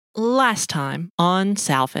Last time on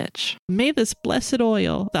Salvage. May this blessed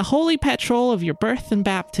oil, the holy petrol of your birth and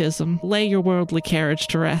baptism, lay your worldly carriage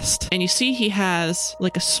to rest. And you see he has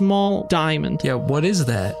like a small diamond. Yeah, what is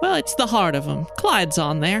that? Well, it's the heart of him. Clyde's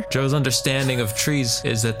on there. Joe's understanding of trees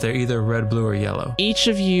is that they're either red, blue, or yellow. Each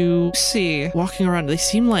of you see, walking around, they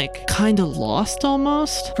seem like kind of lost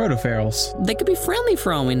almost. Protoferals. They could be friendly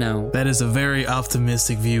for all we know. That is a very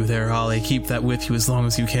optimistic view there, Holly. Keep that with you as long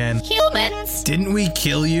as you can. Humans! Didn't we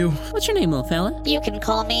kill you? What's your name, little fella? You can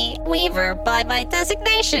call me Weaver by my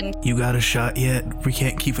designation. You got a shot yet? We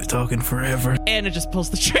can't keep it talking forever. And it just pulls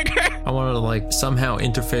the trigger. I want to somehow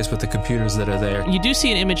interface with the computers that are there. You do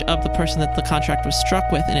see an image of the person that the contract was struck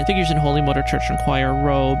with, and it figures in Holy Motor Church and Choir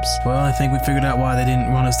robes. Well, I think we figured out why they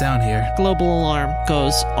didn't run us down here. Global alarm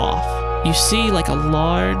goes off. You see like a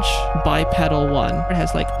large bipedal one. It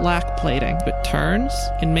has like black plating, but turns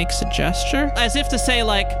and makes a gesture as if to say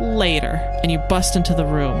like later. And you bust into the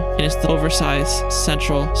room, and it's the oversized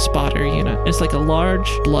central spotter unit. It's like a large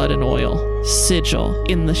blood and oil sigil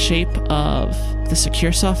in the shape of the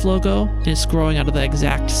SecureSoft logo. Is growing out of the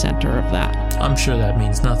exact center of that. I'm sure that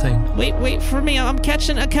means nothing. Wait for me. I'm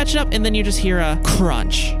catching up. And then you just hear a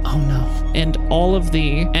crunch. Oh no. And all of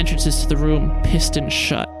the entrances to the room piston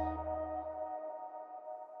shut.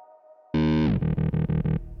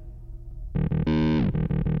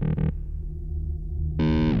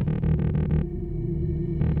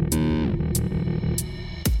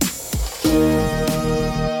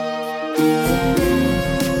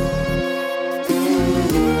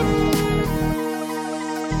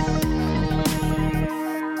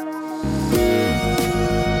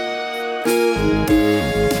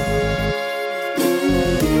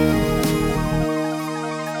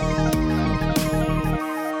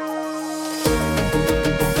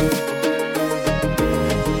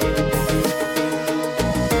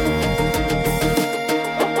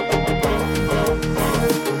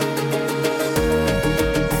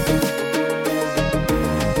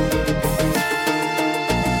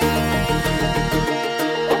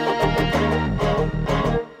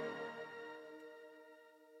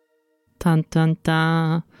 Dun, dun,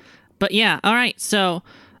 dun. But yeah, all right. So,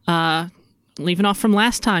 leaving off from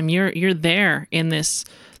last time, you're there in this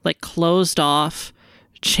like closed off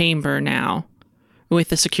chamber now with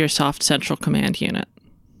the SecureSoft Central Command Unit,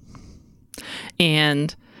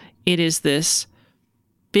 and it is this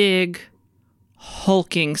big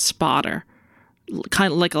hulking spotter,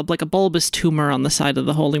 kind of like a bulbous tumor on the side of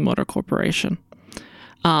the Holy Motor Corporation,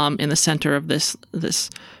 in the center of this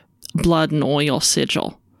blood and oil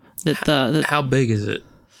sigil. How big is it?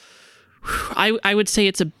 I would say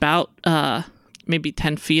it's about maybe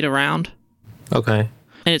 10 feet around. Okay.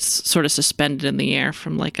 And it's sort of suspended in the air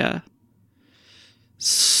from like a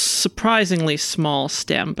surprisingly small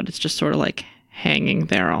stem, but it's just sort of like hanging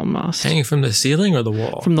there almost. Hanging from the ceiling or the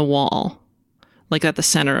wall? From the wall. Like at the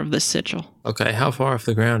center of this sigil. Okay, how far off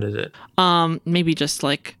the ground is it? Maybe just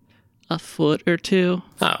like a foot or two.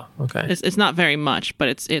 Oh, okay. It's not very much, but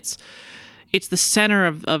it's the center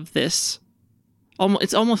of this.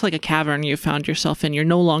 It's almost like a cavern you found yourself in. You're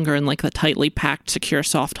no longer in like the tightly packed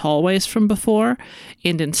SecureSoft hallways from before,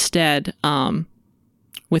 and instead,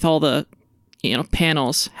 with all the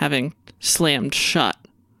panels having slammed shut,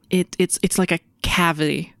 it's like a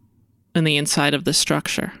cavity in the inside of the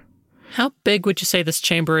structure. How big would you say this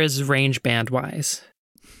chamber is range band wise?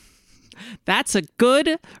 That's a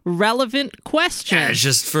good, relevant question. Yeah,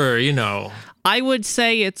 just for, I would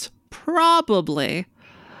say it's probably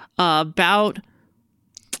about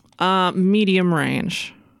medium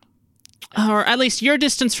range. Or at least your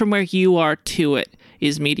distance from where you are to it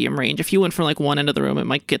is medium range. If you went from like one end of the room, it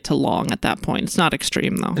might get to long at that point. It's not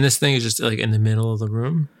extreme though. And this thing is just like in the middle of the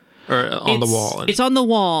room? Or on the wall? It's on the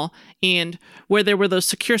wall, and where there were those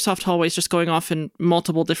SecureSoft hallways just going off in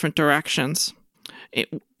multiple different directions.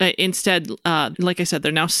 Instead, like I said,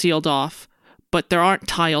 they're now sealed off, but there aren't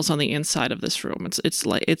tiles on the inside of this room. It's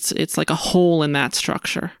like a hole in that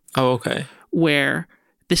structure. Oh, okay. Where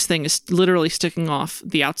this thing is literally sticking off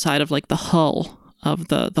the outside of like the hull of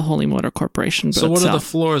the Holy Motor Corporation. So what are the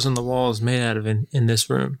floors and the walls made out of in this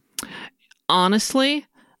room? Honestly,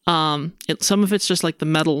 some of it's just like the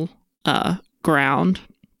metal ground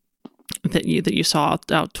that you saw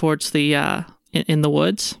out towards the in the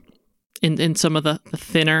woods, in some of the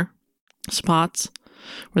thinner spots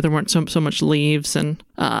where there weren't so much leaves and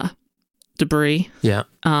debris. Yeah.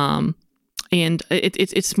 And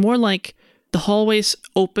it's more like the hallways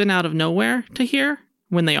open out of nowhere to here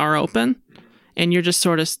when they are open, and you're just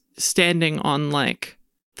sort of standing on like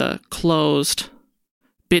the closed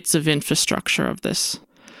bits of infrastructure of this.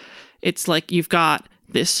 It's like you've got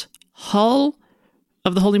this hull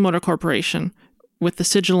of the Holy Motor Corporation with the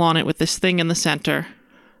sigil on it, with this thing in the center.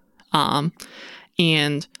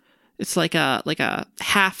 And it's like a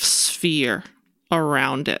half sphere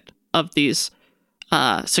around it of these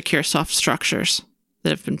secure soft structures that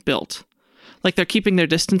have been built. Like they're keeping their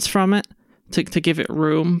distance from it to give it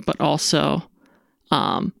room, but also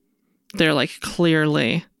they're like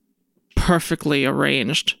clearly perfectly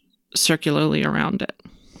arranged circularly around it.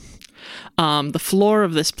 The floor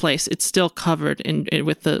of this place, it's still covered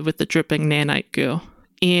with the dripping nanite goo.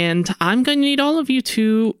 And I'm going to need all of you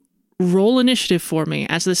to roll initiative for me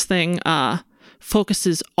as this thing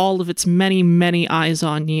focuses all of its many, many eyes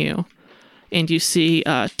on you. And you see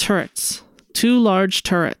turrets, 2 large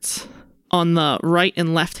turrets on the right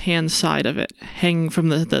and left-hand side of it, hanging from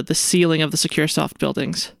the ceiling of the Secure Soft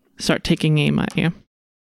buildings, start taking aim at you.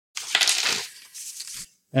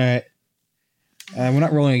 All right. We're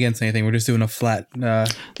not rolling against anything. We're just doing a flat. Yeah,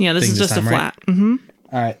 this is just time, a flat. Right? Mm-hmm.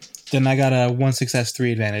 All right. Then I got a 1 success,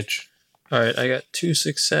 3 advantage. All right, I got 2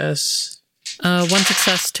 success. 1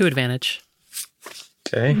 success, 2 advantage.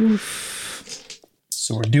 Okay.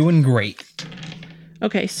 So we're doing great.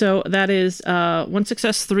 Okay, so that is 1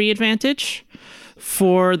 success, 3 advantage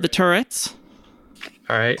for the turrets.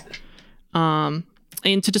 All right.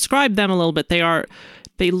 And to describe them a little bit,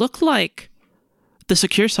 they look like the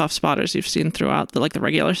Secure Soft spotters you've seen throughout, the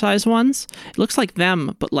regular size ones. It looks like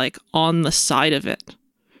them, but like on the side of it,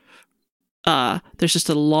 there's just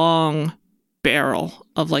a long barrel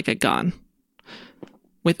of like a gun.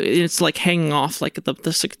 It's like hanging off, like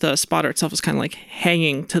the spotter itself is kind of like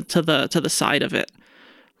hanging to the side of it,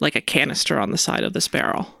 like a canister on the side of this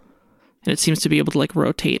barrel, and it seems to be able to like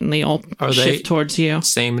rotate, and they all shift towards you.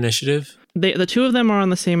 Same initiative? The 2 of them are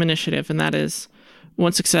on the same initiative, and that is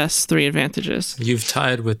 1 success, 3 advantages. You've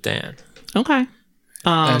tied with Dan. Okay.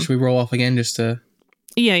 Should we roll off again just to...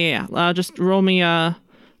 Yeah. Just roll me a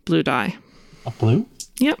blue die. A blue?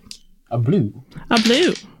 Yep. A blue? A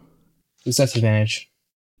blue. Success advantage.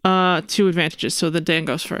 2 advantages, so the Dan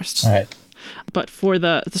goes first. All right. But for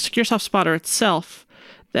the Secure Soft spotter itself,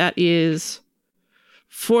 that is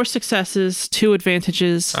 4 successes, 2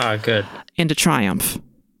 advantages, Good. and a triumph.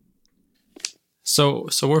 So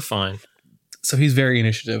we're fine. So he's very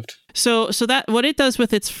initiatived. So that what it does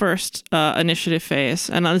with its first initiative phase,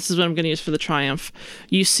 and this is what I'm going to use for the triumph.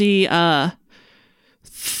 You see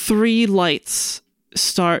 3 lights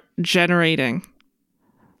start generating,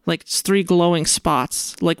 like 3 glowing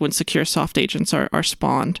spots, like when Secure Soft agents are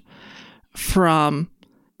spawned, from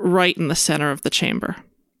right in the center of the chamber,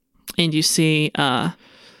 and you see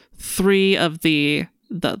 3 of the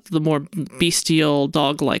more bestial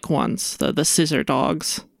dog-like ones, the scissor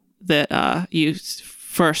dogs that you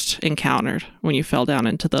first encountered when you fell down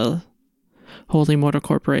into the Holy Motor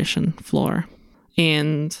Corporation floor.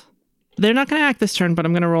 And they're not going to act this turn, but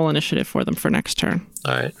I'm going to roll initiative for them for next turn.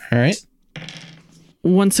 All right.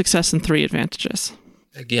 1 success and 3 advantages.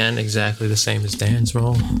 Again, exactly the same as Dan's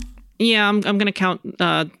roll. Yeah, I'm going to count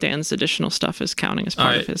Dan's additional stuff as counting as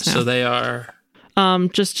part of his now. So they are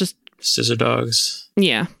just scissor dogs.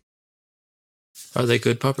 Yeah. Are they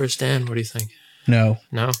good puppers, Dan? What do you think? No.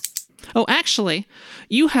 No? Oh, actually,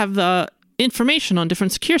 you have the information on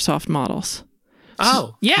different Secure Soft models.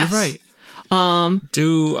 Oh, yes. You're right.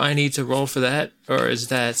 Do I need to roll for that, or is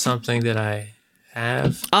that something that I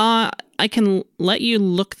have? I can let you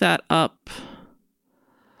look that up.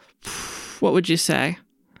 What would you say?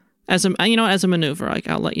 As a maneuver,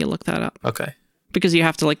 I'll let you look that up. Okay. Because you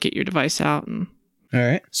have to get your device out and. All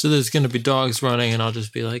right. So there's going to be dogs running, and I'll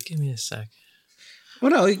just be like, give me a sec. Well,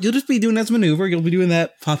 no, you'll just be doing that as a maneuver. You'll be doing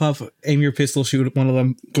that, pop up, aim your pistol, shoot one of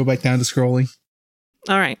them, go back down to scrolling.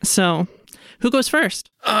 All right, so who goes first?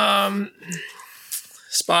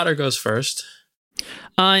 Spotter goes first.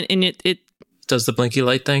 And it does the blinky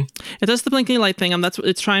light thing. It does the blinky light thing. That's what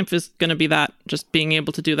its triumph is going to be. That just being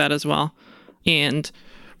able to do that as well. And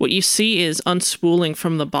what you see is unspooling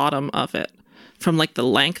from the bottom of it, from the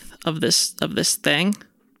length of this thing,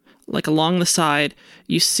 along the side.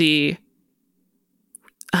 You see.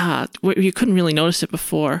 You couldn't really notice it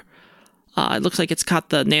before. It looks like it's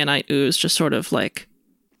got the nanite ooze just sort of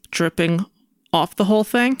dripping off the whole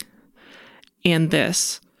thing. And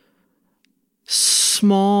this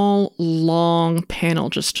small, long panel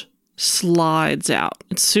just slides out.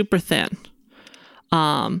 It's super thin.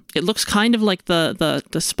 It looks kind of like the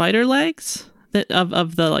spider legs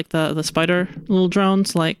of the spider little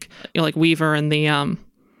drones, like Weaver and the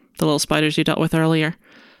little spiders you dealt with earlier.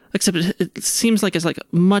 Except it seems like it's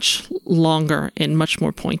much longer and much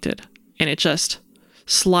more pointed. And it just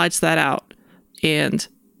slides that out and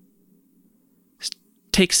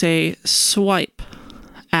takes a swipe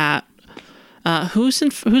at Who's in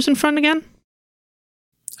front again?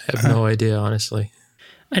 I have no idea, honestly.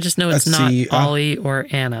 I just know it's Let's not see, Ollie or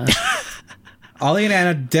Anna. Ollie and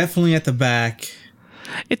Anna definitely at the back.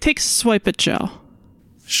 It takes a swipe at Joe.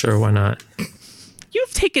 Sure, why not?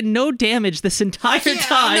 You've taken no damage this entire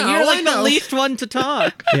time. You're like the least one to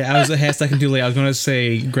talk. Yeah, I was a half second too late. I was going to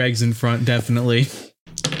say Greg's in front, definitely.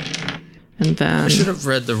 And then I should have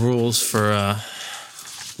read the rules for,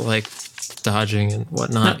 like, dodging and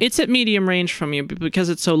whatnot. no, it's at medium range from you, but because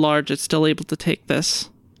it's so large, it's still able to take this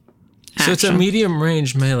action. So it's a medium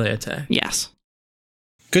range melee attack. Yes.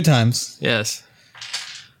 Good times. Yes.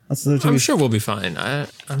 That's the I'm sure we'll be fine.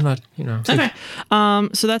 I'm not, you know. Okay.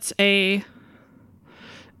 So that's a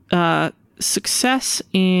success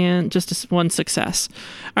and just one success.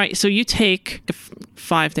 All right. So you take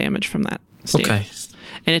 5 damage from that, Steve. Okay.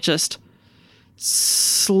 And it just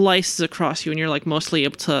slices across you, and you're like mostly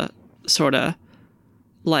able to sort of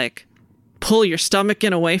like pull your stomach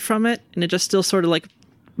in away from it, and it just still sort of like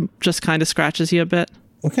just kind of scratches you a bit.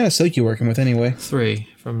 What kind of silk you working with anyway? 3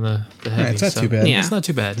 from the heavy. Right, it's not too bad. Yeah. It's not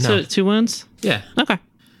too bad. No. So 2 wounds. Yeah. Okay.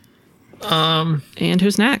 And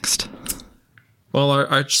who's next? Well,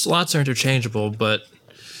 our slots are interchangeable, but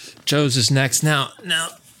Joe's is next. Now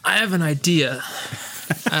I have an idea.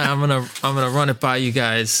 I'm gonna run it by you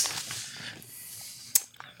guys.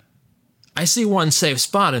 I see one safe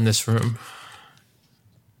spot in this room.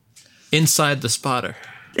 Inside the spotter.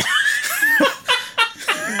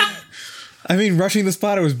 I mean, rushing the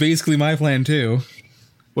spotter was basically my plan too.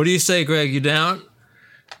 What do you say, Greg? You down?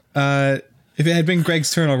 If it had been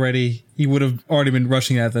Greg's turn already, he would have already been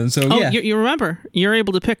rushing at them. So yeah, you remember, you're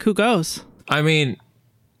able to pick who goes. I mean,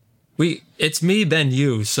 it's me, then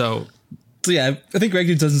you, so So yeah, I think Greg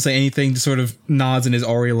just doesn't say anything, just sort of nods and is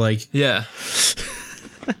already like, yeah.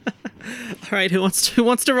 All right, who wants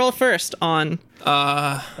to roll first on?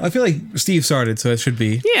 I feel like Steve started, so it should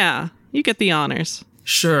be. Yeah, you get the honors.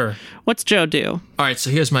 Sure. What's Joe do? All right, so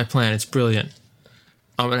here's my plan. It's brilliant.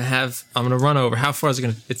 I'm gonna run over. How far is it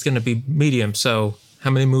gonna? It's gonna be medium. So how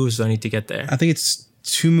many moves do I need to get there? I think it's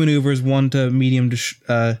 2 maneuvers, 1 to medium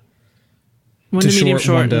to One to to medium short,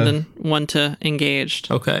 short, one to- and then 1 to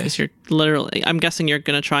engaged. Okay. Because you're literally, I'm guessing you're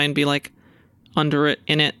gonna try and be like under it,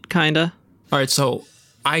 in it, kinda. All right, so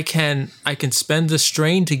I can spend the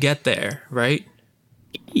strain to get there, right?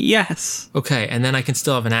 Yes. Okay, and then I can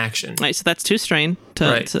still have an action. All right, so that's 2 strain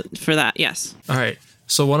for that. Yes. All right.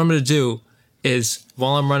 So what I'm going to do is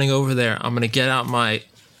while I'm running over there, I'm going to get out my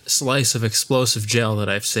slice of explosive gel that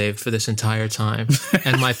I've saved for this entire time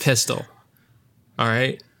and my pistol. All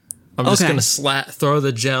right? I'm just Okay. going to throw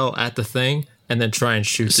the gel at the thing and then try and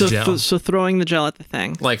shoot So the gel. so throwing the gel at the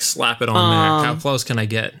thing. Like slap it on there. How close can I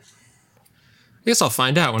get? I guess I'll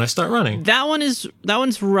find out when I start running. That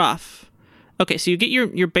one's rough. Okay, so you get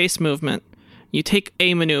your base movement. You take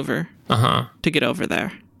a maneuver to get over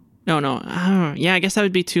there. No. Yeah, I guess that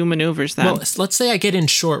would be 2 maneuvers then. Well, let's say I get in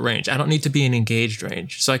short range. I don't need to be in engaged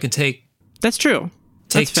range. So I can take That's true.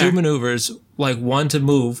 That's 2 fair. maneuvers, like 1 to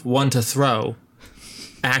move, 1 to throw,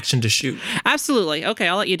 action to shoot. Absolutely. Okay,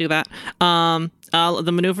 I'll let you do that.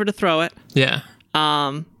 The maneuver to throw it. Yeah.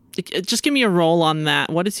 Just give me a roll on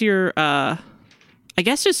that. What is your? I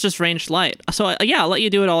guess it's just ranged light. So yeah, I'll let you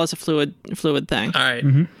do it all as a fluid thing. All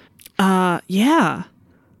right. Yeah.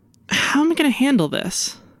 How am I gonna handle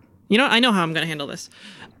this? You know, I know how I'm gonna handle this.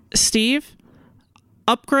 Steve,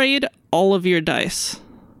 upgrade all of your dice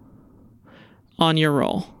on your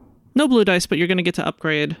roll. No blue dice, but you're gonna get to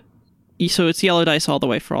upgrade. So it's yellow dice all the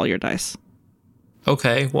way for all your dice.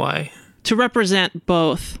 Okay. Why? To represent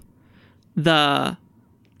both the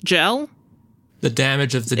gel. The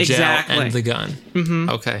damage of the Exactly. gel and the gun. Mm-hmm.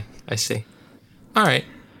 Okay. I see. All right.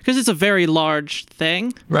 Because it's a very large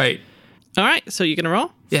thing. Right. All right, so you gonna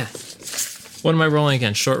roll? Yeah. What am I rolling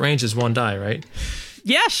again? Short range is 1 die, right?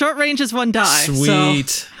 Yeah, short range is 1 die. Sweet.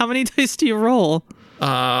 So how many dice do you roll?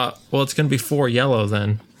 Well, it's going to be 4 yellow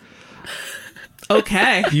then.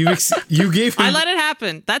 Okay. you gave him. I let it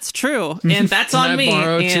happen. That's true. And that's Can on I me.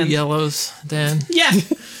 borrow 2 and yellows, Dan? yeah.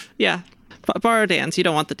 Yeah. Borrow Dan's. You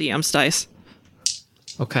don't want the DM's dice.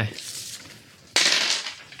 Okay.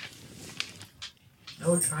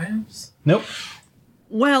 No triumphs? Nope.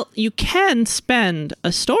 Well, you can spend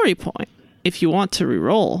a story point if you want to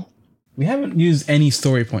reroll. We haven't used any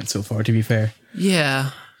story points so far, to be fair. Yeah.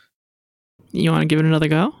 You want to give it another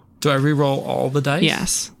go? Do I re-roll all the dice?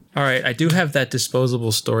 Yes. All right. I do have that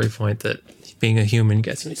disposable story point that being a human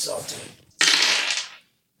gets me salty.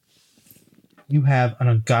 You have an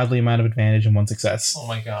ungodly amount of advantage and 1 success. Oh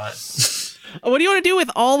my god. What do you want to do with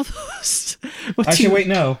all those? Actually, wait,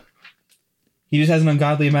 no. He just has an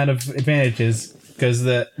ungodly amount of advantages because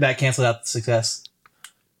that canceled out the success.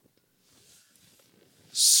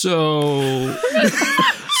 So.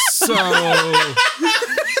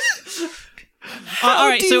 All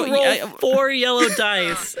right, do so you roll 4 yellow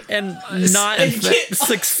dice and not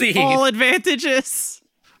succeed. All advantages.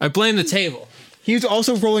 I blame the table. He was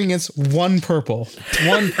also rolling against 1 purple.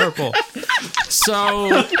 1 purple. So,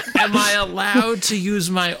 am I allowed to use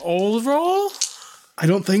my old roll? I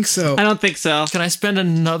don't think so. I don't think so. Can I spend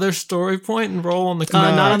another story point and roll on the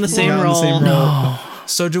Not on the same Not roll. on the same roll.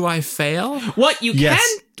 So do I fail? What you Yes.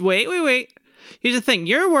 can wait. Here's the thing: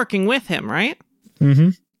 you're working with him, right? Mm-hmm.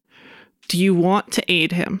 Do you want to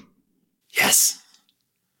aid him? Yes.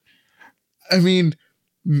 I mean,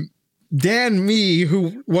 Dan, me,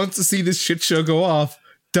 who wants to see this shit show go off,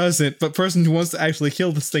 doesn't, but person who wants to actually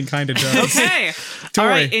kill this thing kind of does. Okay. Tori,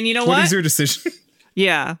 All right, and you know What what? is your decision?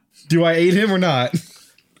 Yeah. Do I aid him or not?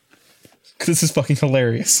 Because this is fucking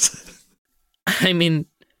hilarious. I mean,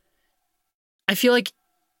 I feel like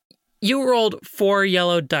you rolled 4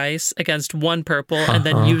 yellow dice against 1 purple and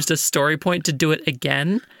then used a story point to do it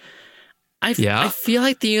again. I feel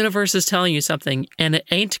like the universe is telling you something, and it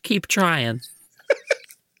ain't to keep trying.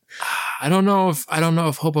 I don't know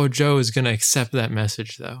if Hobo Joe is gonna accept that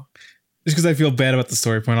message though. Just because I feel bad about the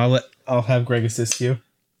story point, I'll have Greg assist you.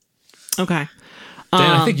 Okay. Dan,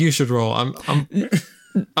 I think you should roll.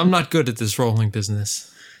 I'm not good at this rolling business.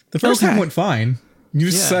 The first Okay. time went fine. You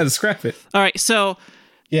just Yeah. decided to scrap it. All right. So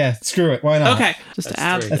Yeah, screw it. Why not? okay, just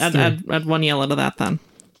add three. That's add 1 yellow to that then.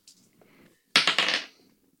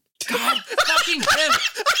 God fucking damn it.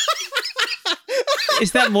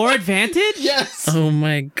 Is that more advantage? Yes. Oh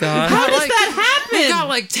my god. How does that We happen? got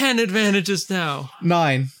like 10 advantages now.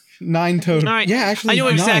 9 total. All right. Yeah, actually, I know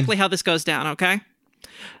 9. exactly how this goes down. Okay.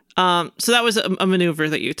 So that was a maneuver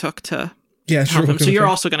that you took to Yeah, sure. help him. So okay. you're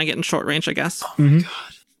also going to get in short range, I guess. Oh my god.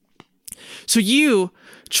 So you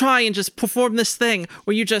try and just perform this thing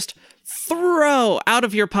where you just throw out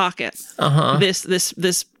of your pocket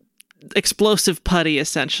this explosive putty,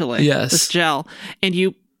 essentially. Yes. This gel, and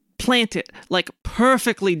you plant it like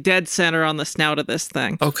perfectly dead center on the snout of this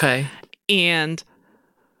thing, Okay. and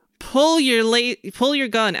pull your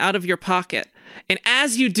gun out of your pocket. And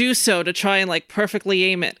as you do so to try and like perfectly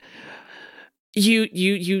aim it,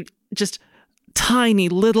 you just tiny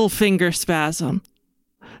little finger spasm.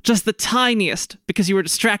 Just the tiniest, because you were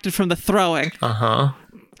distracted from the throwing. Uh-huh.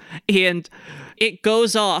 And it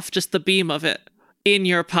goes off, just the beam of it, in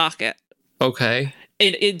your pocket. Okay.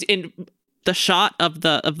 And the shot of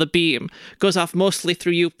the beam goes off mostly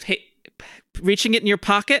through you reaching it in your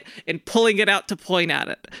pocket and pulling it out to point at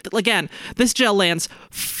it. Again, this gel lands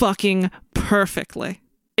fucking perfectly.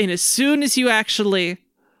 And as soon as you actually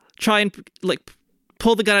try and like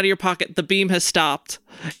pull the gun out of your pocket, the beam has stopped,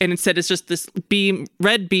 and instead it's just this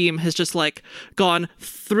red beam has just like gone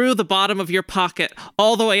through the bottom of your pocket,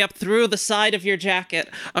 all the way up through the side of your jacket,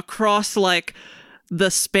 across like the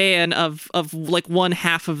span of like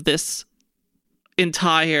 1/2 of this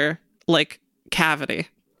entire like cavity.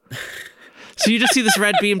 So you just see this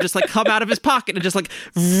red beam just like come out of his pocket and just like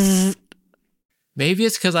Maybe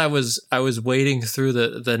it's because I was wading through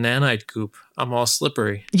the nanite goop. I'm all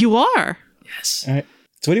slippery. you are. Yes. All right.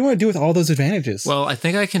 So what do you want to do with all those advantages? Well, I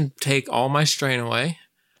think I can take all my strain away.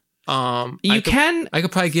 I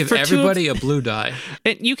could probably give for two of- everybody a blue die.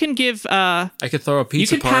 You can give I could throw a you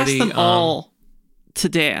pizza can pass party. them all to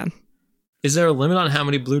Dan. Is there a limit on how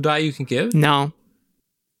many blue die you can give? No.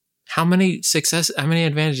 How many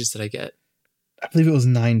advantages did I get? I believe it was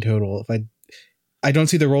 9 total. If I don't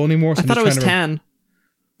see the roll anymore. So I thought it was 10.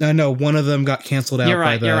 No, one of them got canceled out. You're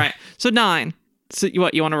right. by the, You're right. So 9. So you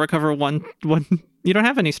want to recover one? You don't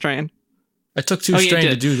have any strain. I took 2 Oh, you strain to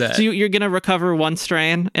did. do that. So you're gonna recover 1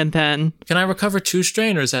 strain, and then Can I recover 2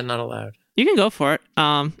 strain, or is that not allowed? you can go for it.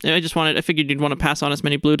 I figured you'd want to pass on as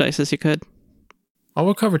many blue dice as you could. I'll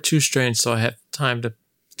recover 2 strain so I have time to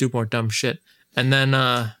do more dumb shit. And then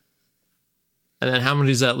how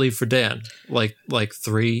many does that leave for Dan? Like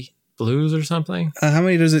 3 blues or something? how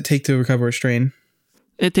many does it take to recover a strain?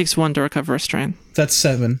 It takes 1 to recover a strain. That's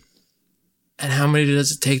 7. And how many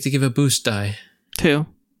does it take to give a boost die? 2.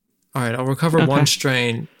 All right, I'll recover Okay. 1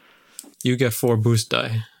 strain. You get 4 boost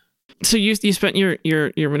die. So you spent your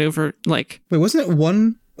maneuver like Wait, wasn't it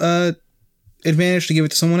 1 advantage to give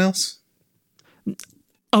it to someone else?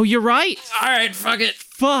 oh you're right. All right, fuck it.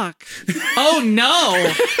 Fuck. Oh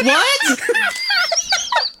no. What?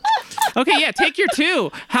 Okay, yeah, take your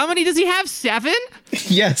 2. How many does he have? 7?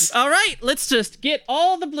 Yes. All right, let's just get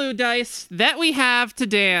all the blue dice that we have to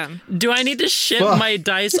Dan. Do I need to ship Fuck. my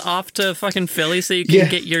dice off to fucking Philly so you can Yeah.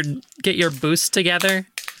 get your boost together?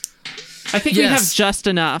 I think we have Yes. just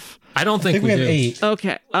enough. I don't I think think we have do. 8.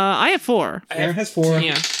 Okay. I have 4. Aaron has 4.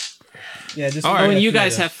 Yeah. Yeah, just All Oh, right. and you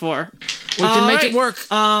guys have 4. We can make it work.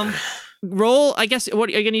 Roll. I guess. What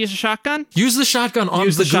are you going to use a shotgun? Use the shotgun on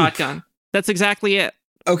Use the the goop. shotgun. That's exactly it.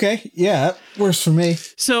 Okay, yeah, that works for me.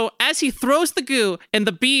 So as he throws the goo and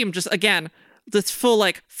the beam just again, that's full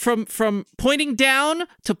like from pointing down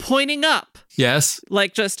to pointing up, Yes.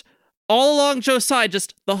 like just all along Joe's side,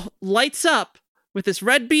 just lights up with this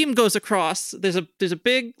red beam goes across. There's a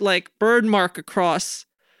big like bird mark across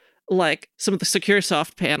like some of the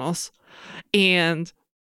SecureSoft panels, and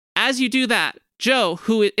as you do that, Joe,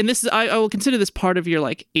 who and this is I will consider this part of your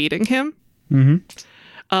like aiding him.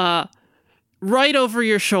 Mm-hmm. Right over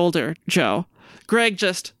your shoulder, Joe, Greg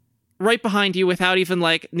just right behind you without even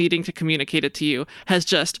like needing to communicate it to you, has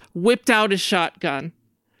just whipped out his shotgun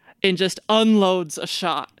and just unloads a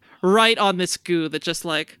shot right on this goo that just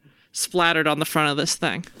like splattered on the front of this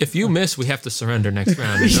thing. If you miss, we have to surrender next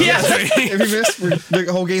round. You know? Yeah. If you miss,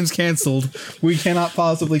 the whole game's canceled. We cannot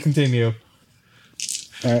possibly continue.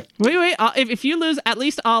 All right. Wait. If you lose, at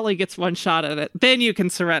least Ollie gets one shot at it. Then you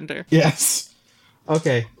can surrender. Yes.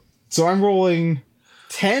 Okay. So I'm rolling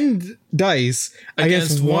 10 dice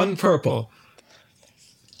against 1 purple.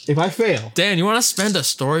 If I fail, Dan, you want to spend a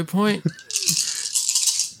story point?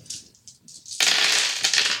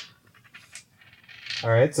 all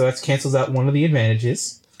right. So that cancels out one of the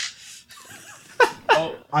advantages.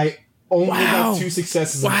 Oh, I only got 2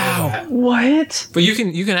 successes. Wow. What? But you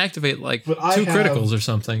can activate like 2 But I have- criticals or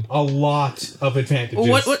something. A lot of advantages.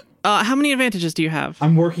 What? How many advantages do you have?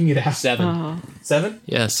 I'm working it out. 7. 7?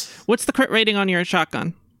 Yes. What's the crit rating on your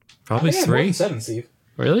shotgun? Probably I think I have more 3. than 7, Steve.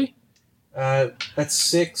 Really? That's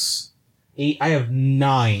 6, 8. I have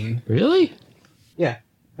 9. Really? Yeah.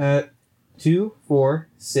 2, 4,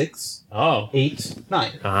 6, Oh. 8,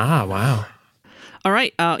 9. Ah, wow. All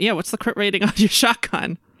right. Yeah. What's the crit rating on your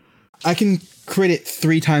shotgun? I can crit it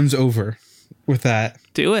 3 times over with that.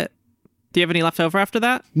 Do it. Do you have any left over after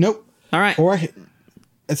that? Nope. All right. Or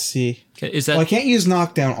let's see. Is that Well, I can't use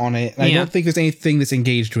knockdown on it. I Yeah. don't think there's anything that's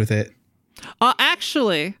engaged with it.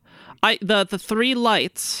 Actually, the 3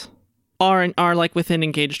 lights are like within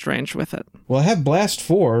engaged range with it. Well, I have blast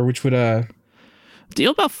 4, which would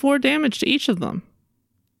Deal about 4 damage to each of them.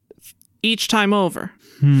 Each time over.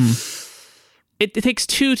 It takes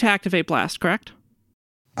 2 to activate blast, correct?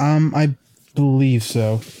 I believe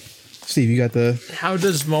so. Steve, you got the how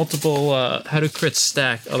does multiple how do crits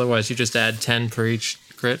stack? Otherwise, you just add 10 per each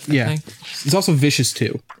crit. I yeah. think. It's also vicious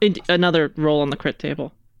too. Another roll on the crit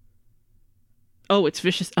table. Oh, it's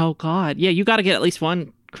vicious. Oh god. Yeah, you got to get at least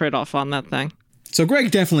 1 crit off on that thing. So Greg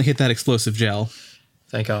definitely hit that explosive gel.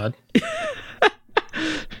 Thank God.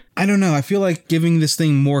 I don't know. I feel like giving this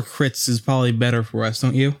thing more crits is probably better for us,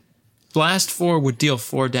 don't you? Blast 4 would deal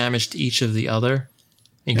 4 damage to each of the other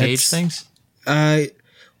engaged things.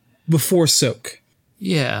 Before soak.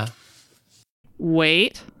 Yeah.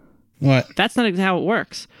 Wait. What? That's not exactly how it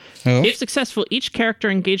works. Oh. If successful, each character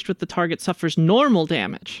engaged with the target suffers normal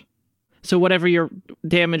damage. So whatever your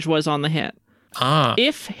damage was on the hit. Ah.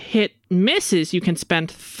 If hit misses, you can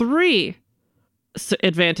spend 3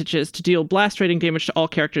 advantages to deal blast rating damage to all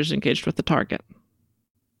characters engaged with the target.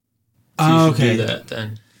 So you should okay. do that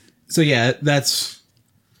then. So yeah, that's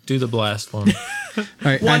Do the blast one. all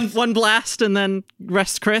right. One blast and then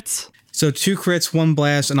rest crits. So 2 crits, 1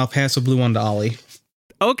 blast, and I'll pass a blue one to Ollie.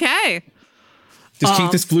 Okay. Just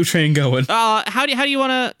keep this blue train going. How do you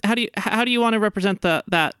want to represent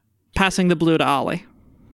that passing the blue to Ollie?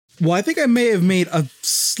 Well, I think I may have made a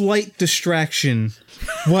slight distraction.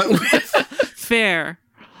 What? Fair.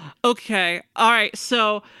 Okay. All right.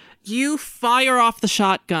 So you fire off the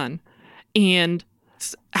shotgun, and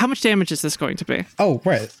how much damage is this going to be? Oh,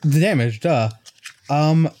 right. The damage, duh.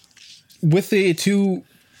 With the 2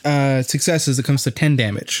 successes, it comes to 10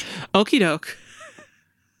 damage. Okie doke.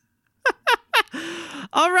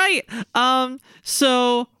 All right.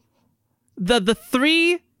 So the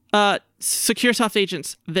 3 SecureSoft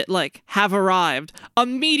agents that like have arrived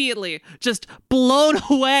immediately just blown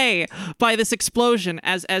away by this explosion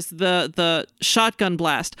as the shotgun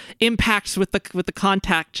blast impacts with the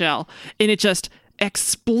contact gel, and it just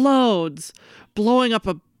explodes, blowing up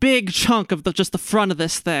a big chunk of just the front of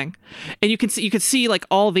this thing. And you can see like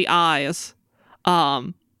all the eyes,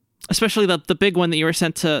 especially the big one that you were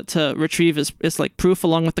sent to retrieve is like proof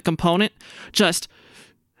along with the component. Just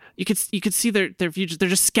you could see their view. They're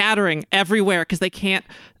just scattering everywhere because they can't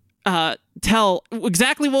tell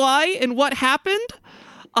exactly why and what happened.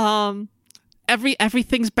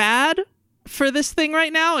 Everything's bad for this thing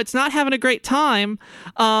right now. It's not having a great time.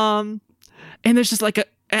 And there's just like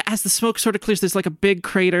as the smoke sort of clears, there's like a big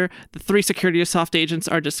crater. The 3 security soft agents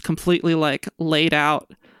are just completely like laid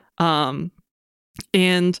out. And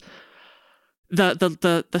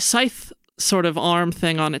the scythe sort of arm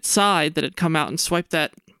thing on its side that had come out and swiped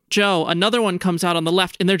at Joe, another one comes out on the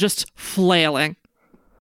left, and they're just flailing.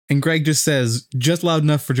 And Greg just says, just loud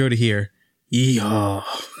enough for Joe to hear, yeehaw.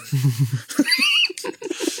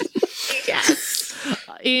 Yes.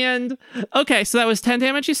 And, okay, so that was 10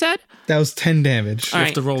 damage, you said? That was 10 damage. All You right.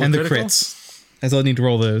 have to roll And a the critical? crits. That's all I need to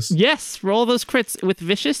roll those. Yes, roll those crits with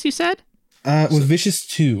Vicious, you said? With Vicious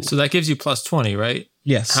 2. So that gives you plus 20, right?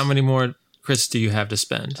 Yes. How many more crits do you have to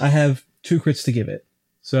spend? I have 2 crits to give it.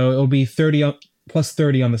 So it'll be 30 plus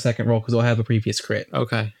 30 on the second roll because it'll have a previous crit.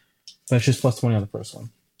 Okay. So it's just plus 20 on the first one.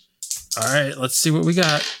 All right, let's see what we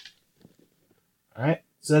got. All right.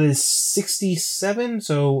 So that is 67.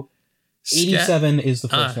 So 87 is the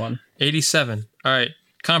first one. 87. All right.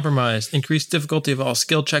 Compromised. Increase difficulty of all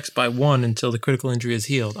skill checks by 1 until the critical injury is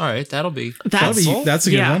healed. All right, that'll be That's That's a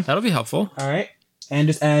good yeah. one. that'll be helpful. All right. And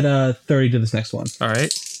just add 30 to this next one. All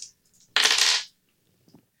right.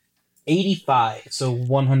 85. So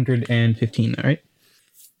 115. All right.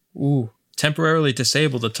 Ooh. Temporarily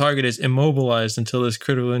disabled. The target is immobilized until this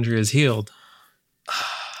critical injury is healed.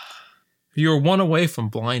 You're 1 away from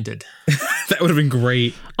blinded. That would have been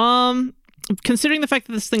great. Considering the fact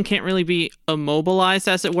that this thing can't really be immobilized,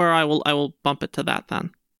 as it were, I will bump it to that then.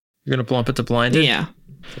 You're gonna blump it to blinded? Yeah,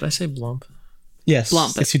 Did I say blump? Yes.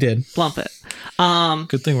 Blump it. Yes, you did. blump it.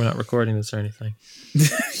 Good thing we're not recording this or anything.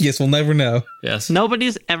 Yes, we'll never know. Yes.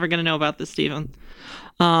 Nobody's ever gonna know about this, Steven.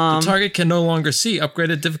 The target can no longer see.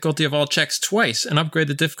 Upgrade the difficulty of all checks twice, and upgrade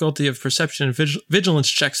the difficulty of perception and vigilance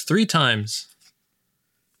checks 3 times.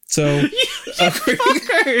 So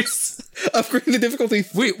Fuckers! upgrading the difficulty.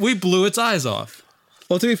 We blew its eyes off.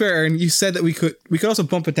 Well, to be fair, Aaron, you said that we could also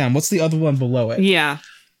bump it down. What's the other one below it? Yeah.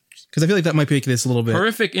 Because I feel like that might make this a little bit.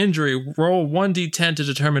 Horrific injury. Roll 1d10 to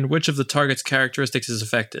determine which of the target's characteristics is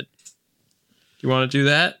affected. You want to do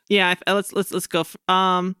that? Yeah, let's go.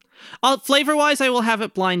 Flavor wise, I will have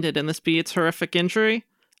it blinded, and this be its horrific injury,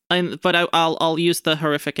 but I'll use the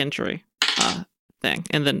horrific injury thing,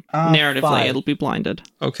 and then narratively 5. it'll be blinded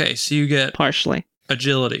Okay, so you get partially.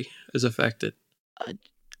 agility is affected.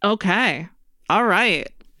 Okay, all right.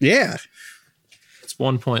 Yeah. It's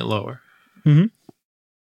 1 point lower. So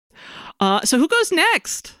who goes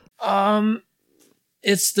next?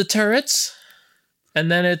 It's the turrets,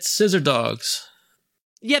 and then it's scissor dogs.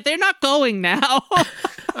 Yeah, they're not going now.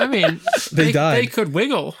 I mean, They died. They could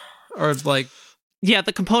wiggle or like Yeah,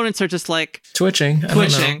 the components are just like twitching. I don't know.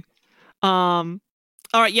 twitching.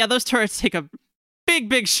 All right, yeah, those turrets take a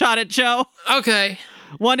big shot at Joe. Okay.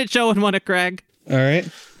 One at Joe and one at Greg. All right.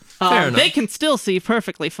 Fair enough. They can still see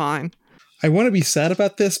perfectly fine. I want to be sad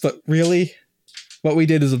about this, but really, what we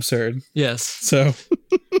did is absurd. Yes. So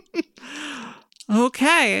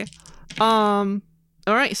Okay. All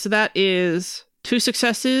right, so that is 2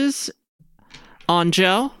 successes on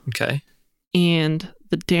Joe, Okay. and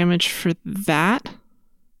the damage for that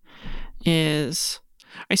is...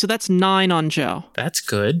 All right, so that's 9 on Joe. That's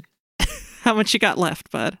good. How much you got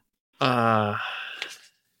left, bud?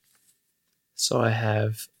 So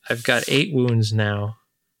I've got 8 wounds now.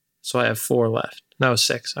 So I have 4 left. No,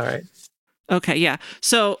 6. All right. Okay, yeah.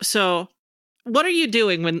 So what are you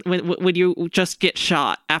doing when you just get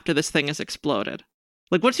shot after this thing has exploded?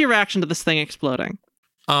 Like, what's your reaction to this thing exploding?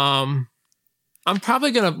 I'm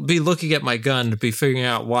probably gonna be looking at my gun to be figuring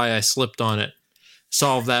out why I slipped on it.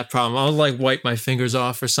 Solve that problem. I'll like wipe my fingers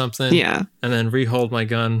off or something. Yeah. And then rehold my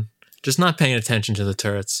gun. Just not paying attention to the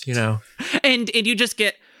turrets, you know. And you just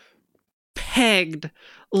get pegged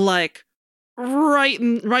like right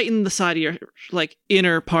in the side of your like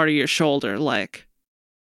inner part of your shoulder, like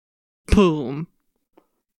boom.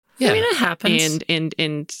 Yeah. I mean, it happens. And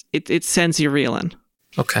it sends you reeling.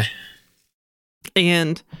 Okay.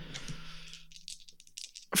 And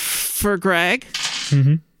for Greg,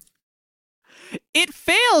 it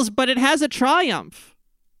fails, but it has a triumph.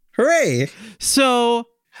 hooray! So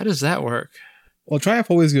How does that work? Well, triumph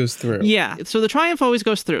always goes through. yeah, so the triumph always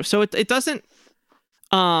goes through. So it doesn't.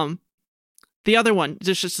 The other one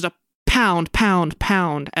there's just a pound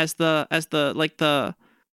as the like the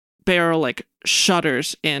barrel like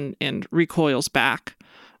shudders and recoils back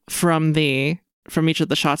from each of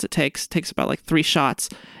the shots it takes about like 3 shots,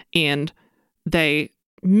 and they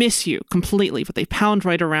miss you completely, but they pound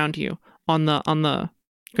right around you on the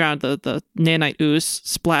ground. The nanite ooze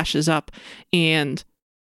splashes up, and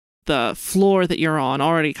the floor that you're on,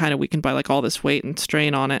 already kind of weakened by like all this weight and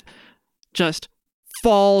strain on it, just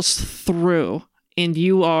falls through, and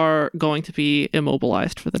you are going to be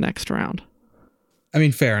immobilized for the next round. I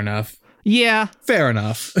mean, fair enough. Yeah. Fair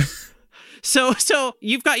enough. So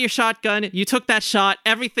you've got your shotgun. You took that shot.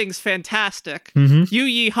 Everything's fantastic. Mm-hmm. You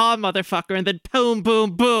yeehaw, motherfucker, and then boom,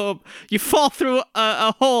 boom, boom. You fall through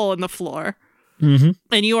a hole in the floor, Mm-hmm.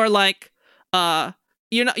 and you are like,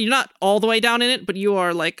 you're not all the way down in it, but you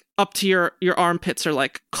are like up to your armpits are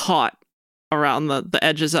like caught around the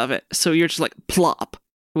edges of it. So you're just like plop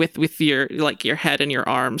with your like your head and your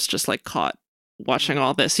arms just like caught watching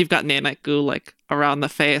all this. You've got nanite goo like around the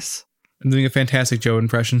face. I'm doing a fantastic Joe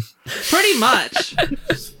impression. Pretty much. A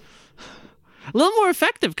little more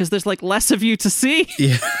effective because there's like less of you to see.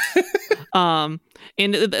 Yeah.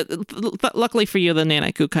 Luckily for you, the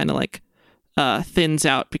nanite goo kind of like thins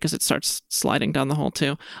out because it starts sliding down the hole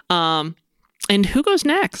too. And who goes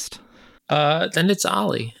next? Then it's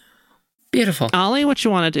Ollie. Beautiful. Ollie, what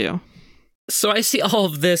you want to do? So I see all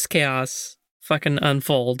of this chaos fucking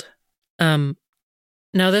unfold. Now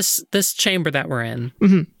this chamber that we're in,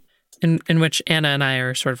 Mhm. in which Anna and I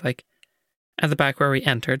are sort of like at the back where we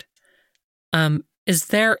entered, is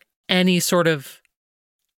there any sort of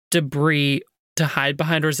debris to hide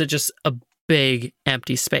behind, or is it just a big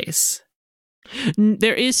empty space?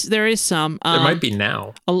 There is some. There might be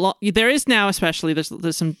now. A lot. There is now, especially.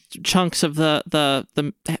 There's some chunks of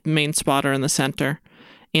the main spotter in the center,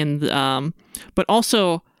 and but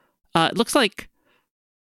also it looks like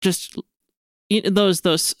just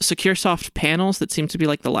those secure soft panels that seem to be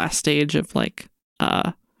like the last stage of like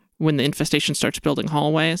when the infestation starts building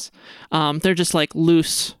hallways. They're just like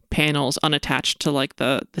loose panels unattached to like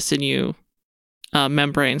the sinew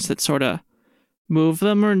membranes that sort of move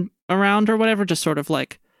them around or whatever, just sort of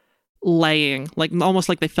like laying, like almost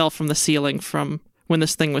like they fell from the ceiling from when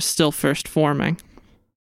this thing was still first forming.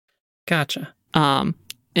 Gotcha. And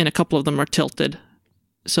a couple of them are tilted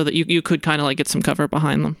so that you could kind of like get some cover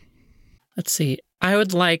behind them. Let's see. I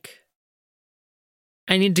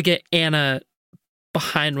need to get Anna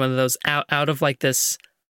behind one of those out of like this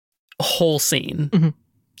whole scene.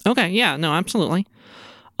 Mm-hmm. Okay, yeah, no, absolutely.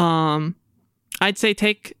 I'd say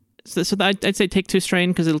take 2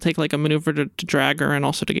 strain because it'll take like a maneuver to drag her and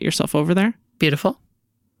also to get yourself over there Beautiful.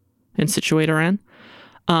 and situate her in.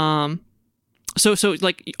 So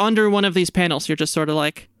like under one of these panels, you're just sort of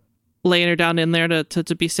like laying her down in there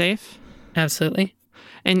to be safe. Absolutely.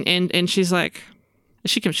 And she's like,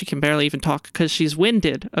 she can barely even talk because she's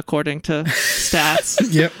winded according to stats.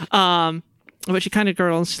 Yep. But she kind of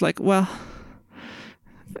gurgles. She's like, well,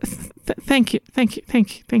 thank you,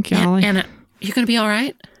 Ollie. Anna, you gonna be all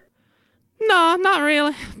right? No, not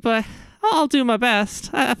really, but I'll do my best.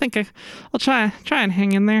 I think I'll try and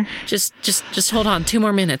hang in there. Just hold on. 2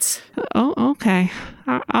 more minutes. Oh, okay.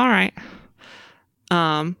 All right.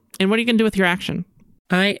 And what are you gonna do with your action?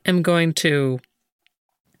 I am going to.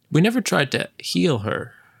 We never tried to heal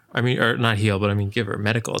her. I mean, or not heal, but I mean, give her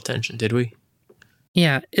medical attention, did we?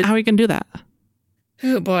 Yeah. How are you gonna do that?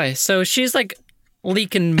 Oh boy. So she's like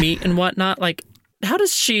leaking meat and whatnot. Like, how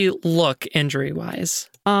does she look injury wise?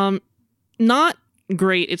 Not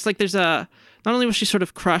great. It's like there's not only was she sort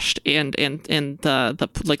of crushed and the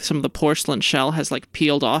like some of the porcelain shell has like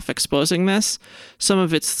peeled off, exposing this. Some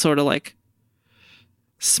of it's sort of like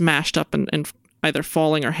smashed up and either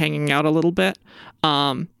falling or hanging out a little bit.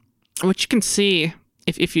 What you can see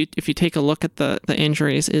if you take a look at the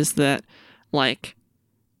injuries is that like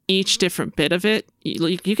each different bit of it,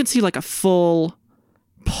 you can see like a full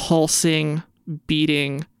pulsing,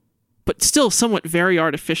 beating, but still somewhat very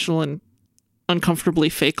artificial and uncomfortably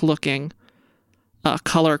fake looking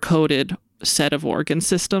color coded set of organ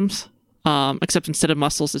systems, except instead of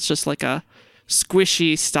muscles it's just like a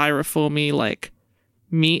squishy styrofoamy like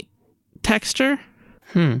meat texture.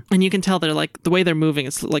 And you can tell they're like the way they're moving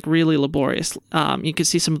is like really laborious. You can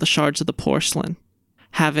see some of the shards of the porcelain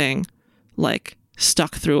having like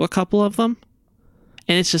stuck through a couple of them,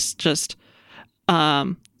 and it's just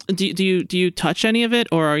do you touch any of it,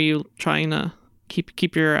 or are you trying to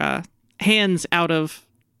keep your hands out of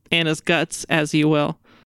Anna's guts, as you will?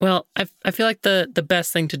 Well, I feel like the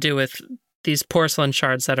best thing to do with these porcelain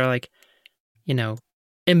shards that are like, you know,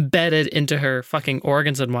 embedded into her fucking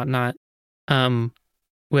organs and whatnot,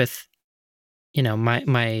 with, you know,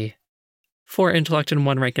 my 4 intellect and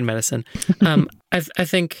 1 rank in medicine, I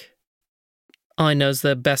think all I know is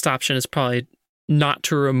the best option is probably not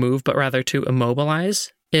to remove, but rather to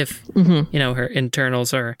immobilize if, you know, her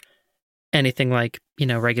internals are anything like, you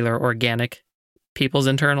know, regular organic people's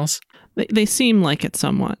internals. They seem like it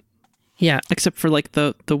somewhat. Yeah. Except for like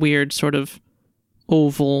the weird sort of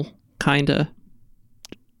oval kind of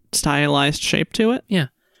stylized shape to it. Yeah.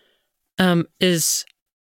 Is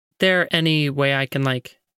there any way I can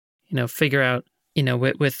like, you know, figure out, you know,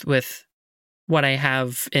 with what I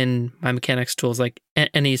have in my mechanics tools, like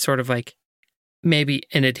any sort of like maybe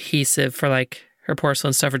an adhesive for like her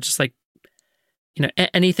porcelain stuff, or just like, you know,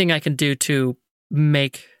 anything I can do to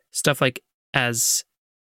make stuff like as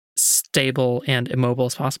stable and immobile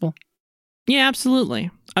as possible. Yeah, absolutely.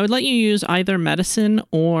 I would let you use either medicine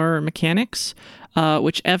or mechanics,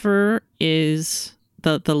 whichever is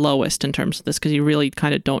the lowest in terms of this, because you really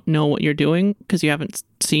kind of don't know what you're doing because you haven't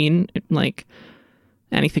seen like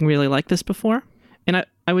anything really like this before. And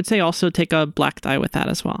I would say also take a black die with that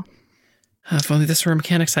as well. If only this were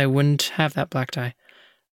mechanics, I wouldn't have that black die.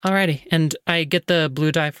 Alrighty, and I get the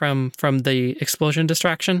blue die from the explosion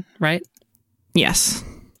distraction, right? Yes.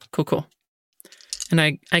 Cool. And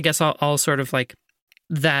I guess I'll sort of like,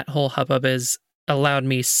 that whole hubbub has allowed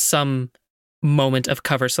me some moment of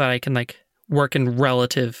cover so that I can like work in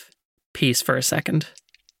relative peace for a second.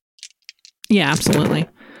 Yeah, absolutely.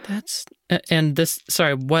 That's and this.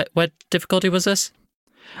 Sorry, what difficulty was this?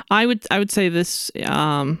 I would say this.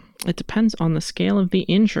 It depends on the scale of the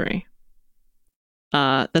injury.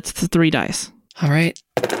 That's the 3 dice. All right.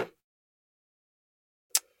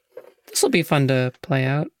 This will be fun to play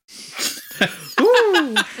out.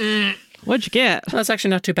 Ooh. What'd you get? That's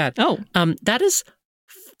actually not too bad. Oh. That is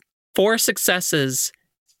 4 successes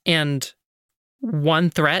and 1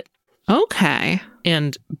 threat. Okay.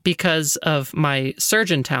 And because of my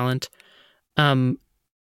surgeon talent,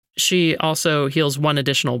 she also heals 1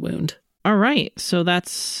 additional wound. All right. So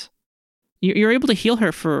that's... You're able to heal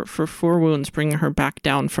her for 4 wounds, bringing her back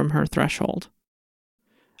down from her threshold.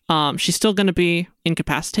 She's still going to be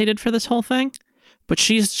incapacitated for this whole thing, but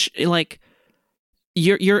she's like...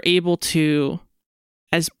 You're able to,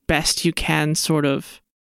 as best you can, sort of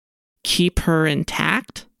keep her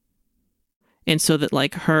intact. And so that,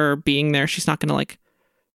 like, her being there, she's not going to, like,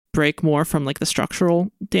 break more from, like, the structural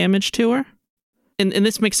damage to her. And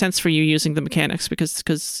this makes sense for you using the mechanics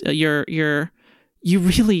because you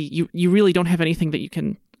really don't have anything that you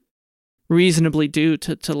can reasonably do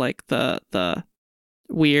to like, the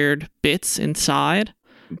weird bits inside.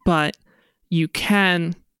 But you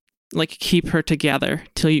can... like keep her together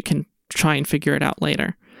till you can try and figure it out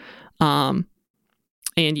later. And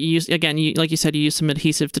you use, again, like you said, you use some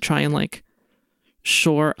adhesive to try and like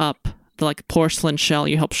shore up the like porcelain shell.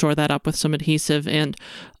 You help shore that up with some adhesive. And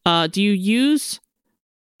do you use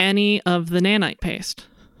any of the nanite paste?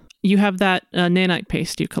 You have that nanite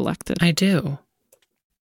paste you collected. I do.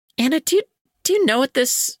 Anna, do you know what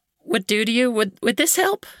this would do to you? Would this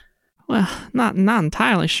help? Well, not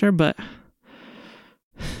entirely sure, but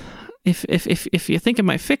if you think it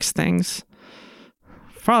might fix things,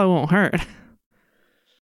 probably won't hurt.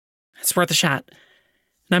 It's worth a shot.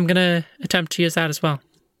 And I'm gonna attempt to use that as well.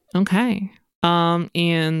 Okay.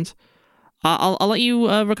 And I'll let you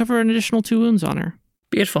recover an additional 2 wounds on her.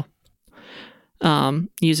 Beautiful.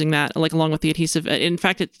 Using that, like, along with the adhesive. In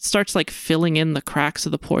fact, it starts like filling in the cracks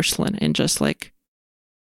of the porcelain and just like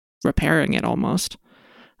repairing it almost.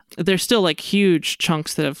 There's still like huge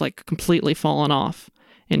chunks that have like completely fallen off.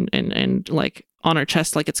 And like on her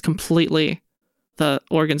chest, like it's completely, the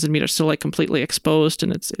organs and meat are still like completely exposed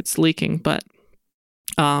and it's leaking, but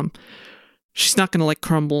she's not gonna like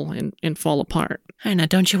crumble and fall apart. Hey, now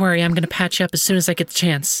don't you worry, I'm gonna patch you up as soon as I get the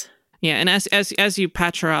chance. Yeah, and as you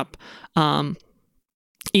patch her up,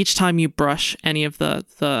 each time you brush any of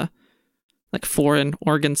the like foreign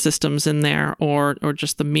organ systems in there or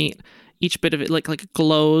just the meat, each bit of it like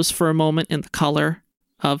glows for a moment in the color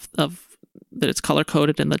of that it's color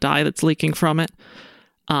coded in the dye that's leaking from it.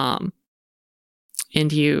 And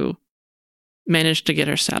you manage to get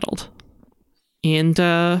her settled. And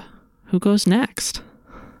who goes next?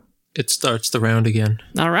 It starts the round again.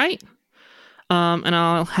 All right. And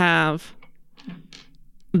I'll have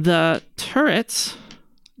the turrets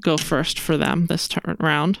go first for them this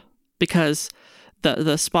round because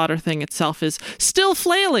the spotter thing itself is still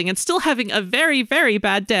flailing and still having a very, very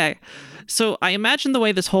bad day. So I imagine the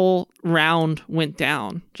way this whole round went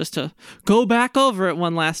down, just to go back over it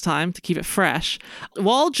one last time to keep it fresh.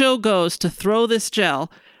 While Joe goes to throw this gel,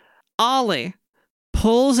 Ollie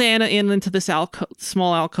pulls Anna into this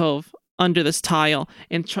small alcove under this tile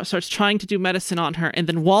and starts trying to do medicine on her. And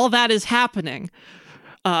then while that is happening,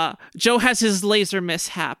 Joe has his laser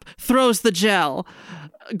mishap, throws the gel.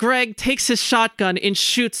 Greg takes his shotgun and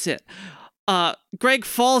shoots it. Greg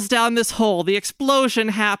falls down this hole. The explosion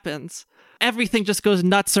happens. Everything just goes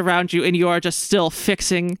nuts around you, and you are just still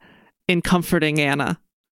fixing and comforting Anna.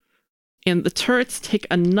 And the turrets take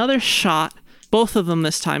another shot, both of them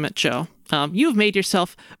this time at Joe. You've made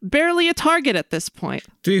yourself barely a target at this point.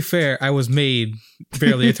 To be fair, I was made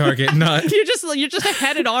barely a target, not... You're just a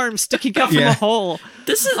head and arm sticking up from a hole.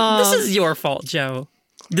 This is your fault, Joe.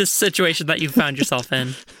 This situation that you found yourself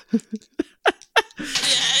in.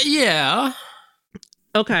 Yeah.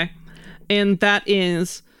 Okay. And that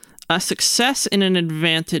is a success and an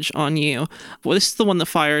advantage on you. Well, this is the one that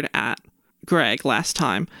fired at Greg last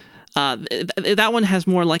time. That one has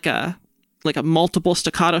more like a multiple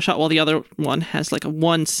staccato shot, while the other one has like a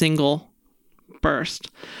one single burst.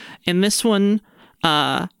 And this one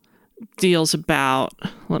deals about...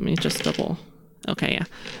 Let me just double... Okay, yeah.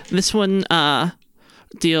 This one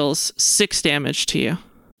deals 6 damage to you.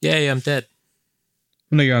 Yay, I'm dead.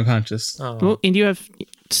 No, you're unconscious. Oh, and you have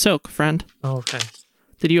soak, friend. Oh, okay.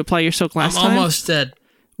 Did you apply your soak last time? I'm almost dead.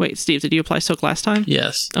 Wait, Steve, did you apply soak last time?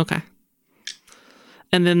 Yes. Okay.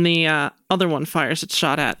 And then the other one fires its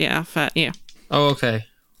shot at you. Oh, okay.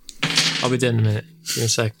 I'll be dead in a minute. Give me a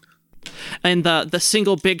sec. And the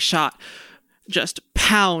single big shot just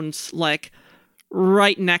pounds like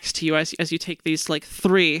right next to you as you take these like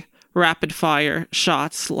 3 rapid fire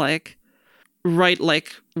shots, like right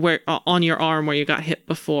like where on your arm where you got hit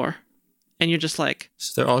before, and you're just like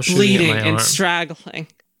So they're all shooting bleeding at my and arm. straggling.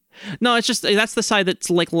 No, it's just that's the side that's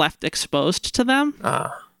like left exposed to them.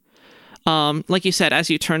 Like you said, as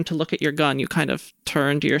you turned to look at your gun, you kind of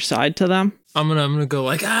turned your side to them. I'm gonna go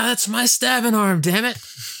like, that's my stabbing arm, damn it.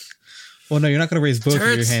 Well, no, you're not going to raise both of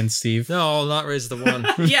your Turds. hands, Steve. No, I'll not raise the one.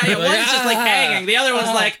 Yeah, one's just like hanging. The other one's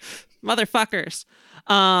like, motherfuckers.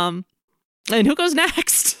 And who goes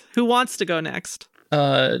next? Who wants to go next?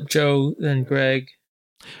 Joe, then Greg.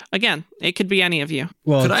 Again, it could be any of you.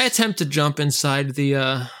 Well, Could I attempt to jump inside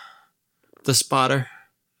the spotter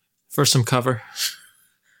for some cover?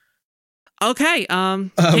 Okay,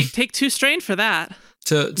 take 2 strain for that.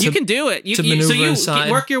 You can do it. to maneuver inside.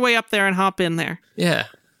 Work your way up there and hop in there. Yeah.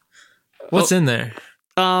 What's in there?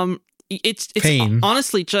 It's Pain.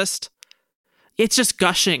 Honestly it's just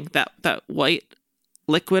gushing that white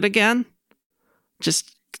liquid again,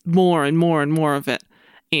 just more and more and more of it,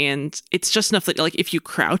 and it's just enough that like if you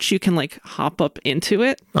crouch, you can like hop up into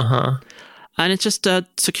it. And it's just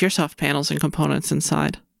secure soft panels and components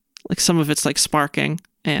inside. Like some of it's like sparking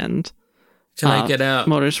and Can I get out?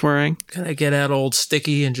 Motors whirring. Can I get out old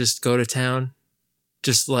Sticky and just go to town?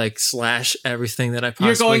 Just like slash everything that I possibly can.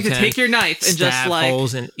 You're going to take your knife and just Stab like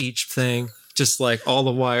holes in each thing. Just like all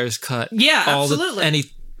the wires cut. Yeah, all absolutely. Any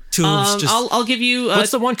tubes. Just I'll give you. what's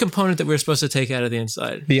the one component that we're supposed to take out of the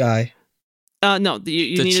inside? the eye. No,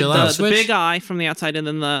 you The needed chill out the switch? big eye from the outside, and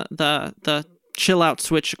then the chill out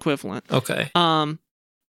switch equivalent. Okay.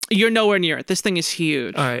 You're nowhere near it. This thing is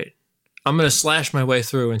huge. All right. I'm gonna slash my way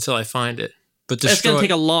through until I find it. But It's gonna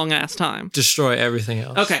take a long ass time. destroy everything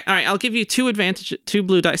else. Okay, all right. I'll give you 2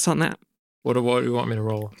 blue dice on that. What do you want me to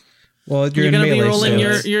roll? Well, You're in gonna melee, be rolling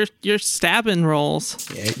so your stabbing rolls.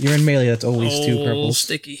 yeah, you're in melee. That's always 2 Old purples.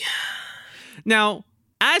 Sticky. Now,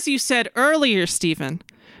 as you said earlier, Stephen,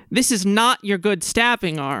 this is not your good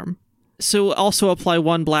stabbing arm. So also apply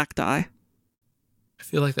 1 black die. I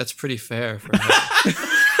feel like that's pretty fair for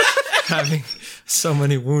having so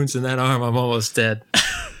many wounds in that arm. I'm almost dead.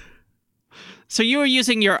 So you were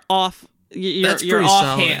using your That's your pretty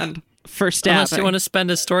offhand for stabbing. Unless you want to spend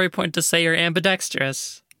a story point to say you're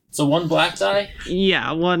ambidextrous. So 1 black die?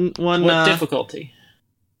 Yeah, one Difficulty?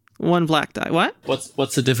 1 black die. What?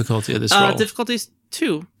 What's the difficulty of this roll? Difficulty's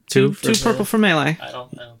 2. Two Two for purple for melee. I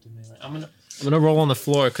don't do melee. I'm gonna roll on the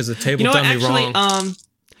floor because the table You know what? done me Actually, wrong.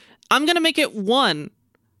 I'm gonna make it 1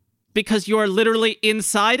 because you are literally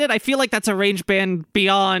inside it. I feel like that's a range band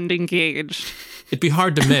beyond engaged. It'd be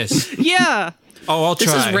hard to miss. Yeah, Oh, I'll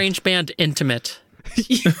try. This is range band intimate.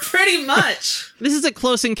 pretty much. This is a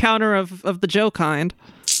close encounter of the Joe kind.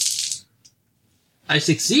 I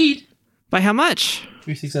succeed. By how much?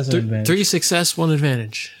 3 success advantage. 3 success, 1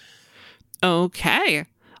 advantage. Okay.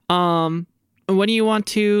 What do you want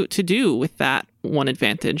to do with that 1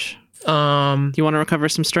 advantage? Do you want to recover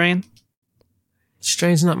some strain?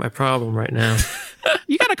 Strain's not my problem right now.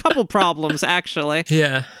 You got a couple problems, actually.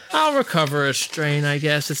 Yeah, I'll recover a strain. I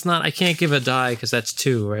guess it's not. I can't give a die because that's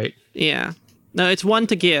 2, right? Yeah. No, it's 1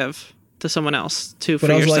 to give to someone else, 2 for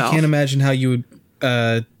But also, yourself. I can't imagine how you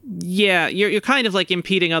would. Yeah, you're kind of like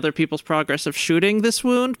impeding other people's progress of shooting this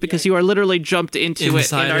wound because you are literally jumped into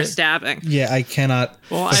Inside it and are it. stabbing. Yeah, I cannot.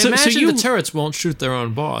 Well, I So imagine you- the turrets won't shoot their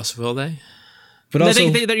own boss, will they? But also,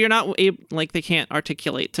 You're not able, like they can't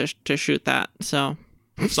articulate to shoot that. So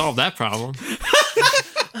Solve that problem.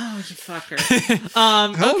 oh, you fucker. how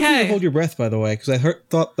long do Okay. you hold your breath, by the way? Because I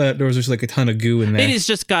thought that there was just like a ton of goo in there. It is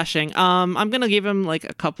just gushing. I'm gonna give him like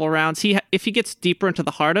a couple rounds. If he gets deeper into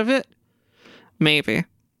the heart of it, Maybe.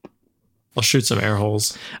 I'll shoot some air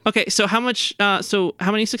holes. Okay, so how much? So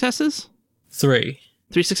how many successes? 3.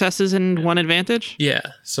 3 successes and 1 advantage? Yeah,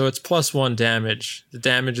 so it's +1 damage. The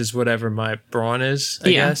damage is whatever my brawn is,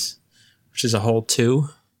 I guess, which is a whole 2. All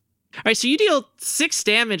right, so you deal 6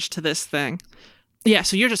 damage to this thing. Yeah,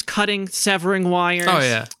 so you're just cutting, severing wires. Oh,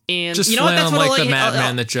 yeah. And just you know what? That's what like I'll let the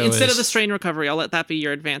madman that Joe instead is. of the strain recovery, I'll let that be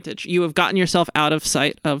your advantage. You have gotten yourself out of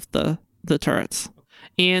sight of the turrets.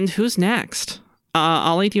 And who's next?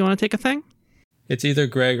 Ollie, do you want to take a thing? It's either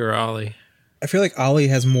Greg or Ollie. I feel like Ollie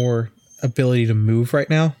has more ability to move right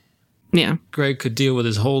now. Yeah. Greg could deal with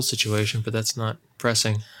his whole situation, but that's not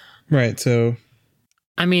pressing. Right, so...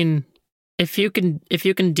 I mean, if you can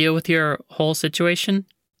deal with your whole situation,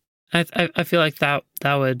 I feel like that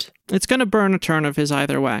would... It's going to burn a turn of his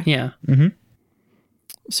either way. Yeah. Mm-hmm.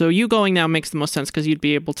 So you going now makes the most sense because you'd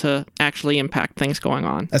be able to actually impact things going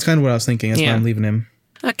on. That's kind of what I was thinking. That's why I'm leaving him.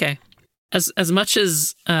 Okay. As much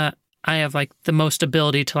as I have like the most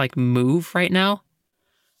ability to like move right now,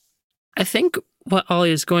 I think what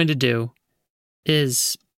Ollie is going to do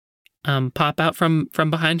is pop out from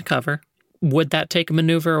behind cover. Would that take a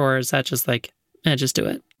maneuver, or is that just like, just do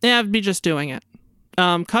it? Yeah, I'd be just doing it.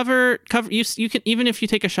 Cover. You can, even if you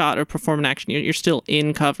take a shot or perform an action, you're still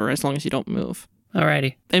in cover as long as you don't move.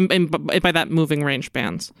 Alrighty. And by that, moving range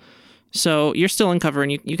bands. So you're still in cover,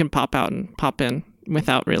 and you can pop out and pop in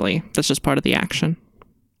without really. That's just part of the action.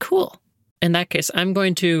 Cool. In that case, I'm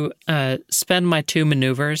going to spend my 2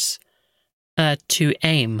 maneuvers to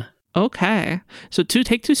aim. Okay. So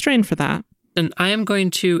take 2 strain for that. And I am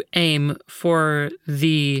going to aim for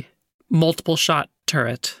the multiple shot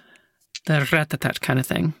turret. The rat-tat kind of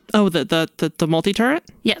thing. Oh, the multi-turret?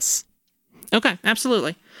 Yes. Okay,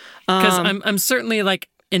 absolutely. Because I'm certainly like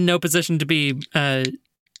in no position to be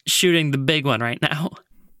shooting the big one right now.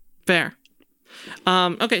 Fair.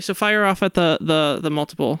 Okay, so fire off at the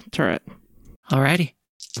multiple turret. Alrighty.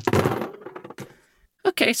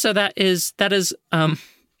 Okay, so that is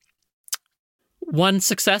 1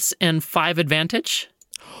 success and 5 advantage.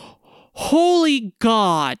 Holy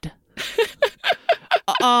God.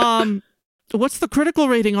 What's the critical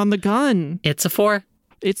rating on the gun? It's a 4.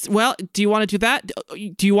 Do you want to do that?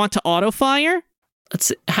 Do you want to auto fire? Let's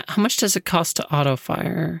see. How much does it cost to auto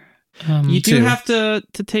fire? You do 2. have to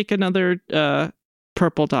take another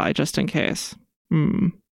purple die just in case.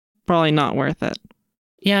 Probably not worth it.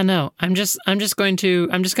 Yeah, no. I'm just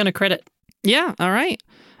gonna crit it. Yeah, all right.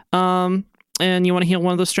 And you want to heal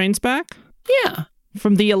one of those strains back? Yeah.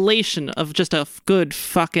 From the elation of just a good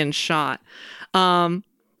fucking shot. And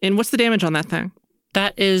what's the damage on that thing?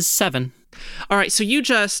 That is 7. All right, so you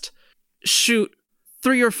just shoot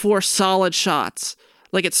 3 or 4 solid shots.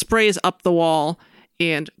 Like it sprays up the wall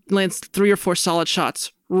and lands 3 or 4 solid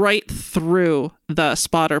shots right through the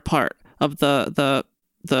spotter part of the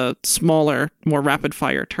smaller, more rapid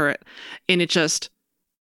fire turret. And it just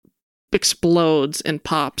explodes and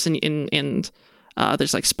pops and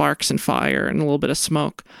there's like sparks and fire and a little bit of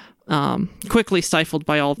smoke. Quickly stifled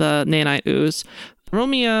by all the nanite ooze. Roll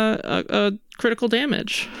me a critical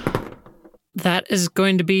damage. That is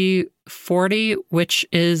going to be 40, which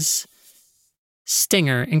is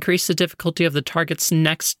Stinger. Increase the difficulty of the target's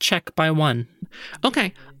next check by 1.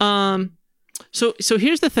 Okay. So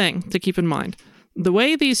here's the thing to keep in mind. The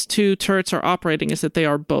way these 2 turrets are operating is that they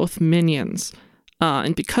are both minions.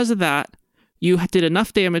 And because of that, you did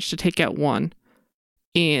enough damage to take out one,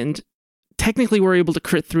 and technically were able to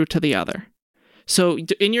crit through to the other. So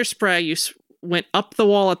in your spray, you went up the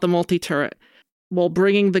wall at the multi-turret, while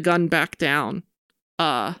bringing the gun back down,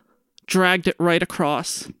 dragged it right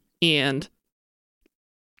across, and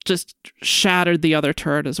just shattered the other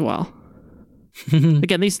turret as well.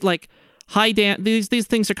 Again, these like these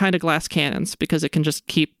things are kind of glass cannons because it can just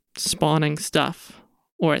keep spawning stuff,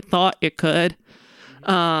 or it thought it could.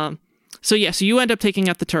 So you end up taking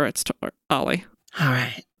out the turrets, Ollie. All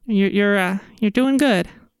right. You're doing good.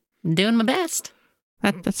 I'm doing my best.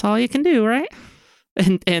 That's all you can do, right?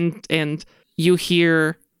 And you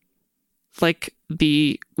hear like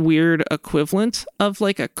the weird equivalent of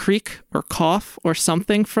like a creak or cough or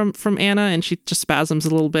something from Anna, and she just spasms a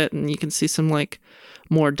little bit, and you can see some like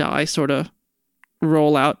more dye sort of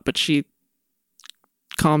roll out, but she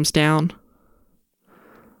calms down.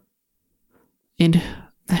 And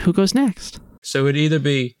who goes next? So it'd either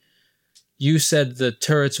be, you said the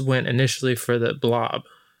turrets went initially for the blob.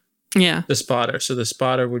 Yeah. The spotter. So the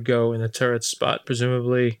spotter would go in the turret spot.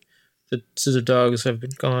 Presumably the scissor dogs have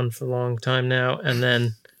been gone for a long time now. And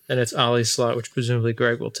then it's Ollie's slot, which presumably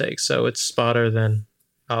Greg will take. So it's spotter, then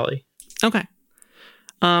Ollie. Okay.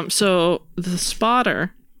 So the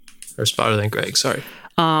spotter. Or spotter, then Greg, sorry.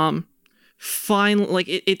 finally, like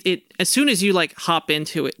it as soon as you like hop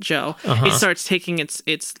into it, Joe, it starts taking its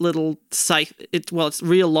little scythe, it's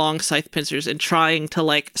real long scythe pincers and trying to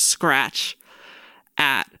like scratch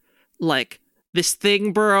at like this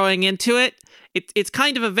thing burrowing into it. It's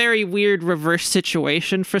kind of a very weird reverse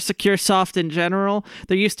situation for Securesoft in general.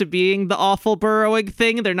 They're used to being the awful burrowing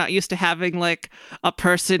thing. They're not used to having like a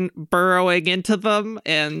person burrowing into them.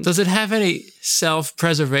 And does it have any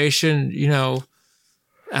self-preservation,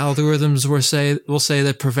 algorithms will say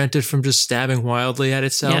that prevent it from just stabbing wildly at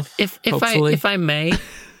itself? Yeah, if I may,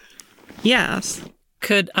 yes.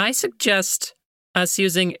 Could I suggest us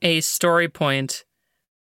using a story point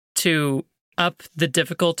to up the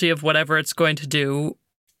difficulty of whatever it's going to do,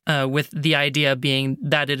 with the idea being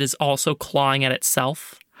that it is also clawing at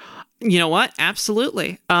itself? You know what?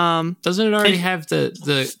 Absolutely. Doesn't it already have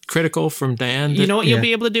the critical from Dan? You know what you'll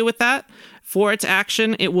be able to do with that? For its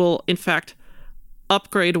action, it will, in fact,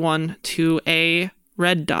 upgrade one to a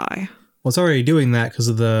red die. Well, it's already doing that because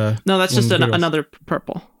of the... No, that's just another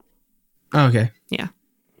purple. Oh, okay. Yeah.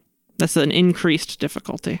 That's an increased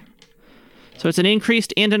difficulty. So it's an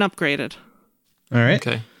increased and an upgraded. All right.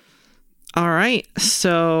 Okay. All right.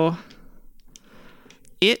 So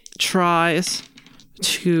it tries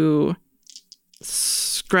to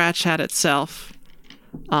scratch at itself.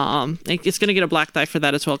 It's going to get a black die for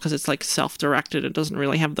that as well because it's like self-directed. It doesn't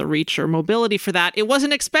really have the reach or mobility for that. It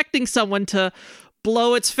wasn't expecting someone to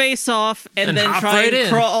blow its face off and then try and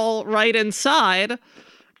crawl right inside.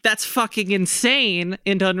 That's fucking insane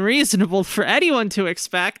and unreasonable for anyone to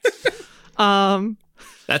expect.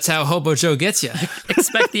 That's how Hobo Joe gets you.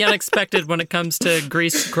 Expect the unexpected when it comes to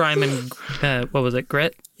grease, grime, and what was it?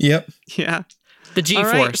 Grit? Yep. Yeah. The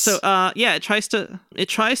G-force. Right, so it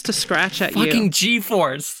tries to scratch at you. Fucking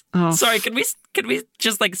G-force. Oh. Sorry, could we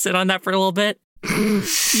just like sit on that for a little bit?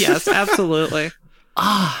 Yes, absolutely.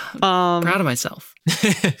 Proud of myself.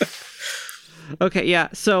 Okay, yeah.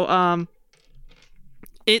 So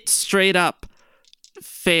it straight up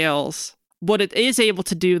fails. What it is able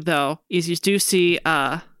to do, though, is you do see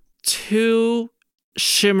two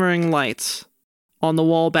shimmering lights on the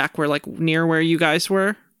wall back where, like, near where you guys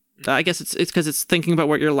were. I guess it's because it's thinking about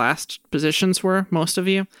what your last positions were, most of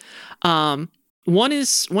you. One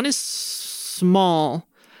is small,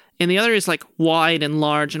 and the other is, like, wide and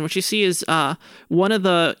large. And what you see is one of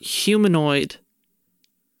the humanoid,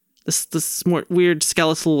 this more weird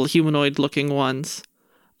skeletal humanoid-looking ones,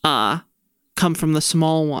 come from the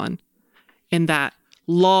small one. In that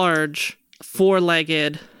large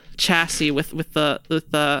four-legged chassis with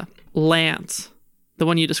the lance, the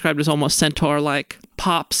one you described as almost centaur-like,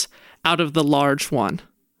 pops out of the large one.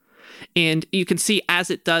 And you can see as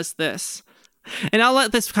it does this, and I'll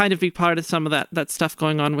let this kind of be part of some of that stuff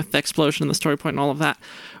going on with the explosion and the story point and all of that,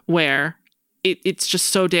 where it's just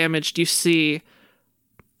so damaged. You see,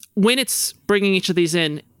 when it's bringing each of these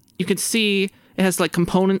in, you can see it has like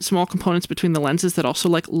small components between the lenses that also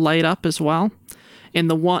like light up as well. And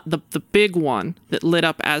the big one that lit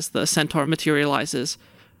up as the centaur materializes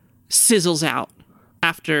sizzles out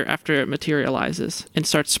after it materializes and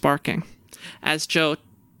starts sparking as Joe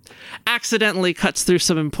accidentally cuts through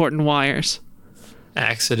some important wires.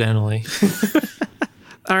 Accidentally.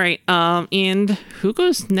 All right. And who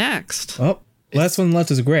goes next? Oh, last one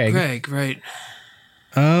left is Greg. Greg, right.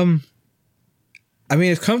 I mean,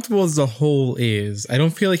 as comfortable as the hole is, I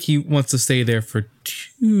don't feel like he wants to stay there for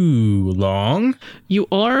too long. You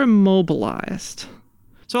are immobilized.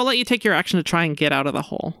 So I'll let you take your action to try and get out of the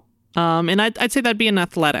hole. And I'd say that'd be in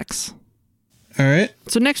athletics. All right.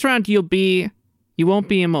 So next round, you won't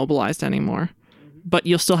be immobilized anymore, but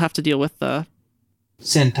you'll still have to deal with the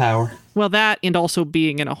Centaur. Well, that and also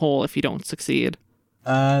being in a hole if you don't succeed.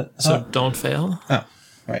 So don't fail. Oh,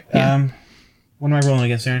 right. Yeah. What am I rolling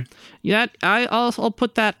against, Aaron? Yeah, I'll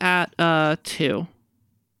put that at 2.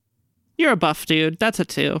 You're a buff dude. That's a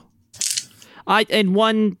 2. And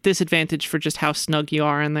 1 disadvantage for just how snug you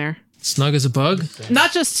are in there. Snug as a bug?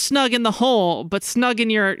 Not just snug in the hole, but snug in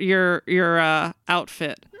your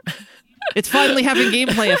outfit. It's finally having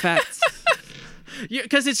gameplay effects.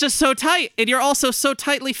 Because it's just so tight, and you're also so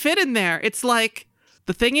tightly fit in there. It's like,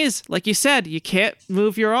 the thing is, like you said, you can't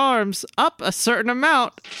move your arms up a certain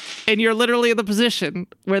amount, and you're literally in the position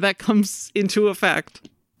where that comes into effect.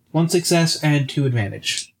 1 success and 2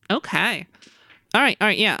 advantage. Okay. All right,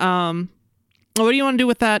 yeah. What do you want to do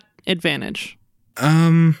with that advantage?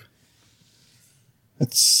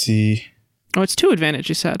 Let's see. Oh, it's 2 advantage,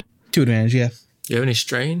 you said. 2 advantage, yeah. Do you have any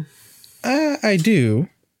strain? I do.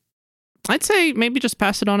 I'd say maybe just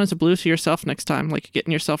pass it on as a blue to yourself next time, like you're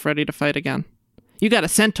getting yourself ready to fight again. You got a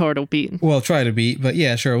centaur to beat. Well, try to beat, but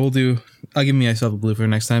yeah, sure, I'll give myself a blue for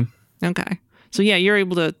next time. Okay. So yeah, you're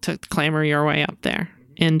able to clamber your way up there.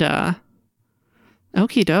 And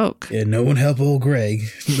okie doke. Yeah, no one help old Greg.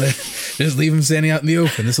 Just leave him standing out in the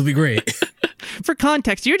open. This will be great. For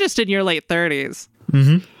context, you're just in your late 30s.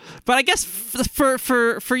 Mm-hmm. But I guess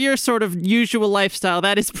for your sort of usual lifestyle,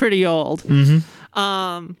 that is pretty old. Mm-hmm.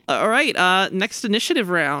 All right. Next initiative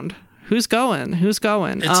round. Who's going?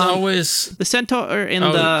 It's always the centaur and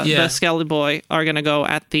the skeleton boy are gonna go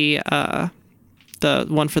at the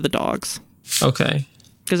one for the dogs. Okay.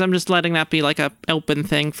 Because I'm just letting that be like a open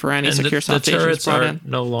thing for any secure soft the agents turrets brought are in.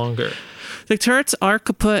 no longer. The turrets are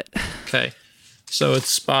kaput. Okay. So it's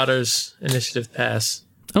Spotter's initiative pass.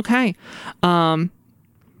 Okay.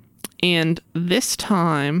 And this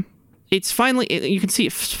time, it's finally, you can see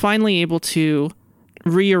it's finally able to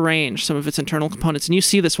rearrange some of its internal components. And you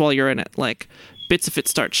see this while you're in it. Like, bits of it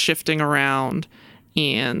start shifting around,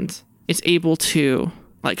 and it's able to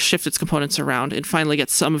like shift its components around and finally get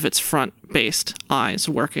some of its front-based eyes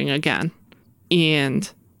working again.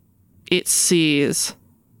 And it sees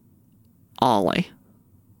Ollie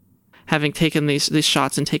having taken these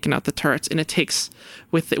shots and taken out the turrets, and it takes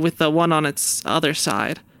with the one on its other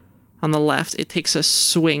side on the left, it takes a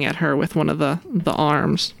swing at her with one of the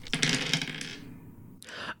arms.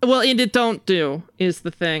 Well, and it don't do is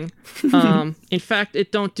the thing. In fact,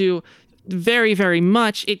 it don't do very, very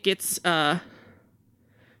much. It gets about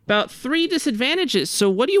 3 disadvantages. So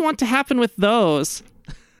what do you want to happen with those?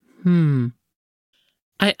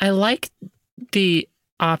 I like the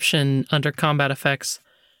option under combat effects.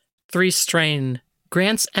 3 strain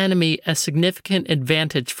grants enemy a significant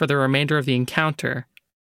advantage for the remainder of the encounter,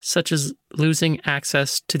 such as losing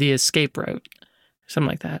access to the escape route. Something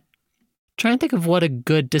like that. Trying to think of what a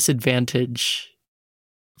good disadvantage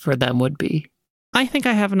for them would be. I think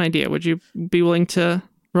I have an idea. Would you be willing to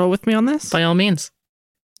roll with me on this? By all means.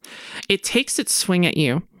 It takes its swing at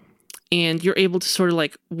you, and you're able to sort of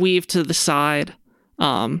like weave to the side,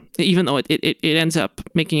 even though it ends up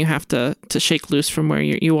making you have to shake loose from where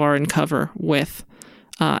you are in cover with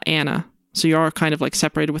Anna. So you are kind of like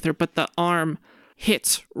separated with her, but the arm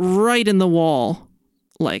hits right in the wall,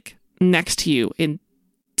 like next to you, and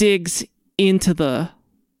digs into the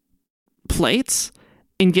plates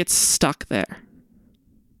and gets stuck there.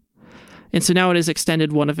 And so now it has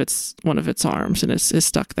extended one of its arms and is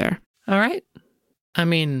stuck there. All right. I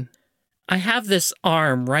mean, I have this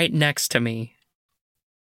arm right next to me.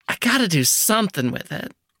 I gotta do something with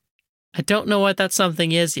it. I don't know what that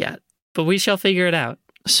something is yet, but we shall figure it out.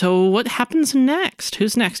 So what happens next?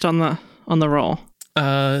 Who's next on the roll?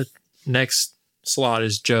 Next slot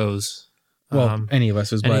is Joe's. Well, any of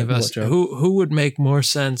us is any of us. Who would make more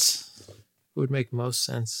sense? Who would make most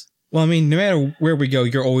sense? Well, I mean, no matter where we go,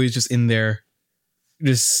 you're always just in there,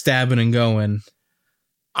 just stabbing and going.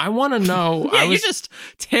 I want to know. Yeah, you're just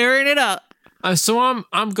tearing it up. So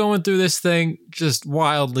I'm going through this thing, just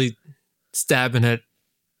wildly stabbing at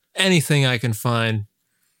anything I can find.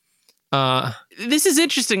 This is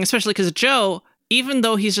interesting, especially because Joe, even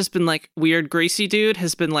though he's just been like weird greasy dude,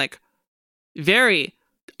 has been like very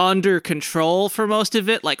under control for most of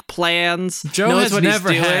it, like plans. Joe has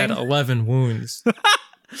never had 11 wounds.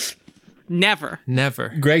 Never.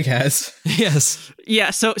 Greg has. Yes.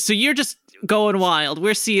 Yeah, so you're just going wild.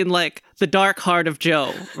 We're seeing like the dark heart of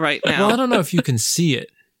Joe right now. Well, I don't know if you can see it,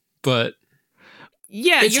 but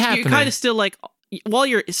yeah, you're kind of still like, while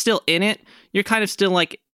you're still in it, you're kind of still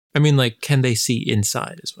like, I mean, like, can they see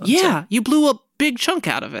inside as well? Yeah, you blew a big chunk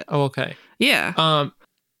out of it. Oh, okay. Yeah.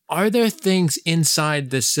 Are there things inside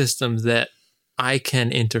this system that I can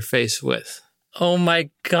interface with? Oh my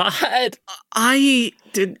god.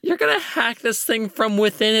 You're gonna hack this thing from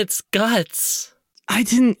within its guts. I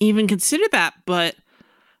didn't even consider that, but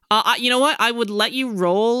you know what? I would let you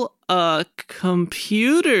roll a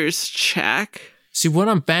computers check. See, what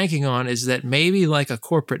I'm banking on is that maybe like a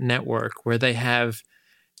corporate network where they have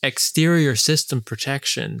exterior system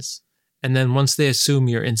protections, and then once they assume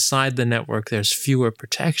you're inside the network, there's fewer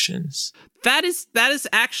protections. That is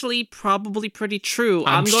actually probably pretty true.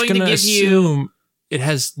 I'm going to give you. It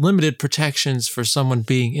has limited protections for someone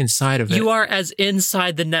being inside of it. You are as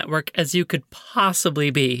inside the network as you could possibly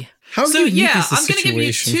be. How unique is the I'm going to give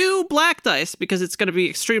you situation? 2 black dice because it's going to be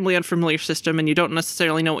extremely unfamiliar system and you don't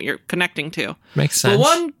necessarily know what you're connecting to. Makes sense.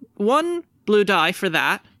 But one blue die for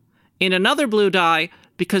that, and another blue die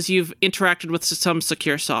because you've interacted with some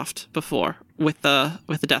secure soft before with the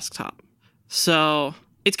desktop. So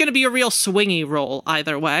it's going to be a real swingy roll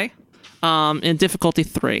either way. In difficulty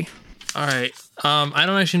 3. All right. I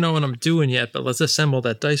don't actually know what I'm doing yet, but let's assemble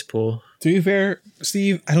that dice pool. To be fair,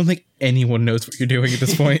 Steve, I don't think anyone knows what you're doing at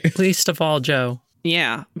this point. Least of all, Joe.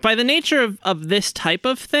 Yeah. By the nature of this type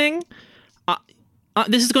of thing,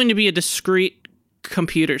 this is going to be a discrete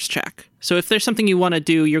computers check. So if there's something you want to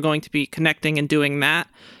do, you're going to be connecting and doing that,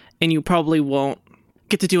 and you probably won't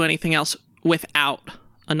get to do anything else without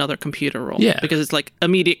another computer roll. Yeah. Because it's like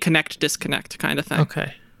immediate connect, disconnect kind of thing.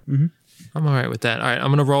 Okay. Mm-hmm. I'm all right with that. All right, I'm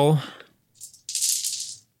going to roll.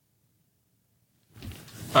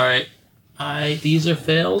 All right. These are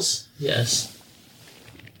fails? Yes.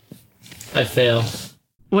 I fail.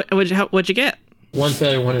 What'd you get? 1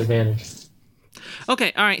 failure, 1 advantage.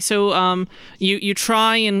 Okay, all right. So you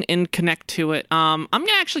try and connect to it. I'm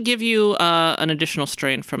gonna actually give you an additional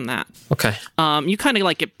strain from that. Okay. You kind of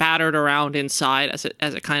like get battered around inside as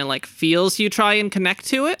it kind of like feels you try and connect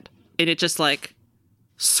to it, and it just like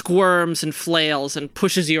squirms and flails and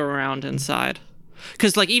pushes you around inside.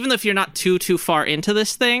 Because like even if you're not too far into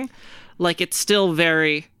this thing, like it's still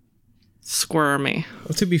very squirmy.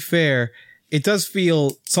 Well, to be fair, it does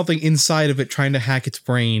feel something inside of it trying to hack its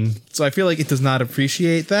brain. So I feel like it does not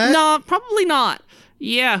appreciate that. No, probably not.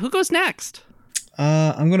 Yeah, who goes next?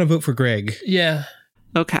 I'm going to vote for Greg. Yeah.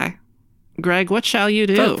 Okay. Greg, what shall you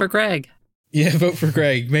do? Vote for Greg. Yeah, vote for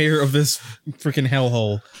Greg, mayor of this freaking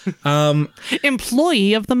hellhole.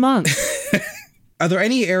 Employee of the month. Are there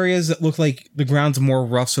any areas that look like the ground's more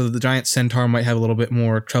rough so that the giant centaur might have a little bit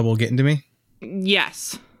more trouble getting to me?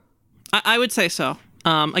 Yes. I would say so.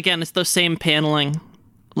 Again, it's those same paneling,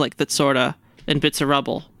 like that sort of, and bits of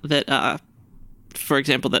rubble that, for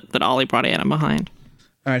example, that Ollie brought Anna behind.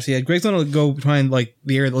 All right, so yeah, Greg's gonna go find like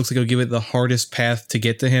the area that looks like it'll give it the hardest path to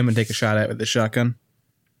get to him and take a shot at it with the shotgun.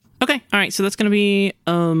 Okay, all right, so that's gonna be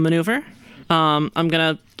a maneuver. I'm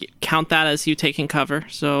gonna count that as you taking cover.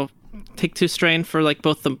 So take 2 strain for like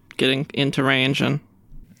both them getting into range and.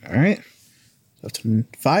 All right, up to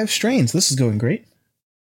 5 strains. This is going great.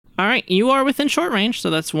 All right, you are within short range,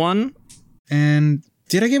 so that's 1. And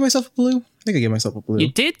did I give myself a blue? I think I gave myself a blue.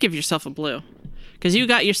 You did give yourself a blue. Because you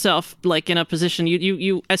got yourself, like, in a position,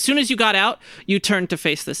 you as soon as you got out, you turned to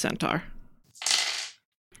face the centaur.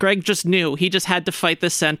 Greg just knew. He just had to fight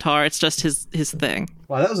this centaur. It's just his thing.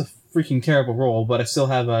 Wow, that was a freaking terrible roll, but I still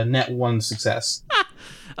have a net 1 success.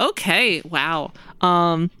 Okay, wow.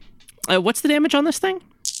 What's the damage on this thing?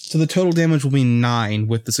 So the total damage will be 9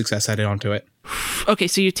 with the success added onto it. Okay,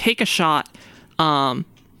 so you take a shot, and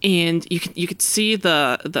you could see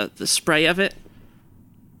the spray of it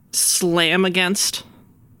slam against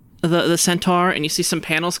the centaur, and you see some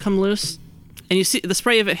panels come loose, and you see the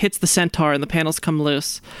spray of it hits the centaur, and the panels come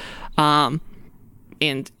loose, and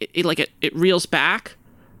it reels back,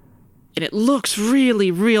 and it looks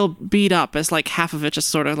real beat up as like half of it just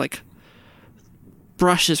sort of like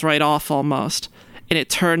brushes right off almost, and it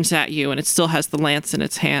turns at you, and it still has the lance in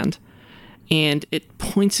its hand. And it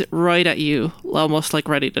points it right at you, almost like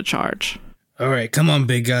ready to charge. All right, come on,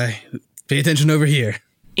 big guy. Pay attention over here.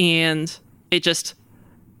 And it just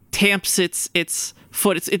tamps its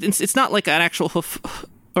foot. It's not like an actual hoof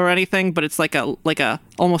or anything, but it's like a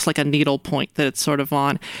almost like a needle point that it's sort of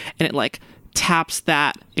on, and it like taps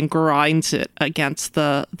that and grinds it against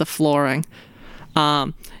the flooring.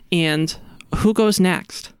 And who goes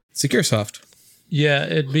next? Securesoft. Yeah,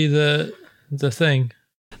 it'd be the thing.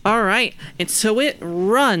 All right, and so it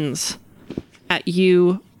runs at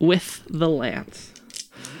you with the lance.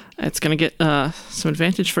 It's gonna get some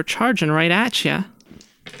advantage for charging right at you.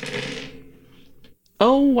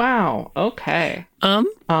 Oh wow! Okay.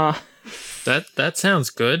 That sounds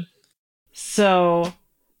good. So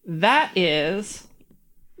that is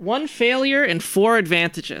 1 failure and 4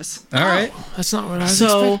 advantages. All right. That's not what I was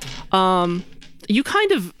So, expecting. you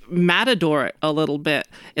kind of matador it a little bit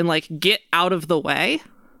and like get out of the way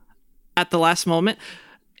at the last moment.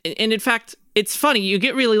 And in fact, it's funny. You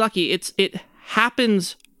get really lucky. It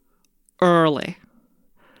happens early,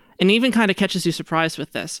 and even kind of catches you surprised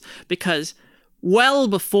with this, because well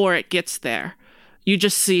before it gets there, you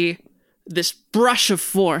just see this brush of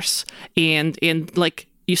force, and like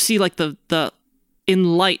you see like the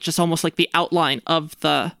in light, just almost like the outline of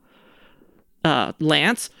the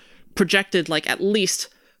lance projected like at least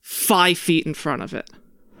 5 feet in front of it,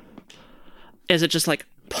 as it just like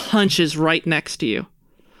punches right next to you.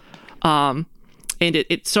 And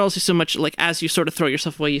it startles you so much, like as you sort of throw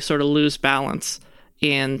yourself away, you sort of lose balance.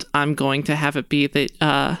 And I'm going to have it be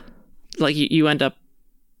that like you end up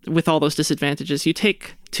with all those disadvantages. You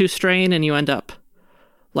take 2 strain and you end up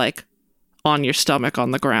like on your stomach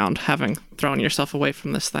on the ground, having thrown yourself away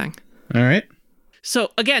from this thing. All right.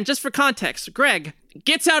 So again, just for context, Greg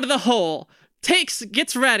gets out of the hole,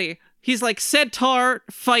 gets ready. He's like centaur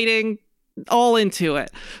fighting, all into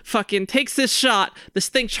it. Fucking takes this shot. This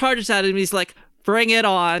thing charges at him. He's like, bring it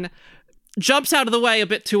on. jumps out of the way a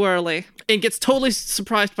bit too early and gets totally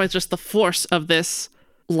surprised by just the force of this,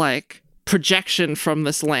 like, projection from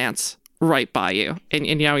this lance right by you.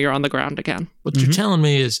 And now you're on the ground again. What you're telling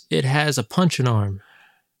me is it has a punching arm.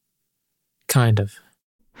 Kind of.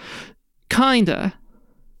 Kinda.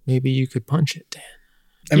 Maybe you could punch it, Dan.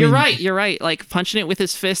 You're right. Like, punching it with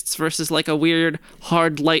his fists versus, like, a weird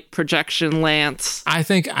hard light projection lance. I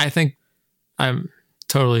think I'm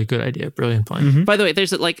totally a good idea. Brilliant plan. By the way,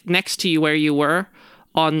 there's, like, next to you where you were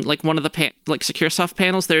on, like, one of the, SecureSoft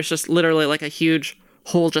panels, there's just literally, like, a huge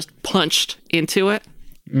hole just punched into it.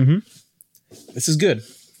 This is good.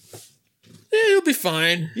 Yeah, you'll be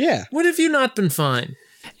fine. Yeah. When have you not been fine?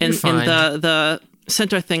 And You're fine. the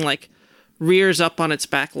center thing, like, rears up on its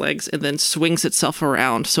back legs and then swings itself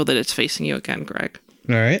around so that it's facing you again, Greg.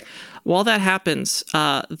 All right. While that happens,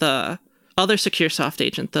 the other SecureSoft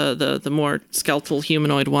agent, the more skeletal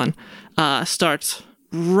humanoid one, starts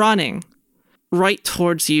running right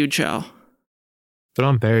towards you, Joe. But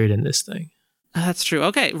I'm buried in this thing. That's true.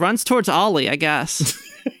 Okay, runs towards Ollie, I guess.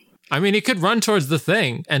 I mean, he could run towards the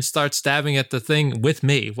thing and start stabbing at the thing with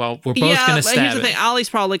me while we're both going to but stab here's the it. thing. Ollie's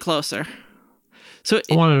probably closer. So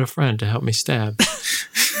I wanted a friend to help me stab.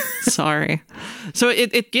 Sorry. So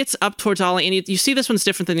it gets up towards Ollie, and you see this one's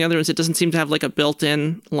different than the other ones. It doesn't seem to have, like, a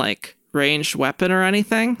built-in, like, ranged weapon or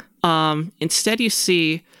anything. Instead, you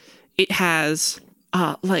see it has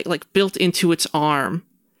like built into its arm,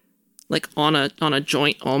 like on a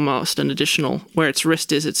joint almost, an additional where its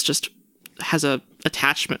wrist is. It's just has a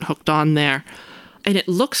attachment hooked on there, and it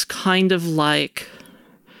looks kind of like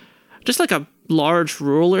just like a large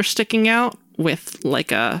ruler sticking out with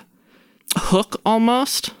like a hook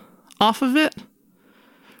almost off of it,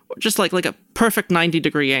 just like a perfect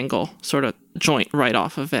 90-degree angle sort of joint right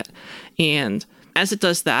off of it. And as it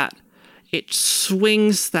does that, it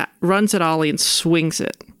runs at Ollie and swings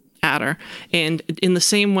it at her. And in the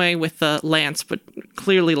same way with the lance, but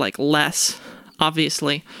clearly like less,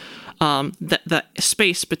 obviously, the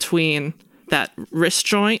space between that wrist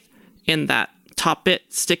joint and that top bit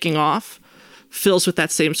sticking off fills with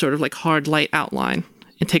that same sort of like hard light outline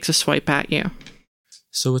and takes a swipe at you.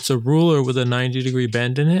 So it's a ruler with a 90-degree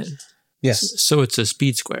bend in it? Yes. So it's a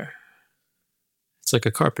speed square. It's like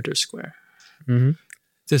a carpenter square. Mm-hmm.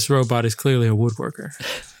 This robot is clearly a woodworker.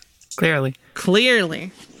 Clearly.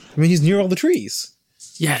 I mean, he's near all the trees.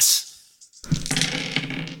 Yes.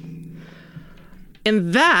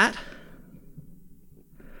 And that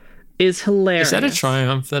is hilarious. Is that a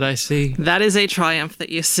triumph that I see? That is a triumph that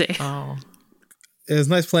you see. Oh. It was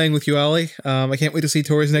nice playing with you, Ollie. I can't wait to see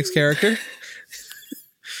Tori's next character.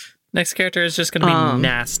 Next character is just going to be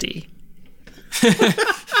nasty.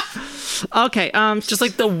 Okay. Just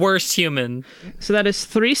like the worst human. So that is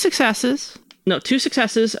 2 successes,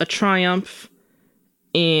 a triumph,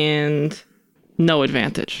 and no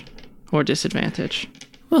advantage or disadvantage.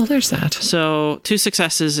 Well, there's that. So 2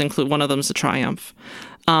 successes include one of them's a triumph.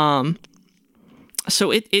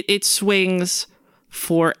 So it swings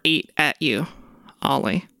for 8 at you,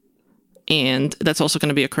 Ollie. And that's also going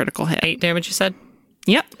to be a critical hit. 8 damage, you said?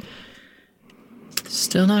 Yep.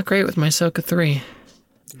 Still not great with my Soka 3.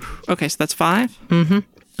 Okay, so that's 5. Mm-hmm.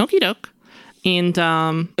 Okie doke. And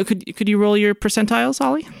could you roll your percentiles,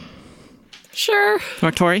 Ollie? Sure.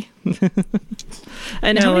 Or Tori?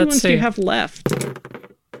 And how many ones do you have left?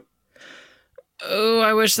 Oh,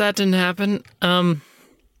 I wish that didn't happen.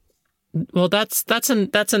 Well, that's an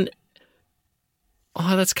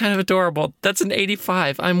oh, that's kind of adorable. That's an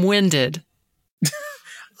 85. I'm winded.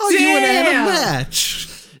 Oh, you want to have a match.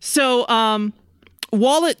 So,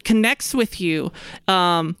 while it connects with you,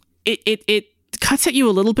 it cuts at you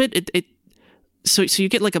a little bit. So you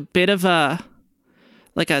get like a bit of a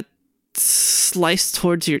slice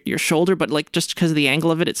towards your shoulder, but like just because of the angle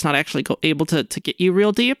of it, it's not actually able to get you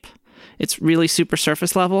real deep. It's really super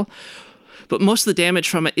surface level. But most of the damage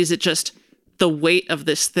from it is just the weight of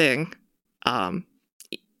this thing,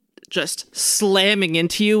 just slamming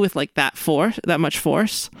into you with like that much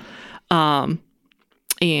force. And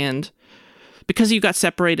because you got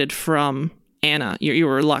separated from Anna, you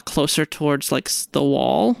were a lot closer towards like the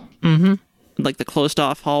wall, like the closed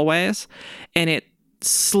off hallways, and it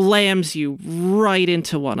slams you right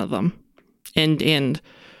into one of them, and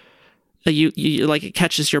you like it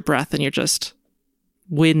catches your breath, and you're just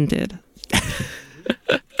winded.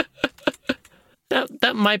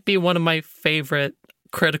 That might be one of my favorite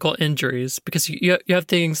critical injuries, because you have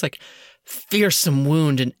things like fearsome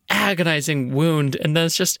wound and agonizing wound, and then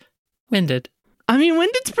it's just winded. I mean,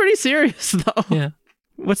 winded's pretty serious though. Yeah.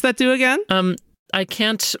 What's that do again? I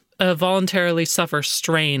can't voluntarily suffer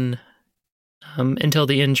strain until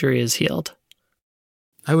the injury is healed.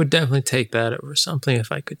 I would definitely take that over something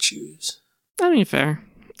if I could choose. I mean, fair.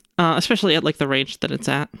 Especially at like the range that it's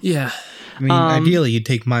at. Yeah. I mean, ideally, you'd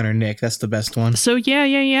take mine or Nick. That's the best one. So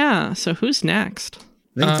yeah. So who's next?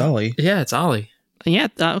 I think it's Ollie. Yeah, it's Ollie. Yeah.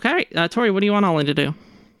 Okay. Tori, what do you want Ollie to do?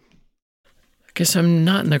 I guess I'm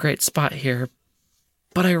not in a great spot here,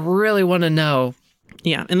 but I really want to know.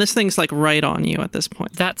 Yeah, and this thing's like right on you at this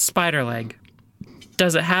point. That spider leg,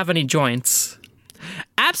 does it have any joints?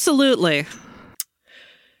 Absolutely.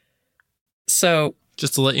 So,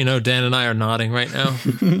 just to let you know, Dan and I are nodding right now.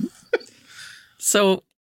 So,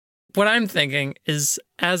 what I'm thinking is,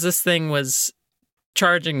 as this thing was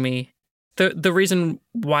charging me, the reason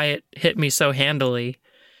why it hit me so handily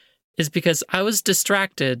is because I was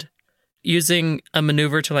distracted using a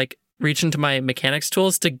maneuver to like reach into my mechanics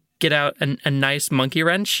tools to get out a nice monkey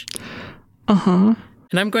wrench. Uh-huh.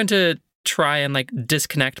 And I'm going to try and like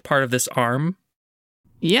disconnect part of this arm.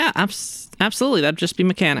 Yeah, absolutely. That'd just be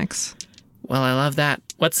mechanics. Well, I love that.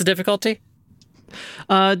 What's the difficulty?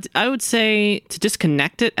 I would say to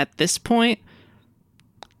disconnect it at this point,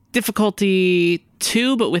 difficulty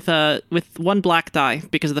 2, but with 1 black die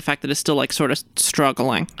because of the fact that it's still like sort of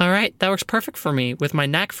struggling. All right, that works perfect for me. With my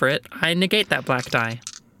knack for it, I negate that black die.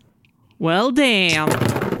 Well, damn.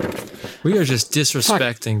 We are just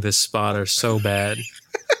disrespecting this spotter so bad.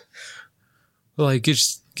 Like,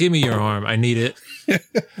 just give me your arm. I need it.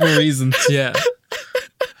 For reasons. Yeah.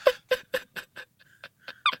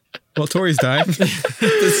 Well, Tori's died.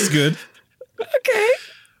 This is good. Okay.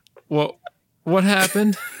 Well, what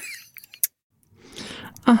happened?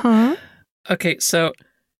 Uh-huh. Okay, so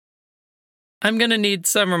I'm going to need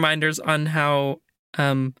some reminders on how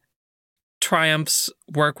triumphs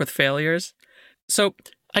work with failures. So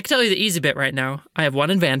I can tell you the easy bit right now. I have 1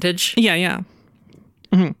 advantage. Yeah.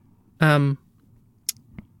 Mm-hmm.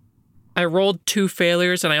 I rolled 2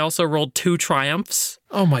 failures and I also rolled 2 triumphs.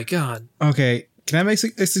 Oh my God. Okay, can I make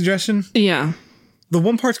a suggestion? Yeah. The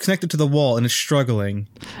one part's connected to the wall and is struggling.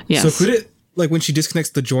 Yes. So could it, like when she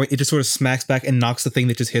disconnects the joint, it just sort of smacks back and knocks the thing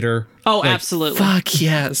that just hit her? Oh, like, absolutely. Fuck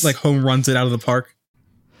yes. Like home runs it out of the park?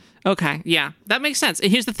 Okay, yeah. That makes sense.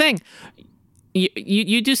 And here's the thing.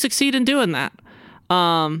 You do succeed in doing that.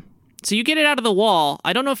 So you get it out of the wall.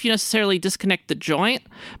 I don't know if you necessarily disconnect the joint,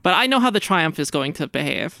 but I know how the triumph is going to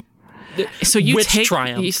behave. So you Which take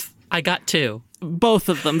triumph? I got 2. Both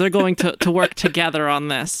of them. They're going to work together on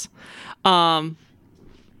this. And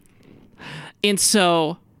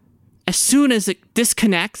so as soon as it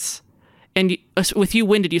disconnects, and with you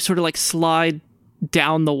winded, you sort of like slide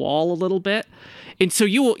down the wall a little bit. And so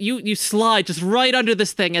you slide just right under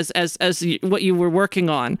this thing as what you were working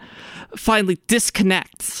on finally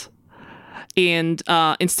disconnects. And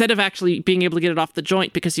instead of actually being able to get it off the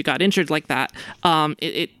joint because you got injured like that,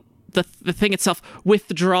 the thing itself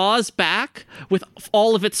withdraws back with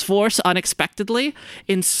all of its force unexpectedly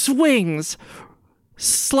and swings,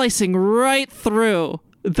 slicing right through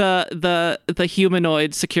the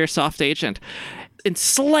humanoid Secure Soft agent and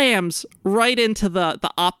slams right into the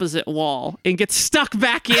opposite wall and gets stuck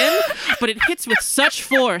back in, but it hits with such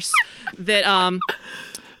force that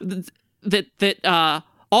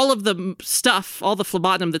all of the stuff, all the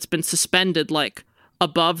phlebotinum that's been suspended like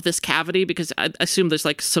above this cavity, because I assume there's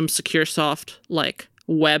like some Secure Soft like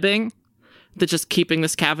webbing that's just keeping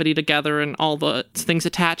this cavity together and all the things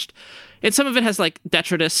attached. And some of it has like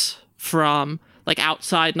detritus from like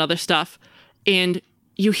outside and other stuff. And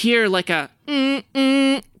you hear like a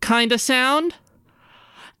kind of sound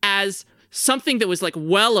as something that was like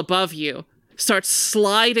well above you starts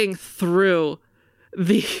sliding through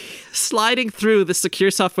the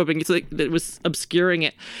Secure Soft webbing. It's like that was obscuring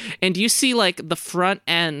it, and you see like the front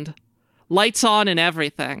end, lights on and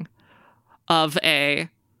everything, of a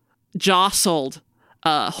jostled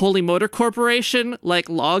Holy Motor Corporation like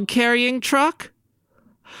log carrying truck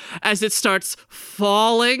as it starts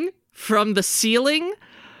falling from the ceiling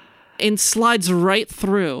and slides right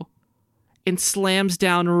through and slams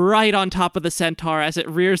down right on top of the Centaur as it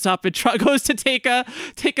rears up and goes to take a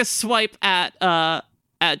swipe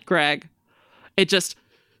at Greg. It just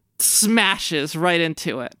smashes right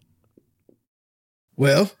into it.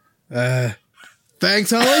 Well,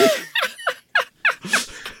 thanks, Ollie.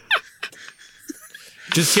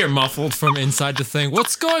 Just hear muffled from inside the thing.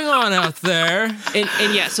 What's going on out there?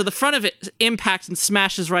 And yeah, so the front of it impacts and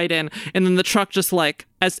smashes right in, and then the truck just like,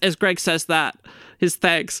 as Greg says that, his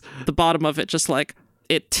thanks, the bottom of it just like,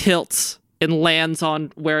 it tilts and lands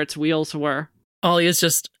on where its wheels were. Ollie is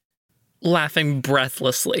just laughing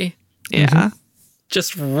breathlessly. Yeah. Mm-hmm.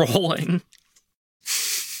 Just rolling.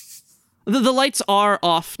 The lights are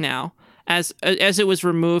off now as it was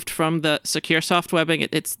removed from the secure soft webbing,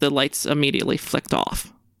 it's the lights immediately flicked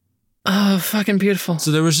off. Oh, fucking beautiful.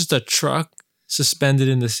 So there was just a truck suspended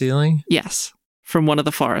in the ceiling? Yes, from one of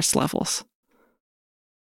the forest levels.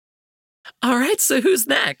 All right, so who's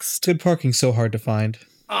next? Good parking so hard to find.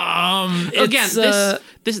 Again,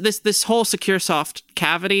 this whole secure soft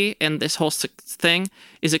cavity and this whole thing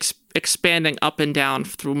is expanding up and down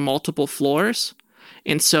through multiple floors,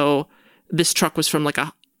 and so this truck was from like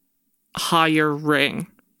a higher ring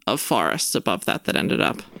of forests above that ended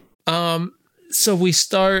up. So we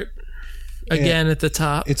start again at the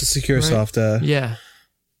top. It's a secure right? soft. Yeah.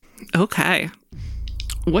 Okay.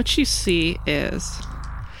 What you see is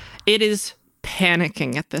it is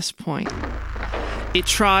panicking at this point. It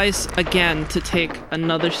tries again to take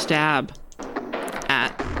another stab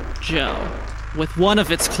at Joe with one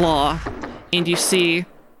of its claw, and you see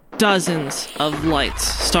dozens of lights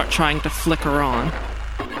start trying to flicker on.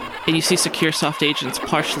 And you see Secure Soft agents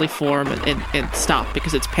partially form and stop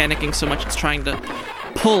because it's panicking so much it's trying to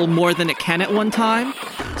pull more than it can at one time.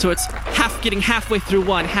 So it's getting halfway through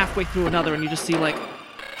one, halfway through another, and you just see like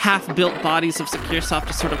half-built bodies of Secure Soft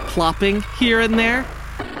just sort of plopping here and there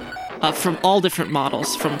from all different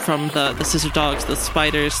models, from the scissor dogs, the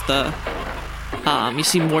spiders, you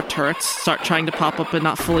see more turrets start trying to pop up but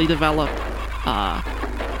not fully develop.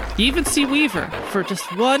 You even see Weaver for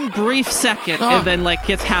just one brief second, and then like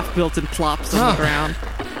gets half built and plops on the ground.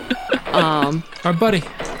 Our buddy.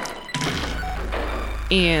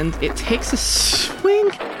 And it takes a swing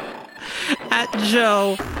at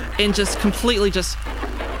Joe and just completely just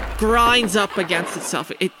grinds up against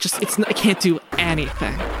itself. It can't do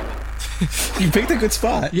anything. You picked a good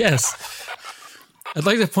spot. Yes. I'd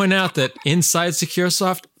like to point out that inside Secure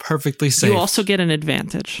Soft, perfectly safe. You also get an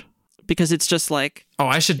advantage because it's just like, oh,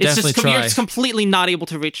 I should definitely try. It's completely not able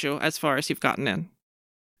to reach you as far as you've gotten in.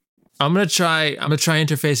 I'm gonna try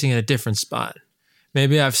interfacing in a different spot.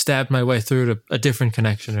 Maybe I've stabbed my way through to a different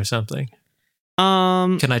connection or something.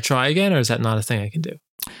 Can I try again, or is that not a thing I can do?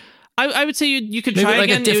 I would say you could maybe try like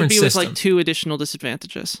again. A different it would be system. with like 2 additional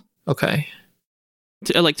disadvantages. Okay.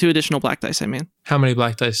 Like 2 additional black dice, I mean. How many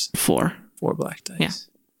black dice? 4. 4 black dice. Yeah.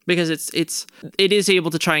 Because it is able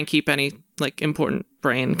to try and keep any like important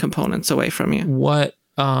brain components away from you. What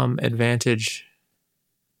advantage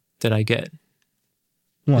did I get?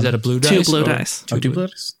 One. Is that a blue dice? 2 blue dice. 2 blue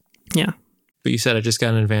dice? Yeah. But you said I just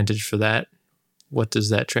got an advantage for that. What does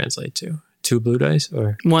that translate to? 2 blue dice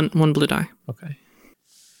or 1 blue die. Okay.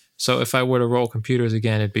 So if I were to roll computers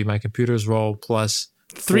again, it'd be my computers roll plus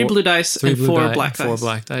 3 blue dice and 4 black dice. 4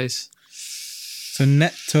 black dice. So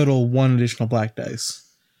net total 1 additional black dice.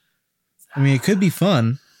 I mean, it could be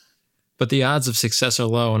fun. But the odds of success are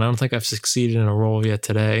low, and I don't think I've succeeded in a roll yet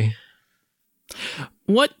today.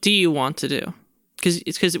 What do you want to do?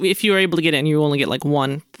 Because if you were able to get in, you only get like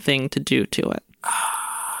one thing to do to it.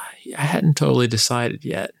 I hadn't totally decided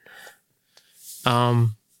yet.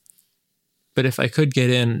 But if I could get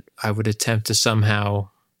in, I would attempt to somehow,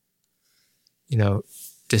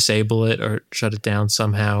 disable it or shut it down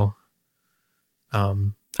somehow.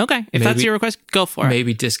 Okay, if that's your request, go for it.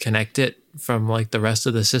 Maybe disconnect it from like the rest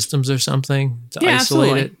of the systems or something to isolate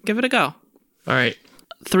absolutely. it. Give it a go. All right.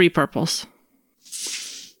 3 purples.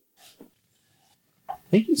 I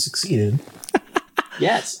think you succeeded.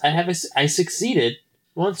 Yes, I succeeded.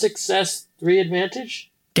 1 success, 3 advantage.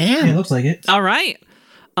 Damn. Yeah, it looks like it. All right.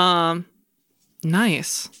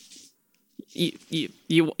 Nice. You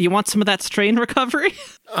want some of that strain recovery?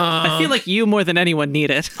 I feel like you more than anyone need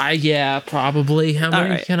it. Yeah, probably. How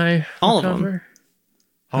many right. can I All of recover? them.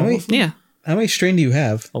 How many, Yeah. how many strain do you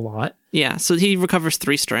have? A lot. Yeah, so he recovers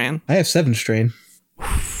 3 strain. I have 7 strain.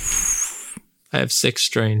 I have 6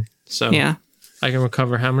 strain. So Yeah. I can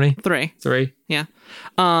recover how many? 3. 3. Yeah.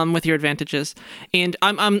 With your advantages. And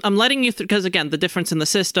I'm letting you because again, the difference in the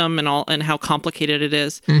system and how complicated it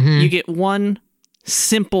is. You get 1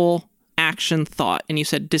 simple action thought, and you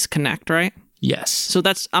said disconnect, right? Yes. So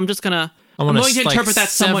I'm going to like, interpret that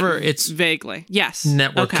somewhat sever its vaguely. Yes.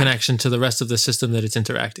 network Okay. connection to the rest of the system that it's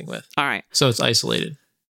interacting with. All right. So it's isolated.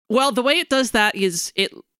 Well, the way it does that is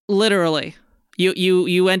it literally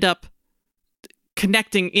you end up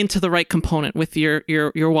connecting into the right component with your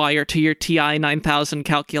wire to your TI 9000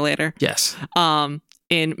 calculator. Yes. And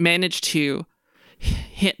manage to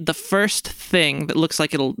hit the first thing that looks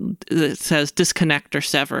like it says disconnect or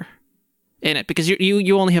sever in it, because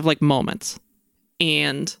you only have like moments.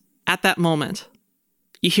 And at that moment,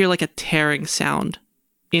 you hear like a tearing sound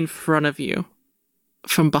in front of you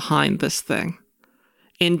from behind this thing.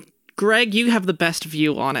 And Greg, you have the best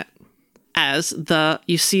view on it as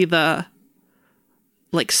you see the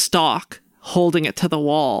like stalk holding it to the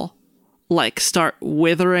wall like start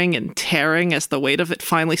withering and tearing as the weight of it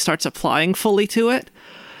finally starts applying fully to it.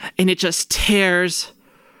 And it just tears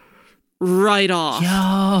right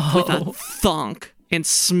off with a thunk and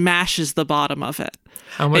smashes the bottom of it.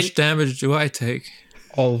 How much damage do I take?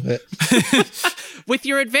 All of it. With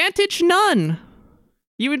your advantage, none.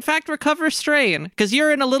 You, in fact, recover strain because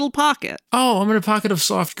you're in a little pocket. Oh, I'm in a pocket of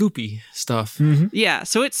soft, goopy stuff. Mm-hmm. Yeah,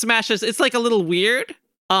 so it smashes. It's like a little weird.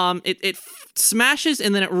 It smashes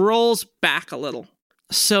and then it rolls back a little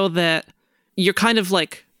so that you're kind of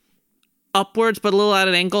like upwards, but a little at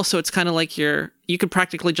an angle. So it's kind of like you could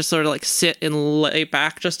practically just sort of like sit and lay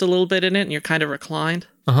back just a little bit in it, and you're kind of reclined.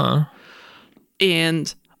 Uh-huh.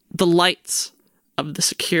 And the lights of the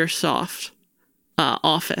Secure Soft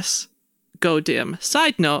office go dim.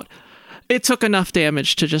 Side note, it took enough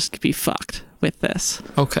damage to just be fucked with this.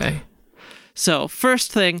 Okay. So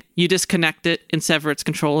first thing, you disconnect it and sever its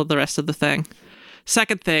control of the rest of the thing.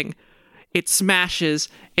 Second thing, it smashes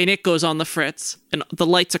and it goes on the fritz, and the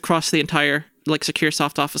lights across the entire like Secure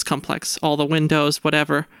Soft office complex, all the windows,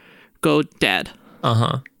 whatever, go dead.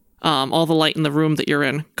 Uh-huh. All the light in the room that you're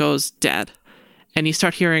in goes dead. And you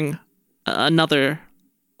start hearing another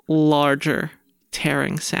larger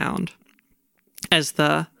tearing sound as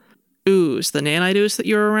the ooze, the nanite ooze that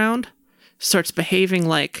you're around, starts behaving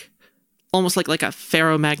like almost like a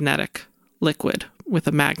ferromagnetic liquid with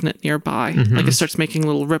a magnet nearby. Mm-hmm. Like it starts making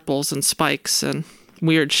little ripples and spikes and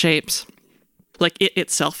weird shapes. Like it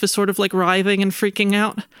itself is sort of like writhing and freaking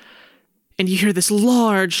out. And you hear this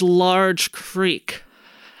large creak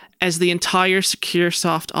as the entire Secure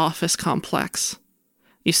Soft office complex.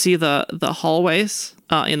 You see the hallways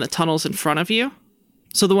in the tunnels in front of you.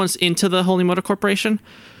 So the ones into the Holy Motor Corporation,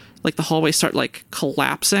 like the hallways start like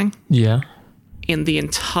collapsing. Yeah. And the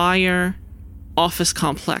entire office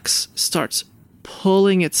complex starts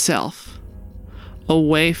pulling itself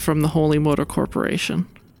away from the Holy Motor Corporation.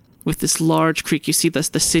 With this large creak, you see the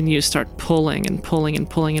sinews start pulling and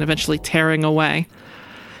eventually tearing away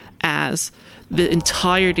as the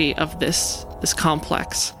entirety of this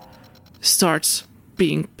complex starts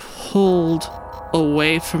being pulled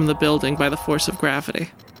away from the building by the force of gravity.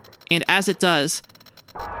 And as it does,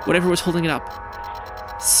 whatever was holding it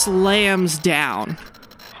up slams down.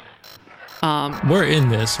 We're in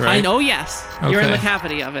this, right? I know, yes. You're in Okay. the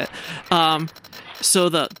cavity of it.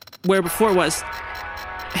 So where before it was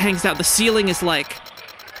hangs down. The ceiling is like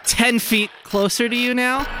 10 feet closer to you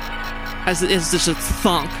now, as it is just a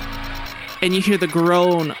thunk. And you hear the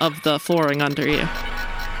groan of the flooring under you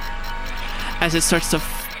as it starts to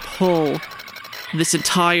pull this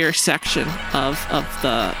entire section of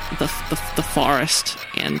the forest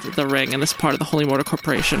and the ring and this part of the Holy Motor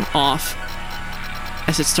Corporation off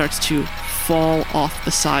as it starts to fall off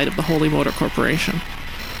the side of the Holy Motor Corporation.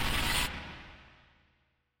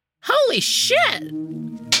 Holy shit!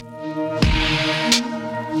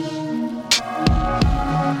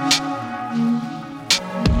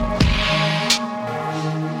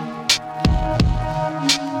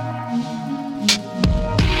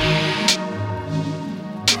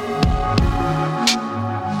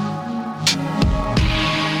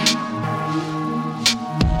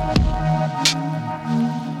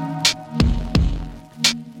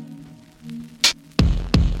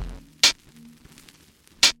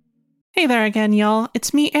 Hey there again, y'all.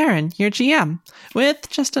 It's me, Aaron, your GM, with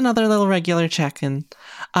just another little regular check-in.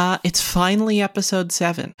 It's finally episode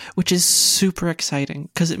 7, which is super exciting,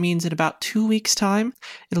 because it means in about 2 weeks' time,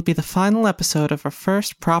 it'll be the final episode of our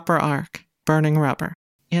first proper arc, Burning Rubber.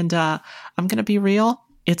 And I'm gonna be real,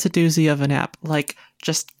 it's a doozy of an ep, like,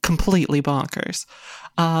 just completely bonkers.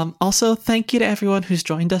 Also, thank you to everyone who's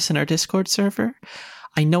joined us in our Discord server.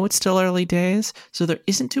 I know it's still early days, so there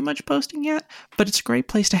isn't too much posting yet, but it's a great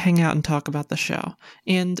place to hang out and talk about the show.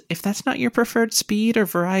 And if that's not your preferred speed or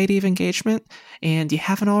variety of engagement, and you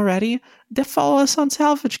haven't already, then follow us on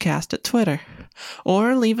SalvageCast at Twitter.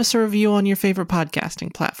 Or leave us a review on your favorite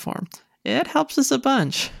podcasting platform. It helps us a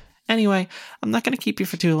bunch. Anyway, I'm not going to keep you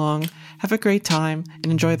for too long. Have a great time, and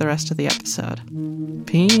enjoy the rest of the episode.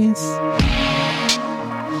 Peace.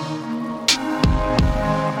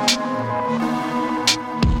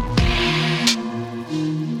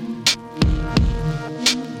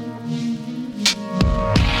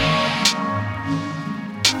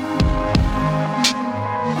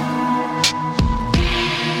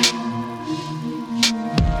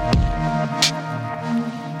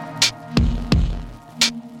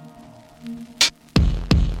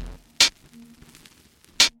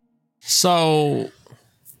 So,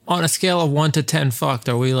 on a scale of 1 to 10 fucked,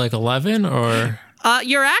 are we like 11 or?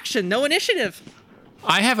 Your action, no initiative.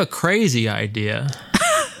 I have a crazy idea.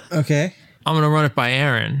 Okay. I'm going to run it by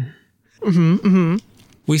Aaron.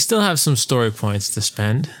 We still have some story points to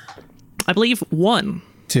spend. I believe 1.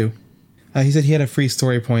 2. He said he had a free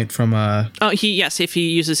story point from Oh, yes, if he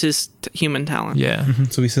uses his human talent. Yeah.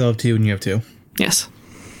 so we still have 2 and you have 2. Yes.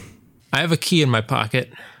 I have a key in my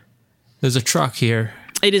pocket. There's a truck here.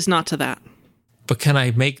 It is not to that. But can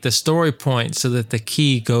I make the story point so that the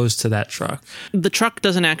key goes to that truck? The truck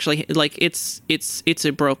doesn't actually it's a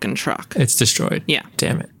broken truck. It's destroyed. Yeah.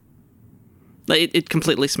 Damn it. It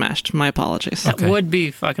completely smashed. My apologies. That would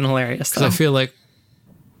be fucking hilarious, Because though. I feel like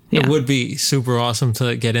Yeah. it would be super awesome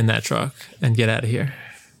to get in that truck and get out of here.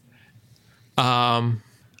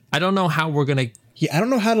 I don't know how we're going to... Yeah, I don't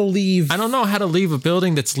know how to leave. I don't know how to leave a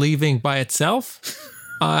building that's leaving by itself.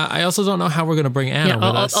 I also don't know how we're going to bring Anna with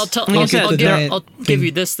us. I'll give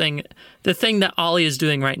you this thing. The thing that Ollie is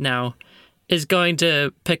doing right now is going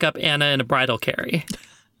to pick up Anna in a bridal carry.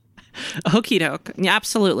 Okie doke. Yeah,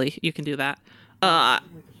 absolutely. You can do that. I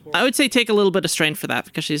would say take a little bit of strain for that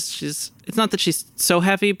because she's it's not that she's so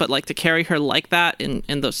heavy, but like to carry her like that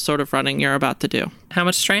in the sort of running you're about to do. How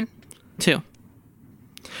much strain? 2.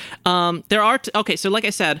 There are okay, so like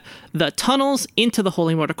I said, the tunnels into the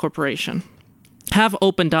Holy Mortar Corporation have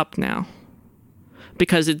opened up now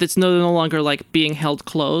because it's no longer like being held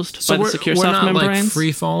closed by the secure we're not self-membranes. like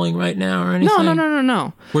free falling right now or anything?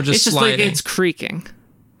 No. We're just it's just sliding. like it's creaking.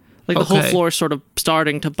 Like the whole Okay. floor is sort of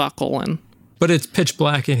starting to buckle and But it's pitch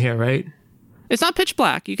black in here, right? it's not pitch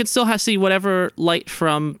black. You can still see whatever light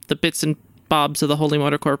from the bits and bobs of the Holy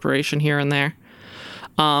Motor Corporation here and there.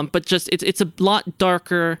 But just it's a lot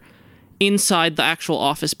darker inside the actual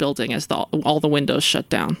office building as all the windows shut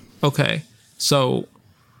down. Okay. So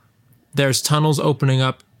there's tunnels opening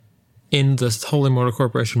up in the Holy Motor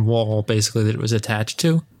Corporation wall, basically, that it was attached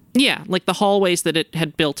to? Yeah, like the hallways that it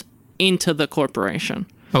had built into the corporation,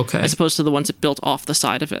 Okay. as opposed to the ones it built off the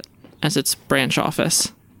side of it as its branch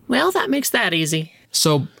office. Well, that makes that easy.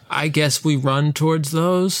 So I guess we run towards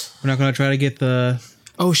those. We're not going to try to get the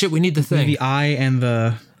Oh shit, we need the thing. eye and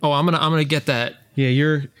the... Oh, I'm gonna get that. Yeah,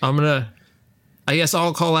 you're... I guess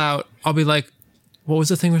I'll call out. I'll be like, what was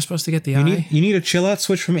the thing we're supposed to get? The eye? You need a chill out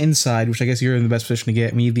switch from inside, which I guess you're in the best position to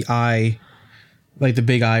get. We need the eye, like the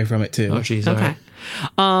big eye from it too. Oh jeez. Okay.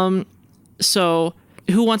 Alright. So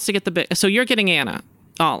who wants to get the big? So you're getting Anna,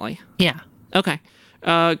 Ollie. Yeah. Okay.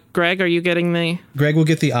 Greg, are you getting the? Greg will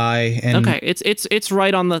get the eye. And Okay, it's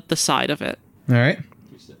right on the side of it. All right.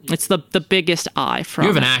 It's the biggest eye from. You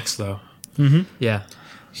have an it. axe though. Mm-hmm. Yeah.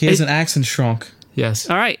 He has an axe and shrunk. Yes.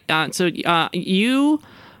 All right. So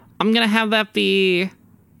I'm gonna have that be.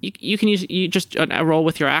 You can just roll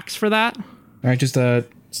with your axe for that. All right, just a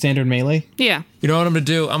standard melee. Yeah, You know what I'm gonna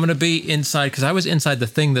do? I'm gonna be inside because I was inside the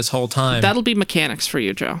thing this whole time, that'll be mechanics for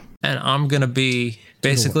you, Joe. and I'm gonna be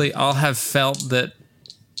basically. I'll have felt that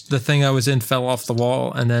the thing I was in fell off the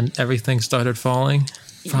wall, and then everything started falling.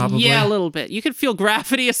 Probably. Yeah, a little bit. You could feel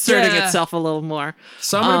gravity asserting Yeah. itself a little more.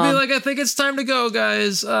 So I'm gonna be like, I think it's time to go,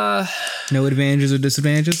 guys. No advantages or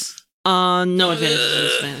disadvantages. No advantages or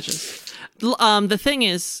disadvantages. The thing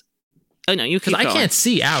is, oh no, you keep I going. can't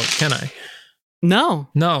see out, can I? No.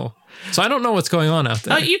 No. So I don't know what's going on out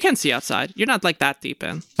there. Oh, you can see outside. You're not like that deep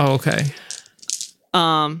in. Oh, okay.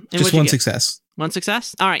 And Just what'd you one get? success. One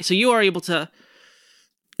success. All right, so you are able to.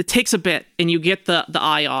 It takes a bit, and you get the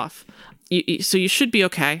eye off. So you should be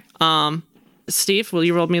okay. Steve, will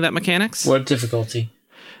you roll me that mechanics? What difficulty?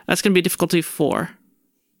 That's going to be difficulty 4.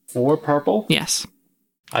 4 purple? Yes.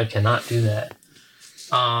 I cannot do that.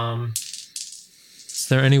 Is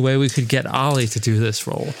there any way we could get Ollie to do this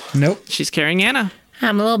roll? Nope. She's carrying Anna.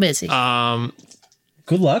 I'm a little busy.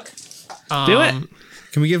 Good luck. Do it.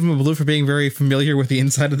 Can we give him a blue for being very familiar with the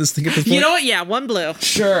inside of this thing at this point? You know what? Yeah, 1 blue.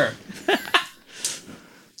 Sure.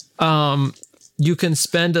 You can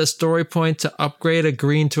spend a story point to upgrade a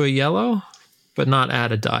green to a yellow, but not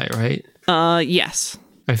add a die, right? Yes.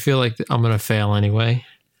 I feel like I'm going to fail anyway.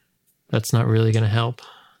 That's not really going to help.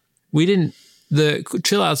 The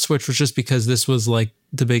chill out switch was just because this was like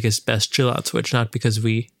the biggest, best chill out switch, not because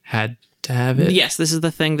we had to have it. Yes, this is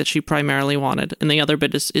the thing that she primarily wanted, and the other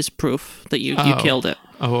bit is proof that you killed it.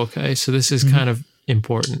 Oh, okay. So this is kind of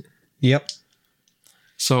important. Yep.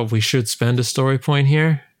 So we should spend a story point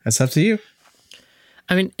here. That's up to you.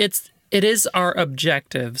 I mean, it is our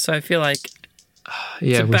objective, so I feel like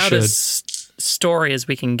Yeah, it's we about should. as story as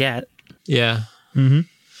we can get. Yeah. Mm-hmm.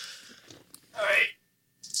 All right.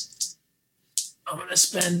 I'm going to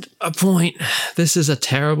spend a point. This is a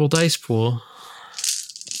terrible dice pool.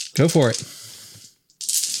 Go for it.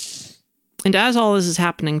 And as all this is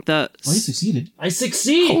happening, succeeded. I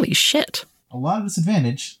succeed. Holy shit. A lot of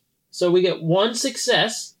disadvantage. So we get 1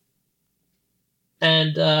 success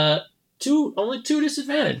and only 2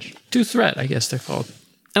 disadvantage. 2 threat, I guess they're called.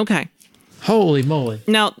 Okay. Holy moly.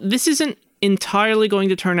 Now, this isn't entirely going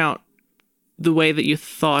to turn out the way that you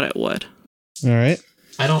thought it would. All right.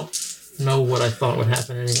 I don't know what I thought would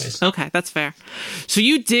happen anyways. Okay, that's fair. So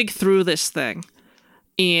you dig through this thing,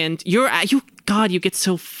 and you get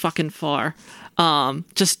so fucking far.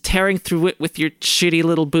 Just tearing through it with your shitty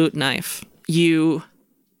little boot knife. You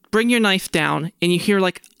bring your knife down, and you hear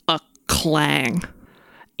like a clang,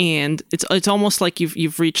 and it's almost like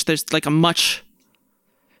you've reached. There's like a much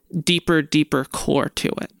deeper core to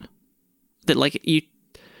it that like you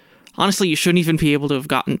honestly you shouldn't even be able to have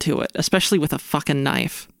gotten to it, especially with a fucking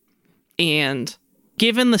knife. And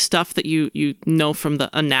given the stuff that you know from the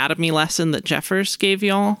anatomy lesson that Jeffers gave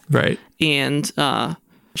y'all, Right. and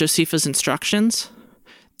Josepha's instructions,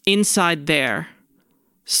 inside there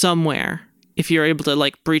somewhere, if you're able to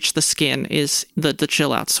like breach the skin, is the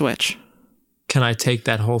chill out switch. Can I take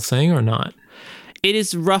that whole thing or not? It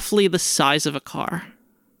is roughly the size of a car.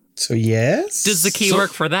 So yes. Does the key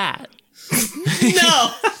work for that?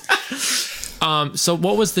 No. So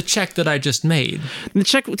what was the check that I just made? The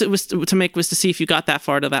check was to see if you got that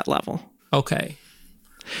far to that level. Okay.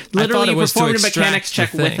 Literally, it you was to performed a extract mechanics the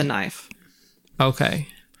check with thing. a knife. Okay.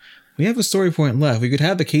 We have a story point left. We could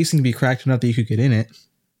have the casing be cracked enough that you could get in it.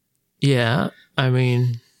 Yeah. I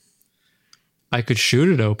mean, I could shoot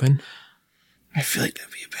it open. I feel like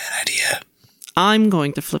that'd be a bad idea. I'm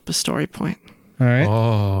going to flip a story point. All right.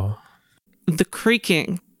 Oh. The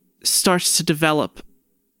creaking starts to develop,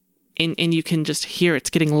 and you can just hear it's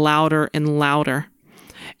getting louder and louder.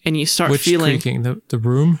 And you start Which feeling... creaking? The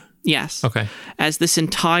room? Yes. Okay. As this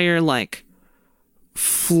entire, like,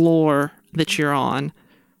 floor that you're on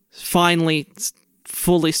finally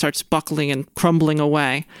fully starts buckling and crumbling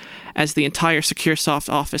away, as the entire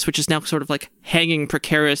SecureSoft office, which is now sort of like hanging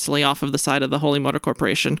precariously off of the side of the Holy Motor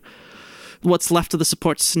Corporation, what's left of the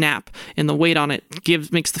support snap, and the weight on it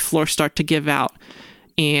makes the floor start to give out.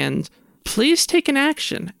 And please take an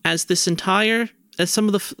action as some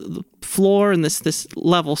of the floor and this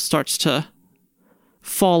level starts to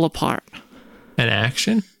fall apart. An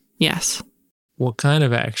action? Yes. What kind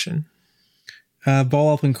of action?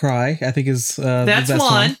 Ball up and cry, I think is the best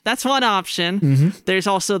one. That's one option. Mm-hmm. There's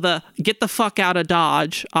also the get the fuck out of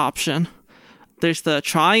Dodge option. There's the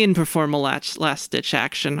try and perform a last-ditch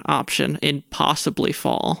action option and possibly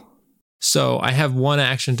fall. So I have one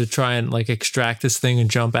action to try and like extract this thing and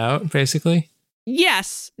jump out, basically?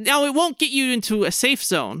 Yes. Now, it won't get you into a safe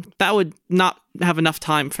zone. That would not have enough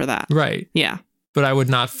time for that. Right. Yeah. But I would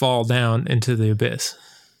not fall down into the abyss,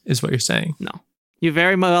 is what you're saying. No. You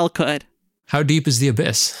very well could. How deep is the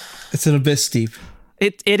abyss? It's an abyss deep.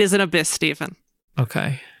 It is an abyss, Stephen.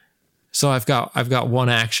 Okay. So I've got one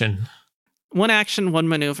action. One action, one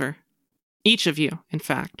maneuver. Each of you, in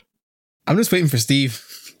fact. I'm just waiting for Steve.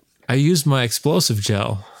 I used my explosive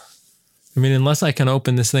gel. I mean, unless I can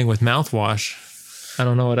open this thing with mouthwash, I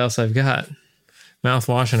don't know what else I've got.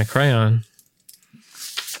 Mouthwash and a crayon.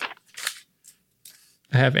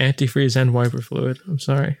 I have antifreeze and wiper fluid. I'm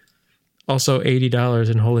sorry. Also $80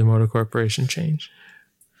 in Holy Motor Corporation change.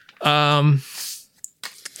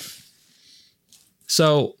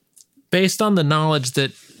 So based on the knowledge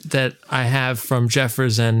that I have from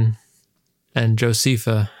Jeffers and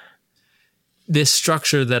Josepha, this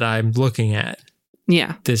structure that I'm looking at,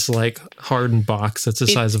 Yeah. this like hardened box that's the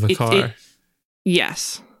size of a car,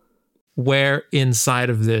 yes. where inside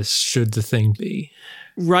of this should the thing be?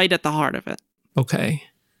 Right at the heart of it. Okay.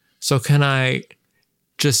 So can I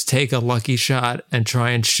just take a lucky shot and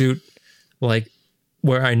try and shoot like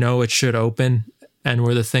where I know it should open and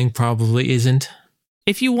where the thing probably isn't?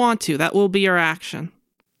 If you want to, that will be your action.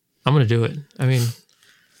 I'm going to do it. I mean,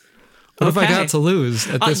 what if I got to lose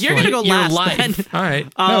at this you're point? gonna go Your last, life. then. All right.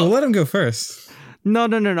 No, we'll let him go first. No.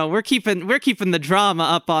 We're keeping the drama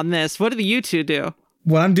up on this. What do you two do?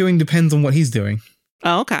 What I'm doing depends on what he's doing.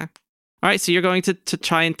 Oh, okay. All right, so you're going to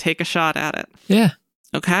try and take a shot at it. Yeah.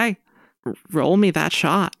 Okay. Roll me that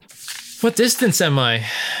shot. What distance am I?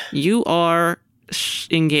 You are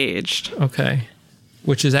engaged. Okay.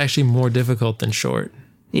 Which is actually more difficult than short.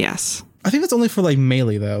 Yes. I think that's only for like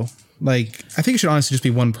melee though. Like, I think it should honestly just be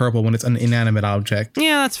one purple when it's an inanimate object.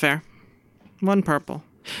 Yeah, that's fair. One purple.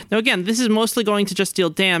 Now, again, this is mostly going to just deal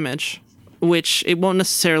damage, which it won't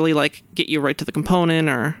necessarily like get you right to the component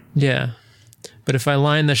or... Yeah. But if I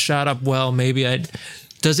line the shot up well, maybe I'd...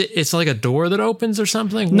 It's like a door that opens or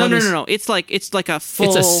something? No. It's like a full...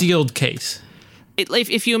 It's a sealed case.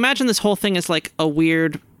 If you imagine this whole thing as like a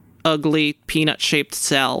weird, ugly, peanut-shaped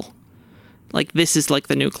cell, like this is like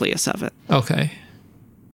the nucleus of it. Okay.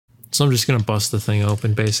 So I'm just going to bust the thing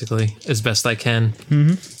open, basically, as best I can.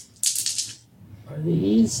 Mm-hmm. Are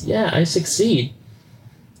these? Yeah, I succeed.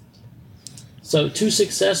 So 2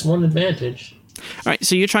 success, 1 advantage. All right,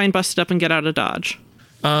 so you try and bust it up and get out of dodge.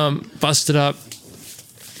 Bust it up.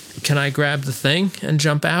 Can I grab the thing and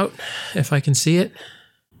jump out if I can see it?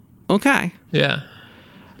 Okay. Yeah.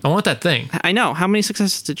 I want that thing. I know. How many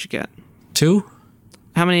successes did you get? 2?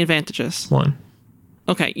 How many advantages? 1.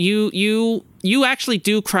 Okay, you actually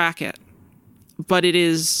do crack it, but it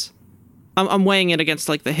is. I'm weighing it against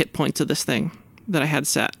like the hit points of this thing that I had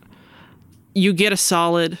set. You get a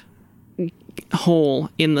solid hole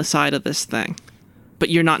in the side of this thing, but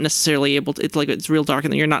you're not necessarily able to. It's real dark,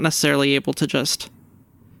 and you're not necessarily able to just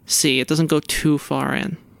see. It doesn't go too far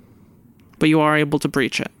in, but you are able to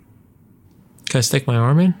breach it. Can I stick my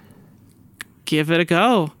arm in? Give it a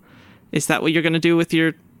go. Is that what you're going to do with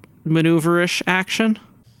your maneuver-ish action?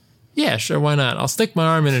 Yeah, sure, why not? I'll stick my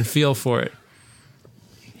arm in and feel for it.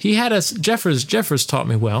 He had us. Jeffers taught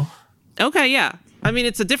me well. Okay, yeah. I mean,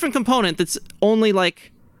 it's a different component that's only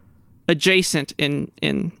like adjacent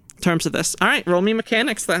in terms of this. All right, roll me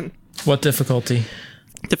mechanics then. What difficulty?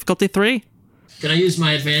 Difficulty 3. Can I use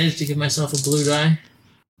my advantage to give myself a blue die?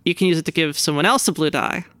 You can use it to give someone else a blue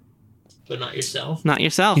die, But not yourself? not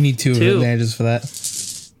yourself. You need 2 advantages for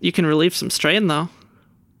that. You can relieve some strain though.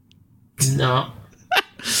 No.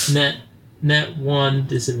 net 1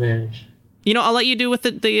 disadvantage. You know, I'll let you do with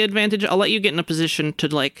the advantage. I'll let you get in a position to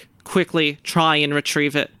like quickly try and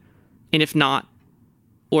retrieve it, and if not,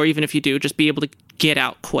 or even if you do, just be able to get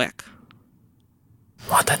out quick.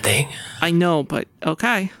 Want that thing? I know, but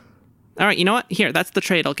okay. All right, you know what? Here, that's the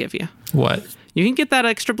trade I'll give you. What? You can get that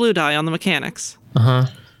extra blue die on the mechanics. Uh-huh.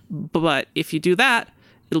 But if you do that,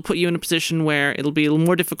 it'll put you in a position where it'll be a little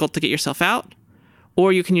more difficult to get yourself out,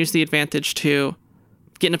 or you can use the advantage to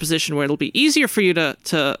get in a position where it'll be easier for you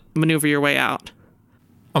to maneuver your way out.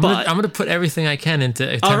 I'm gonna put everything I can into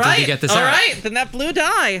attempting to get this out. All right, then that blue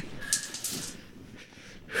die.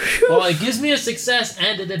 Well, it gives me a success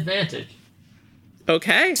and an advantage.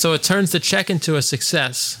 Okay. So it turns the check into a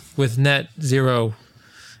success with net 0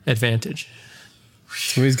 advantage.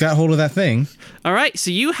 So he's got hold of that thing. All right,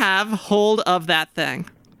 so you have hold of that thing.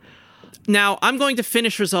 Now, I'm going to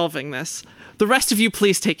finish resolving this. The rest of you,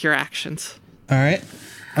 please take your actions. All right.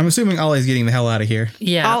 I'm assuming Ollie's getting the hell out of here.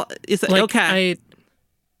 Yeah. Like, okay.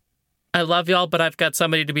 I love y'all, but I've got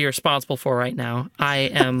somebody to be responsible for right now. I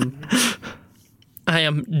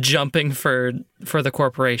am jumping for the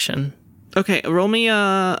corporation. Okay, roll me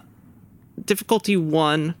a difficulty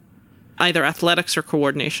 1, either athletics or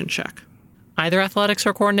coordination check. Either athletics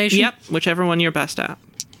or coordination? Yep, whichever one you're best at.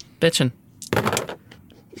 Bitchin'.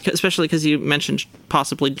 Especially because you mentioned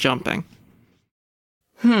possibly jumping.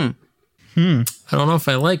 I don't know if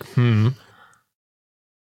I like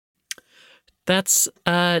That's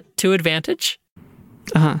 2 advantage.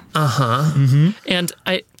 Uh-huh. Uh-huh. Mm-hmm. And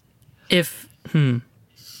Okay.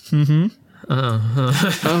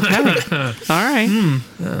 All right.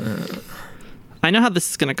 I know how this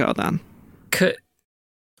is going to go then.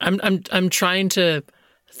 I'm trying to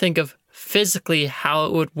think of physically how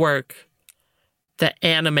it would work that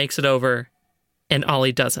Anna makes it over and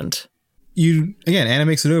Ollie doesn't. Anna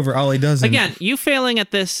makes it over, Ollie doesn't. Again, you failing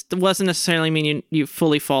at this doesn't necessarily mean you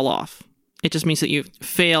fully fall off. It just means that you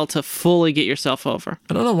fail to fully get yourself over.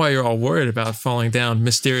 I don't know why you're all worried about falling down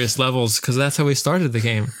mysterious levels, because that's how we started the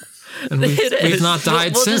game. And we've not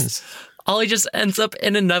died since. Ollie just ends up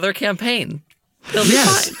in another campaign. He'll be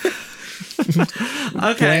fine.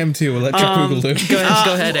 Okay. Lamb 2, electric boogaloo.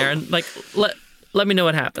 Go ahead, Aaron. Like, let me know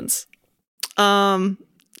what happens.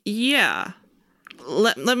 Yeah.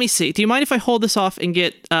 Let me see. Do you mind if I hold this off and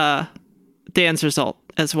get Dan's result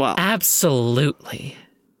as well? Absolutely.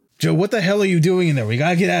 Joe, what the hell are you doing in there? We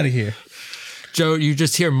gotta get out of here. Joe, you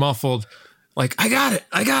just hear muffled, like, I got it.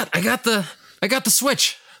 I got the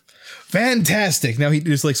switch. Fantastic. Now he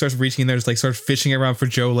just like starts reaching in there, just like starts fishing around for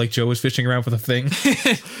Joe, like Joe was fishing around for the thing.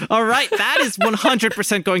 All right, that is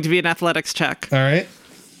 100% going to be an athletics check. All right.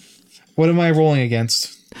 What am I rolling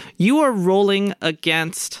against? You are rolling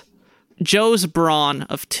against Joe's brawn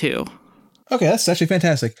of 2. Okay, that's actually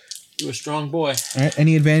fantastic. You're a strong boy. All right.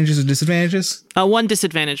 Any advantages or disadvantages? 1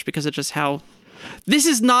 disadvantage because of just how... This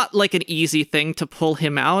is not like an easy thing to pull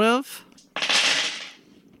him out of.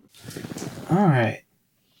 All right.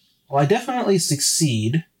 Well, I definitely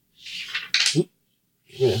succeed. Oop.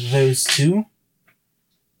 Get rid of those 2.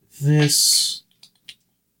 This.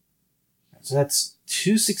 So that's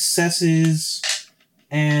 2 successes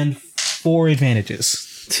and 4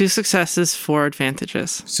 advantages. 2 successes, 4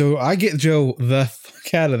 advantages. So I get Joe the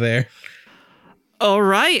fuck out of there. All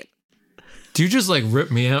right. Do you just like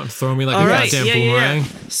rip me out and throw me like All a right. goddamn boomerang?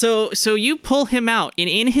 So you pull him out, and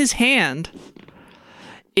in his hand,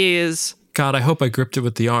 is... God, I hope I gripped it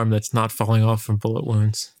with the arm that's not falling off from bullet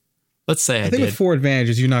wounds. Let's say I think did. with 4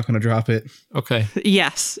 advantages, you're not going to drop it. Okay.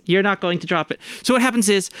 Yes, you're not going to drop it. So what happens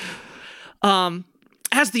is,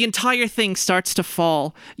 as the entire thing starts to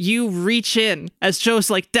fall, you reach in, as Joe's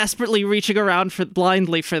like desperately reaching around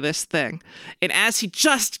blindly for this thing. And as he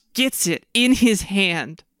just gets it in his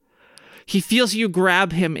hand, he feels you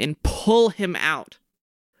grab him and pull him out.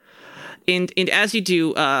 And as you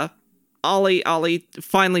do, Ollie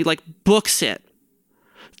finally like books it.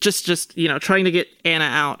 Just trying to get Anna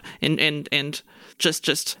out and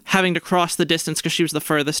just having to cross the distance because she was the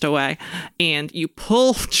furthest away. And you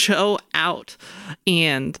pull Joe out,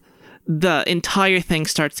 and the entire thing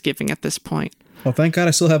starts giving at this point. Well, thank God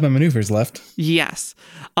I still have my maneuvers left. Yes.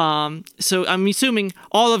 So I'm assuming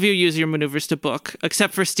all of you use your maneuvers to book,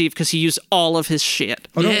 except for Steve because he used all of his shit.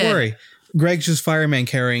 Oh, don't worry. Greg's just fireman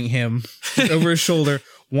carrying him over his shoulder.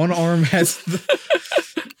 One arm has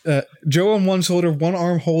Joe on one shoulder, one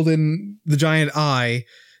arm holding the giant eye.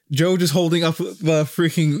 Joe just holding up the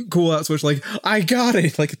freaking cool out switch like, I got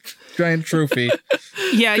it, like a giant trophy.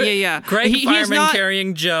 Yeah. Greg fireman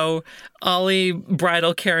carrying Joe, Ollie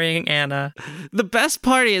bridal carrying Anna. The best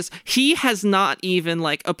part is he has not even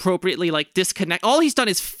like appropriately like disconnect. All he's done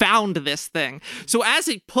is found this thing. So as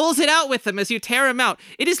he pulls it out with him, as you tear him out,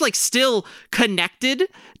 it is like still connected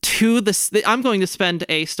to I'm going to spend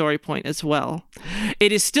a story point as well.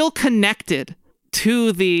 It is still connected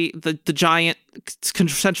to the giant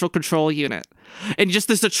central control unit, and just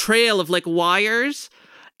there's a trail of like wires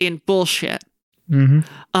and bullshit.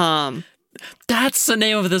 Mm-hmm. That's the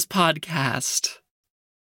name of this podcast.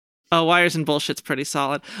 Oh, wires and bullshit's pretty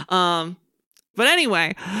solid. But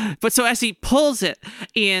anyway, so as he pulls it,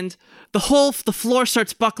 and the floor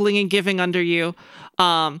starts buckling and giving under you,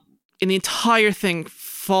 and the entire thing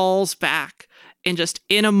falls back, and just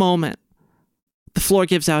in a moment, the floor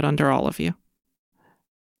gives out under all of you.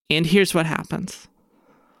 And here's what happens.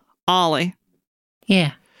 Ollie.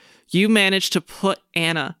 Yeah. You manage to put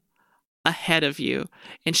Anna ahead of you,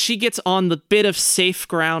 and she gets on the bit of safe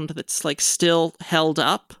ground that's like still held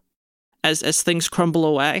up as things crumble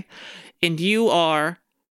away, and you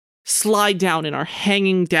slide down and are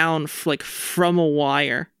hanging down like from a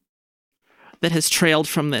wire that has trailed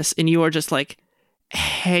from this, and you are just like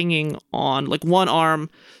hanging on, like one arm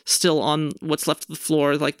still on what's left of the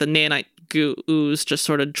floor, like the nanite ooze just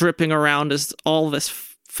sort of dripping around as all this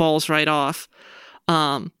falls right off,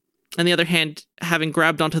 and the other hand having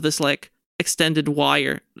grabbed onto this like extended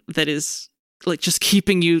wire that is like just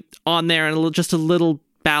keeping you on there and just a little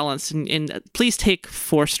balance. And please take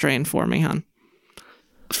 4 strain for me, hon.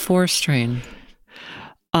 4 strain.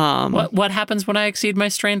 What happens when I exceed my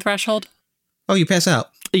strain threshold? Oh, you pass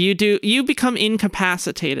out. You become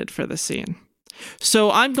incapacitated for the scene. So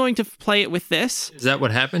I'm going to play it with this. Is that what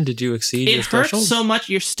happened? Did you exceed your threshold? It hurts threshold? so much.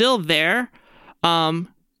 You're still there.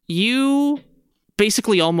 You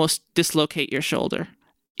basically almost dislocate your shoulder,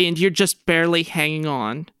 and you're just barely hanging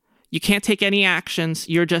on. You can't take any actions.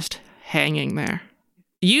 You're just hanging there.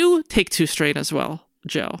 You take 2 strain as well,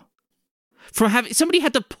 Joe. From having somebody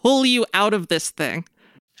had to pull you out of this thing.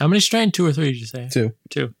 How many strain? 2 or 3 did you say? 2.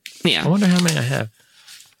 2. Yeah. I wonder how many I have.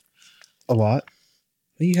 A lot.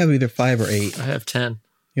 You have either 5 or 8. I have 10.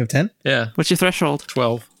 You have 10? Yeah. What's your threshold?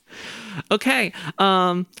 12. Okay.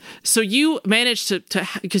 So you manage to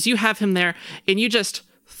because you have him there, and you just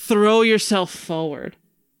throw yourself forward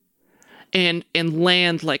and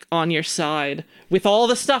land like on your side with all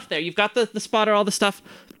the stuff there. You've got the spotter, all the stuff,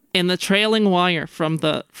 and the trailing wire from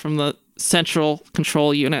the central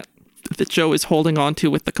control unit that Joe is holding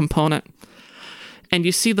onto with the component. And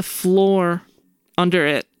you see the floor under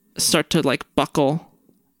it start to like buckle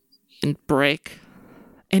and break,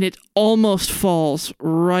 and it almost falls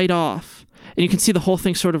right off, and you can see the whole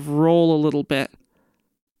thing sort of roll a little bit,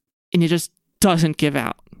 and it just doesn't give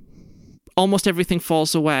out. Almost everything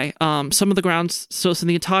falls away. Some of the grounds, so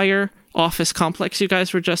the entire office complex you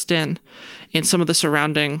guys were just in, and some of the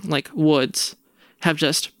surrounding like woods have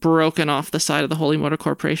just broken off the side of the Holy Motor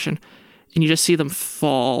Corporation, and you just see them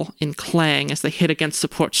fall and clang as they hit against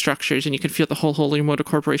support structures, and you can feel the whole Holy Motor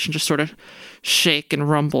Corporation just sort of shake and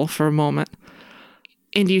rumble for a moment.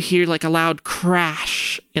 And you hear like a loud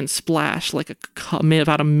crash and splash like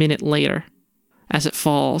about a minute later as it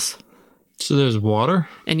falls. So there's water?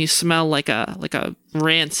 And you smell like a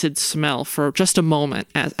rancid smell for just a moment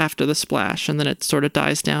after the splash, and then it sort of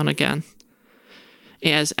dies down again.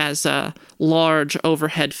 As large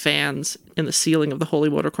overhead fans in the ceiling of the Holy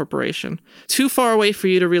Motor Corporation. Too far away for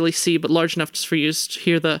you to really see, but large enough just for you to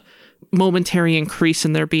hear the momentary increase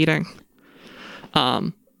in their beating.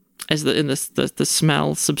 As the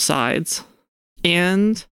smell subsides.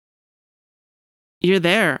 And you're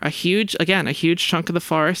there. A huge chunk of the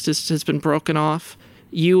forest has been broken off.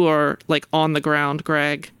 You are like on the ground,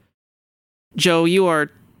 Greg. Joe, you are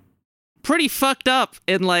pretty fucked up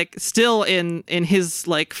and like still in his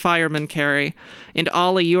like fireman carry. And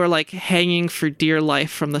Ollie, you are like hanging for dear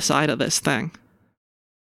life from the side of this thing.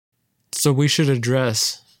 So we should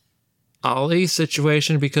address Ollie's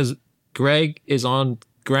situation because Greg is on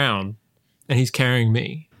ground and he's carrying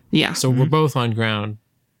me. Yeah. So we're both on ground.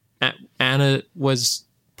 Anna was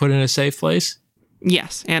put in a safe place?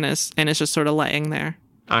 Yes, Anna's just sort of laying there.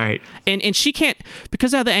 All right. And she can't,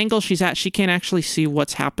 because of the angle she's at, she can't actually see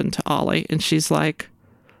what's happened to Ollie. And she's like,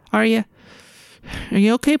 Are you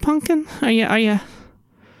okay, Pumpkin? Are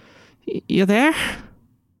you there?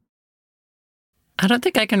 I don't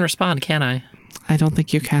think I can respond, can I? I don't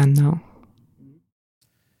think you can, no.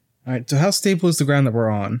 All right, so how stable is the ground that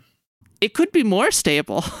we're on? It could be more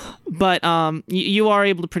stable, but you are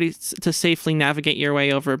able to safely navigate your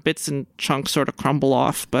way over. Bits and chunks sort of crumble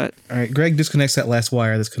off, but... All right, Greg disconnects that last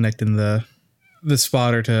wire that's connecting the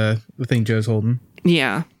spotter to the thing Joe's holding.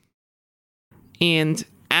 Yeah. And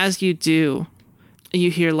as you do,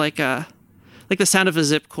 you hear like the sound of a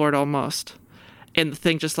zip cord almost. And the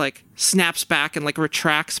thing just like snaps back and like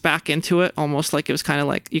retracts back into it, almost like it was kind of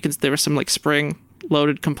like there were some like spring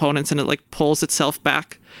loaded components and it like pulls itself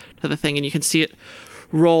back to the thing and you can see it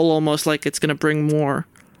roll almost like it's going to bring more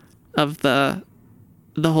of the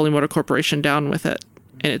Holy Motor Corporation down with it.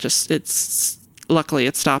 And luckily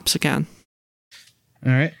it stops again.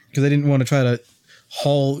 All right, because I didn't want to try to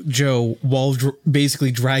haul Joe while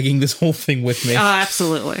basically dragging this whole thing with me.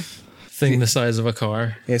 Absolutely. Thing the size of a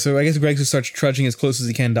car. Yeah, so I guess Greg just starts trudging as close as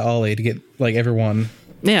he can to Ollie to get like everyone.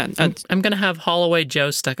 Yeah. I'm going to have Holloway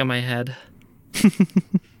Joe stuck in my head.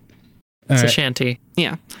 It's a shanty.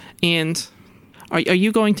 Yeah. And are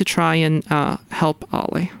you going to try and help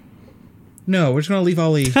Ollie? No, we're just going to leave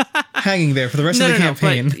Ollie hanging there for the rest of the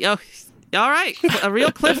campaign. But, all right. A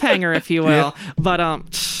real cliffhanger, if you will. Yeah. But,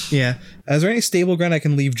 yeah. Is there any stable ground I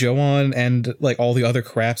can leave Joe on and like all the other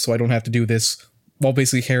crap so I don't have to do this while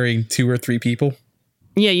basically carrying 2 or 3 people?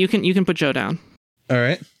 Yeah, you can put Joe down. All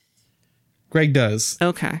right. Greg does.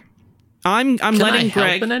 Okay. I'm Can letting I help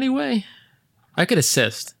Greg in any way? I could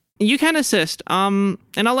assist. You can assist. And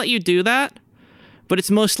I'll let you do that, but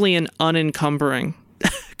it's mostly an unencumbering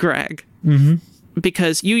Greg. Mm-hmm.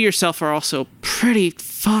 Because you yourself are also pretty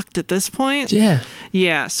fucked at this point. Yeah.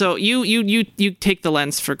 Yeah. So you take the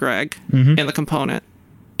lens for Greg and the component,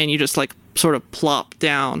 and you just like sort of plop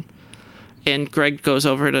down, and Greg goes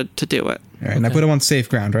over to do it. All right, and I put him on safe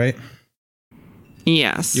ground, right?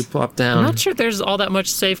 Yes. You plop down. I'm not sure there's all that much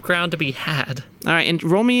safe ground to be had. All right, and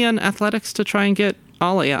roll me an athletics to try and get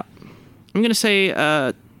Ollie up. I'm gonna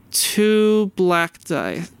say 2 black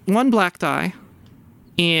die, 1 black die,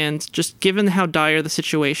 and just given how dire the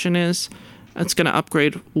situation is, it's gonna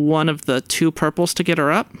upgrade one of the 2 purples to get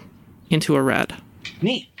her up into a red.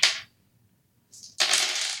 Neat.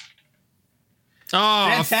 Oh,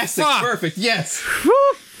 fantastic! fuck. Perfect. Yes.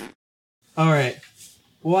 All right.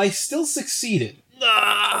 Well, I still succeeded.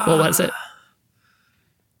 What was it?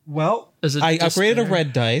 Well, Is it I despair? upgraded a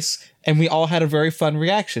red dice, and we all had a very fun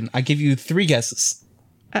reaction. I give you 3 guesses.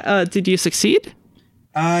 Did you succeed?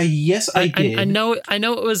 Yes, I did. I know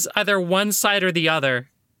it was either one side or the other.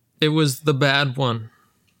 It was the bad one.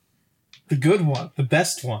 The good one, the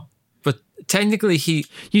best one. But technically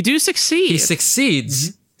You do succeed. he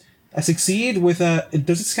succeeds. I succeed with a...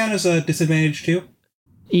 Does this count as a disadvantage too?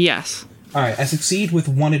 Yes. All right, I succeed with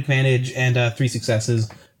 1 advantage and 3 successes,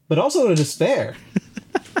 but also a despair.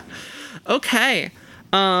 Okay.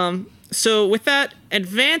 So with that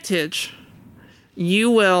advantage, you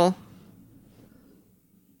will...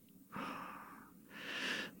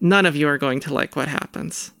 None of you are going to like what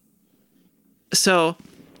happens. So,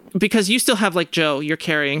 because you still have, like, Joe, you're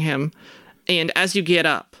carrying him, and as you get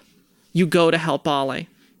up, you go to help Ollie,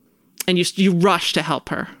 and you rush to help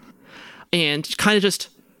her, and kind of just,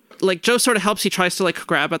 like, Joe sort of helps, he tries to, like,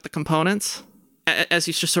 grab at the components, as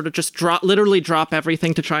you just sort of just literally drop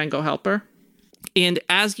everything to try and go help her. And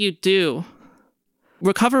as you do,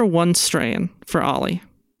 recover 1 strain for Ollie.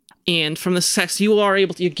 And from the success,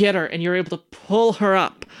 you get her and you're able to pull her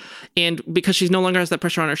up. And because she's no longer has that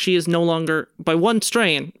pressure on her, she is no longer, by 1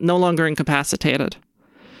 strain, no longer incapacitated.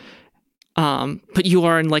 But you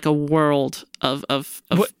are in like a world of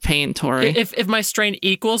pain, Tori. If my strain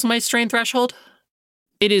equals my strain threshold?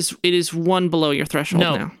 It is 1 below your threshold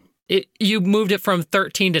now. You moved it from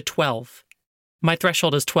 13 to 12. My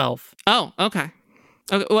threshold is 12. Oh, okay.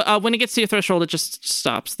 Well, when it gets to your threshold, it just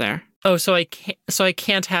stops there. Oh, so I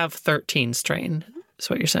can't have 13 strain. Is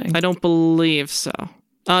what you're saying? I don't believe so.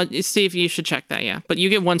 Steve, you should check that, yeah. But you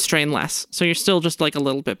get 1 strain less, so you're still just like a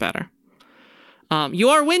little bit better. You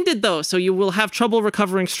are winded though, so you will have trouble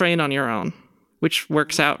recovering strain on your own, which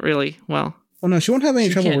works out really well. Oh no, she won't have any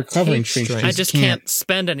trouble recovering strain. I just can't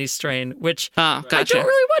spend any strain, which gotcha. I don't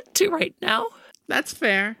really want to right now. That's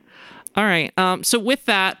fair. All right. So with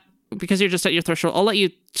that, because you're just at your threshold, I'll let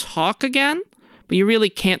you talk again, but you really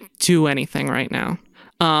can't do anything right now.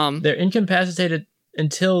 They're incapacitated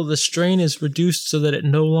until the strain is reduced so that it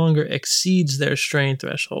no longer exceeds their strain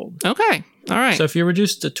threshold. Okay. All right. So if you're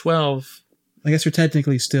reduced to 12... I guess you're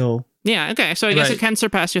technically still... Yeah, okay. So I guess it can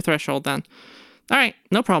surpass your threshold then. All right.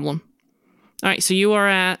 No problem. All right. So you are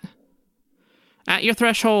at your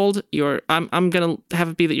threshold. I'm going to have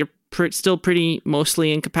it be that you're still pretty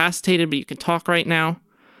mostly incapacitated, but you can talk right now.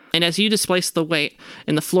 And as you displace the weight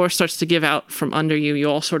and the floor starts to give out from under you, you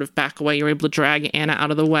all sort of back away. You're able to drag Anna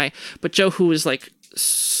out of the way. But Joe, who is like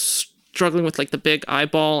struggling with like the big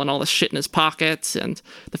eyeball and all the shit in his pockets and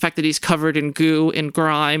the fact that he's covered in goo and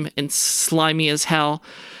grime and slimy as hell,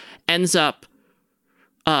 ends up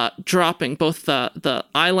dropping both the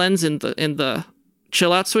eye lens in the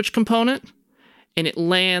chill out switch component, and it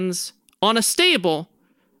lands on a stable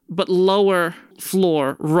but lower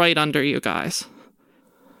floor right under you guys.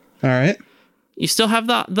 All right. You still have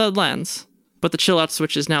the lens, but the chill out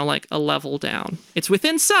switch is now like a level down. It's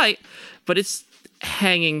within sight, but it's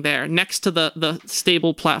hanging there next to the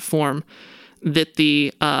stable platform that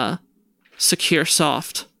the Secure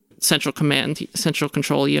Soft central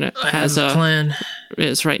control unit has a plan.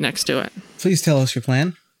 Is right next to it. Please tell us your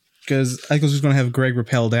plan, because I was just going to have Greg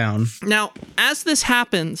rappel down. Now, as this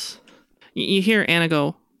happens, you hear Anna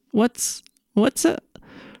go, What's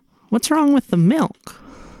wrong with the milk?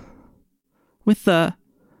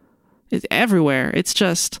 It's everywhere. It's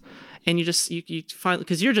just, and you finally,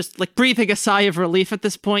 because you're just like breathing a sigh of relief at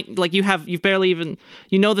this point. Like you've barely even,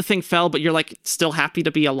 the thing fell, but you're like still happy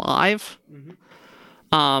to be alive.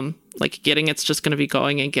 Mm-hmm. Like getting it's just going to be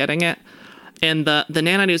going and getting it. And the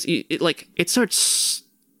nanonews, it starts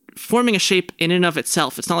forming a shape in and of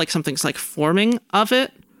itself. It's not like something's like forming of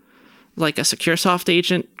it, like a Secure Soft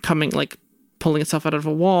agent coming, like pulling itself out of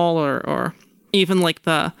a wall or even like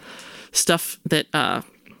the stuff that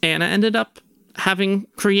Anna ended up having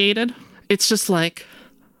created. It's just like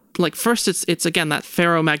first it's again that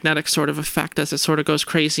ferromagnetic sort of effect as it sort of goes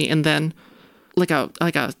crazy, and then like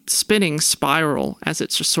a spinning spiral as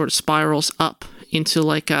it just sort of spirals up into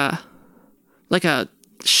like a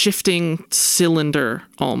shifting cylinder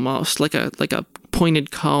almost, like a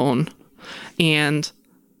pointed cone, and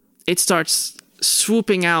it starts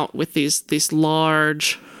swooping out with these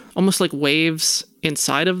large, almost like waves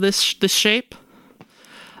inside of this shape.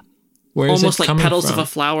 Where is almost it like petals from? of a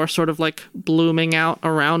flower sort of like blooming out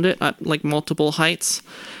around it at like multiple heights.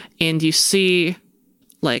 And you see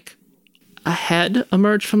like a head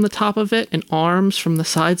emerge from the top of it and arms from the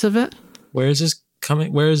sides of it. Where is this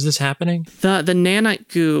coming? Where is this happening? The nanite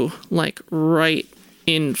goo, like right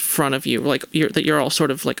in front of you, like you're all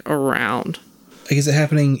sort of like around. Like, is it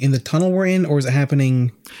happening in the tunnel we're in, or is it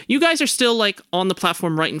happening? You guys are still like on the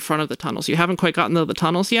platform right in front of the tunnels. You haven't quite gotten to the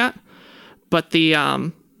tunnels yet, but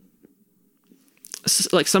the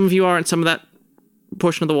like some of you are, and some of that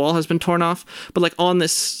portion of the wall has been torn off. But like on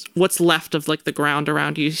this, what's left of like the ground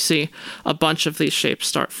around you, you see a bunch of these shapes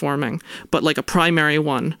start forming. But like a primary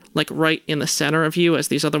one, like right in the center of you, as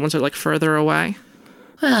these other ones are like further away.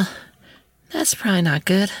 Well, that's probably not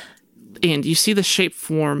good. And you see the shape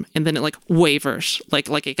form, and then it like wavers, like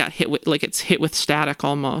it got hit with, like it's hit with static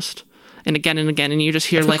almost, and again, and you just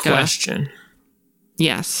hear like a question.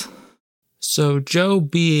 Yes. So Joe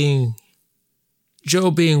being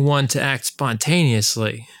one to act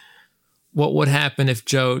spontaneously, what would happen if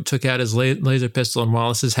Joe took out his laser pistol and while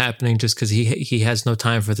this is happening, just because he has no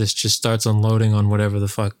time for this, just starts unloading on whatever the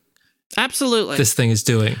fuck absolutely this thing is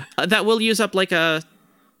doing? That will use up like an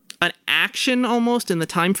action almost in the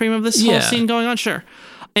time frame of this whole scene going on, sure.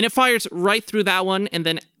 And it fires right through that one, and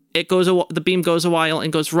then it goes. The beam goes a while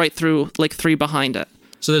and goes right through like 3 behind it.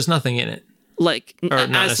 So there's nothing in it, like or not as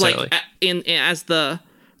necessarily. Like as the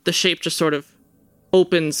shape just sort of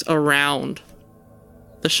opens around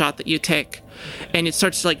the shot that you take, and it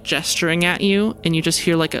starts like gesturing at you, and you just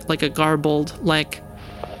hear like a garbled like,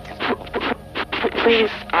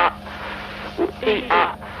 please,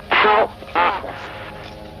 help,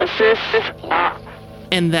 assist,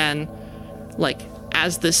 and then like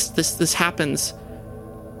as this happens,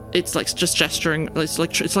 it's like just gesturing. It's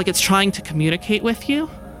like it's trying to communicate with you,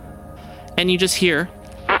 and you just hear,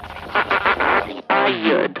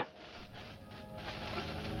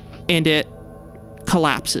 and it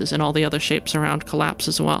collapses, and all the other shapes around collapse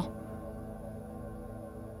as well.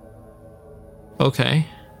 Okay.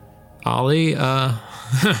 Ollie,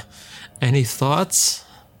 any thoughts?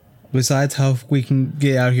 Besides how we can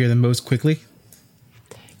get out of here the most quickly?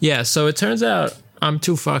 Yeah, so it turns out I'm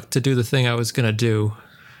too fucked to do the thing I was going to do.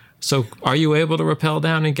 So are you able to rappel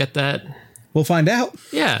down and get that? We'll find out.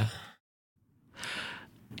 Yeah.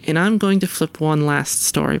 And I'm going to flip one last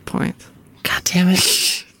story point. God damn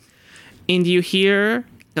it. And you hear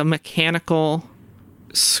a mechanical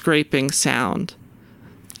scraping sound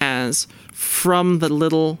as from the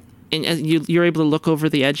little, and as you're able to look over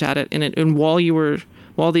the edge at it, and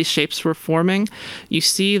while these shapes were forming, you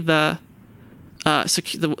see the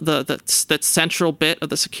that central bit of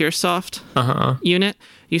the SecureSoft unit.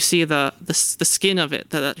 You see the skin of it,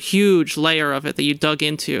 that huge layer of it that you dug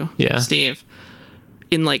into, Steve,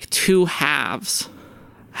 in like two halves,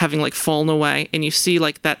 having like fallen away, and you see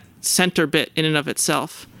like that center bit in and of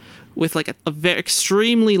itself with like a very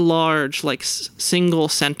extremely large like single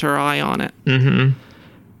center eye on it. Mm-hmm.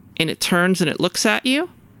 And it turns and it looks at you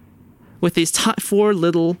with these four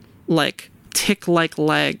little like tick-like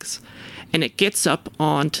legs, and it gets up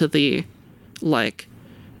onto the like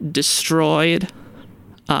destroyed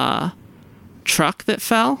truck that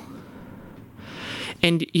fell,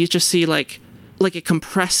 and you just see like it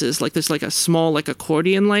compresses, like there's like a small like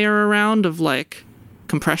accordion layer around of like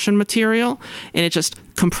compression material, and it just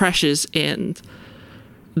compresses, and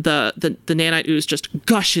the nanite ooze just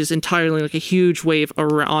gushes entirely like a huge wave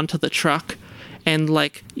around onto the truck, and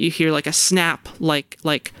like you hear like a snap, like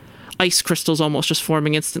ice crystals almost just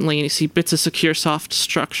forming instantly, and you see bits of SecureSoft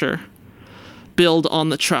structure build on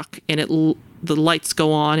the truck, and the lights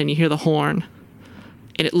go on, and you hear the horn,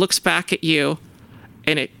 and it looks back at you,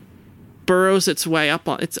 and it burrows its way up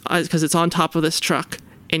on its because it's on top of this truck,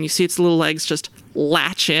 and you see its little legs just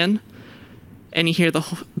latch in, and you hear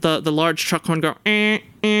the large truck horn go.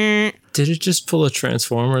 Did it just pull a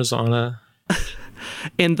Transformers on a?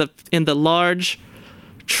 in the large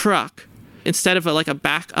truck, instead of like a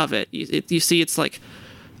back of it, you see it's like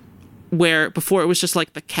where before it was just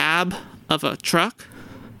like the cab of a truck.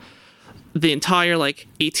 The entire like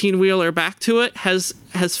 18-wheeler back to it has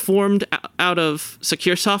formed out of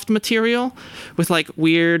SecureSoft material with like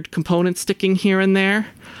weird components sticking here and there,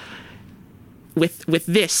 with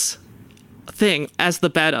this thing as the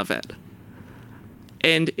bed of it,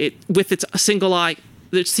 and it with its single eye.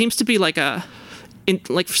 There seems to be like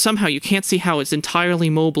like somehow you can't see how it's entirely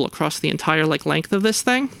mobile across the entire like length of this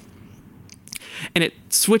thing, and it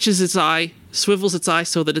swivels its eye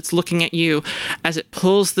so that it's looking at you as it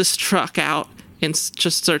pulls this truck out and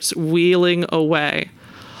just starts wheeling away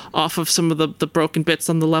off of some of the broken bits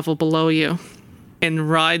on the level below you, and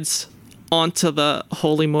rides onto the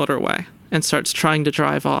holy motorway and starts trying to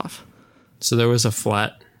drive off. So there was a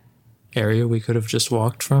flat area we could have just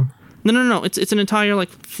walked from? No. It's an entire like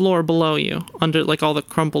floor below you, under like all the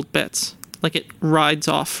crumbled bits. Like it rides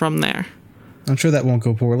off from there. I'm sure that won't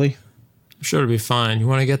go poorly. I'm sure it'll be fine. You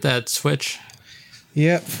want to get that switch?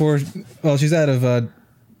 Yeah, she's out of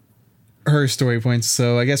her story points,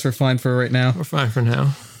 so I guess we're fine for right now. We're fine for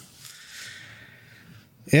now.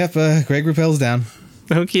 Yep, Greg rappels down.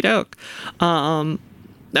 Okie doke.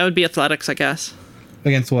 That would be athletics, I guess.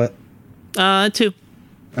 Against what? 2.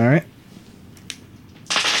 All right.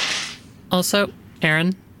 Also,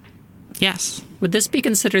 Aaron, Yes. would this be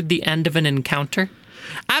considered the end of an encounter?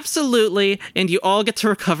 Absolutely, and you all get to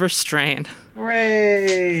recover strain.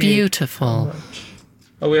 Hooray! Beautiful.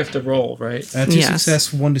 Oh, we have to roll, right? 2 Yes.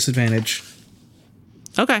 success, 1 disadvantage.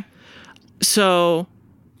 Okay. So,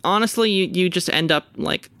 honestly, you just end up,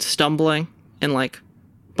 like, stumbling and, like,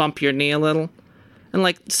 bump your knee a little. And,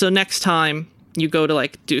 like, so next time you go to,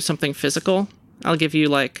 like, do something physical, I'll give you,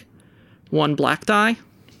 like, 1 black die.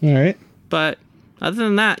 All right. But other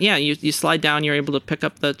than that, yeah, you slide down, you're able to pick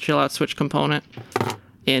up the chill out switch component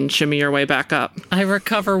and shimmy your way back up. I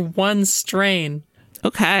recover 1 strain.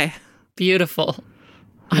 Okay. Beautiful.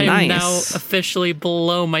 I am now Nice. officially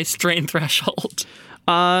below my strain threshold.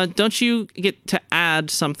 Don't you get to add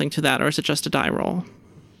something to that, or is it just a die roll?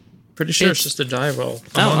 Pretty sure it's It's- just a die roll.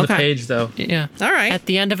 I'm on the okay. page, though. Yeah. All right. At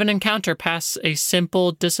the end of an encounter, pass a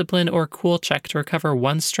simple discipline or cool check to recover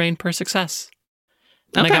 1 strain per success.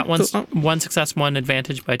 And Okay, I got cool. 1 success, 1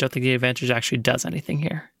 advantage, but I don't think the advantage actually does anything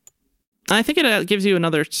here. I think it gives you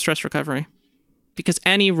another stress recovery, because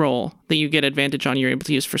any roll that you get advantage on, you're able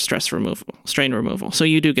to use for strain removal. So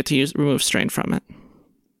you do get to remove strain from it.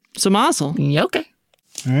 So Mazel. Yeah, okay.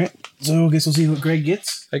 All right. So I guess we'll see what Greg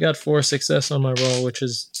gets. I got 4 success on my roll, which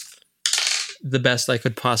is the best I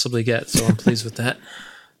could possibly get, so I'm pleased with that.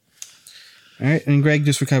 All right, and Greg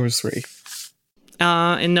just recovers 3.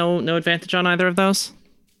 And no advantage on either of those?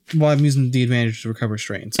 Well, I'm using the advantage to recover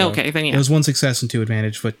strain. So Okay, then yeah. It was 1 success and 2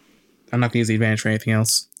 advantage, but I'm not going to use the advantage for anything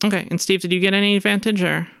else. Okay, and Steve, did you get any advantage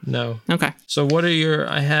or? No. Okay. So what are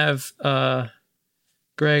your? I have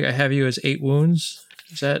Greg. I have you as 8 wounds.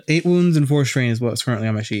 Is that 8 wounds and 4 strain is what's currently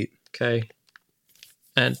on my sheet. okay?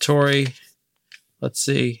 And Tori, let's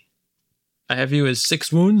see. I have you as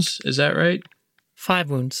 6 wounds. Is that right? 5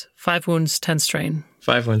 wounds. 5 wounds, 10 strain.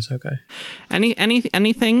 5 wounds. Okay.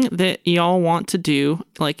 Anything that y'all want to do,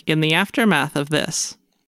 like in the aftermath of this?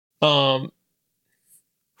 Who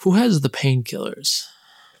has the painkillers?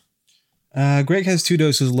 Greg has 2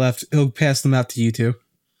 doses left. He'll pass them out to you two.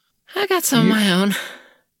 I got some of my own.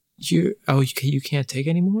 You can't take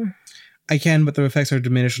any more? I can, but the effects are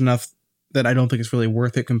diminished enough that I don't think it's really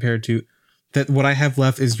worth it compared to that. What I have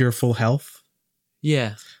left is your full health.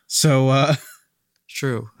 Yeah. So,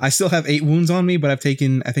 True. I still have 8 wounds on me, but I've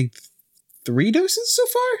taken, I think, 3 doses so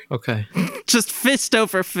far. Okay. Just fist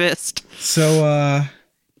over fist. So,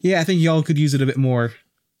 yeah, I think y'all could use it a bit more.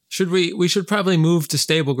 We should probably move to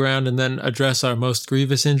stable ground and then address our most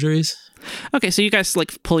grievous injuries. Okay, so you guys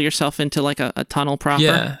like pull yourself into like a tunnel proper.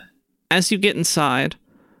 Yeah. As you get inside,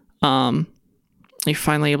 you're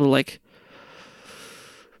finally able to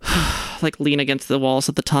like lean against the walls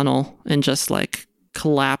of the tunnel and just like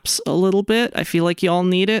collapse a little bit. I feel like you all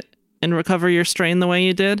need it and recover your strain the way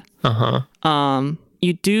you did.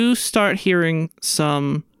 You do start hearing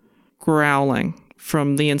some growling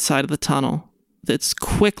from the inside of the tunnel that's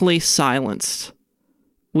quickly silenced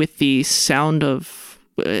with the sound of,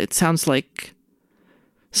 it sounds like,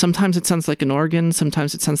 sometimes it sounds like an organ,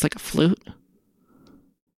 sometimes it sounds like a flute.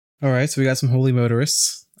 All right, so we got some holy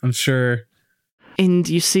motorists, I'm sure. And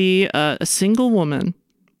you see a single woman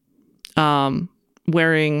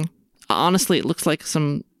wearing, honestly, it looks like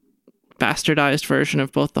some bastardized version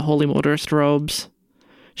of both the holy motorist robes.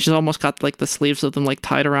 She's almost got like the sleeves of them like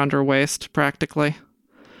tied around her waist practically.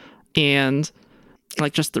 And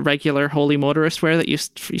like just the regular holy motorist wear that you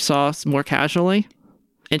saw more casually.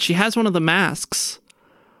 And she has one of the masks,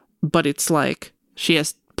 but it's like she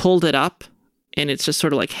has pulled it up and it's just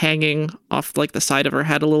sort of like hanging off like the side of her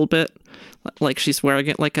head a little bit. Like she's wearing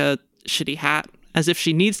it like a shitty hat, as if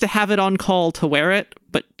she needs to have it on call to wear it,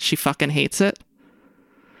 but she fucking hates it.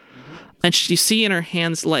 And you see in her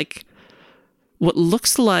hands like what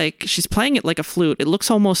looks like she's playing it like a flute. It looks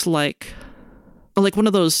almost like one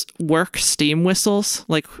of those work steam whistles,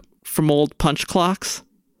 like from old punch clocks,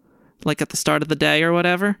 like at the start of the day or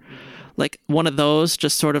whatever. Like one of those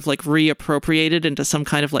just sort of like reappropriated into some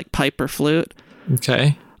kind of like pipe or flute.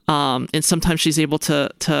 Okay. And sometimes she's able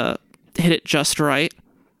to hit it just right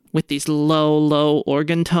with these low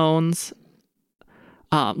organ tones.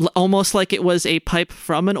 Almost like it was a pipe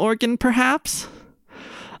from an organ, perhaps.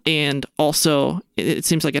 And also, it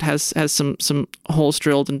seems like it has some holes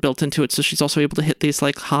drilled and built into it, so she's also able to hit these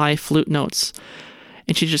like high flute notes.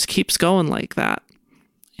 And she just keeps going like that.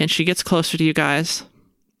 And she gets closer to you guys,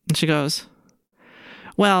 and she goes,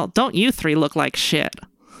 "Well, don't you 3 look like shit?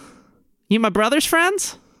 You my brother's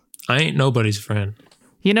friends? I ain't nobody's friend.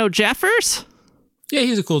 You know Jeffers? Yeah,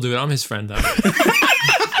 he's a cool dude. I'm his friend, though."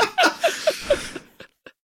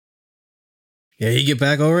 Yeah, you get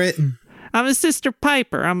back over it? I'm his sister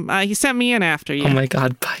Piper. He sent me in after you. Oh my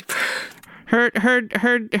god, Piper.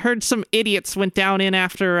 Heard some idiots went down in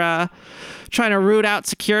after trying to root out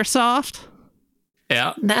SecureSoft.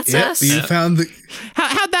 Yeah. That's Yep, us. you found the...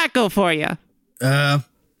 How'd that go for you? Well,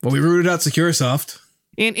 we rooted out SecureSoft.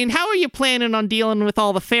 And how are you planning on dealing with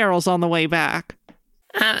all the ferals on the way back?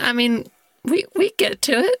 I mean, we get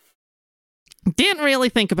to it. Didn't really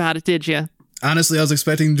think about it, did you? Honestly, I was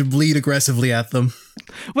expecting to bleed aggressively at them.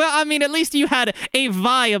 Well, I mean, at least you had a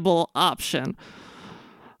viable option.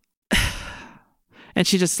 And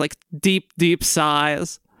she just like deep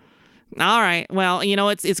sighs. All right, well, you know,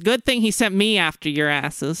 it's a good thing he sent me after your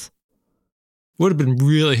asses. Would have been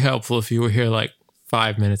really helpful if you were here like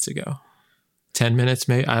 5 minutes ago. 10 minutes,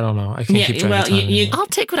 maybe? I don't know. I can't keep track of time anymore. I'll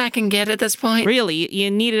take what I can get at this point. Really,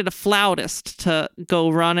 you needed a flautist to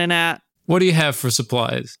go running at. What do you have for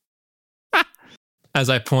supplies? As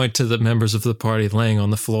I point to the members of the party laying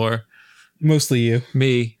on the floor. Mostly you.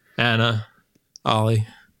 Me, Anna, Ollie.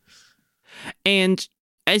 And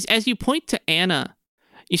as you point to Anna,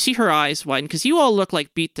 you see her eyes widen because you all look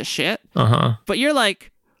like beat to shit. Uh-huh. But you're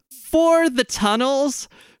like, for the tunnels,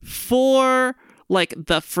 for like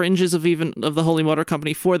the fringes of the Holy Motor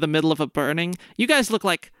Company, for the middle of a burning, you guys look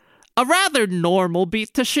like a rather normal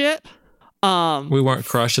beat to shit. We weren't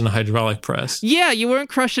crushed in a hydraulic press. Yeah, you weren't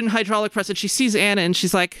crushed in hydraulic press. And she sees Anna and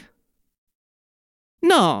she's like,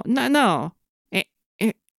 no. Anna?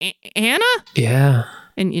 Yeah.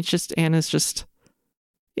 And it's just, Anna's just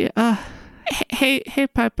Yeah. Hey,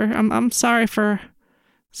 Piper. I'm sorry for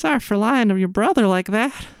lying to your brother like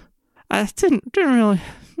that. I didn't really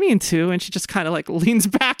mean to. And she just kind of like leans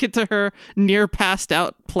back into her near passed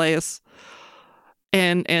out place.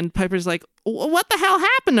 And Piper's like, what the hell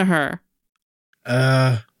happened to her?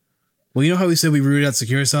 Well, you know how we said we rooted out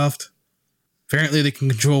Securesoft? Apparently they can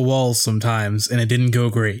control walls sometimes, and it didn't go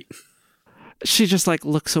great. She just like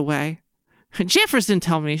looks away. Jeffers didn't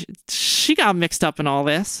tell me she got mixed up in all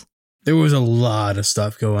this. There was a lot of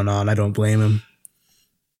stuff going on. I don't blame him.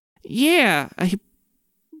 Yeah, he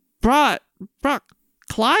brought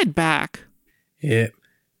Clyde back. Yeah.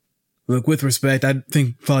 Look, with respect, I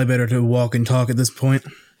think probably better to walk and talk at this point.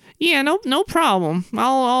 Yeah, no problem.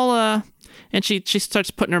 I'll and she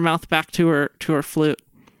starts putting her mouth back to her flute.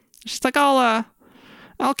 She's like, I'll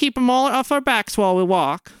keep them all off our backs while we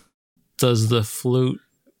walk. Does the flute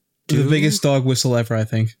do the biggest dog whistle ever, I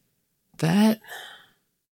think. that?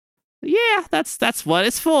 Yeah, that's what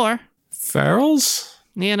it's for. Ferals?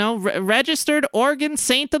 You know, registered organ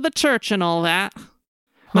saint of the church and all that.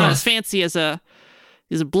 Not as fancy as a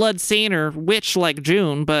blood saint or witch like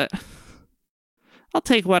June, but I'll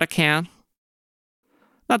take what I can.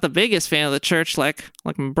 Not the biggest fan of the church like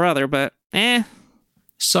my brother, but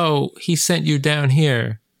So he sent you down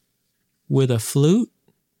here with a flute?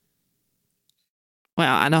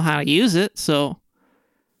 Well, I know how to use it, so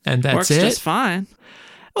And that's works it? just fine.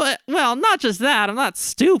 Well, not just that. I'm not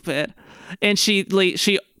stupid. And she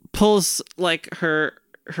pulls like her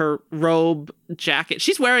robe jacket.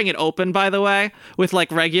 She's wearing it open, by the way, with like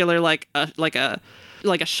regular like a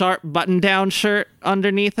sharp button down shirt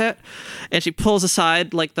underneath it. And she pulls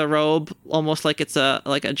aside like the robe, almost like it's a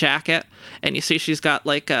jacket. And you see she's got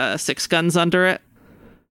like 6 guns under it.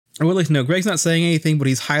 I would like to know, Greg's not saying anything, but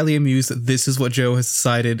he's highly amused that this is what Joe has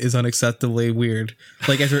decided is unacceptably weird.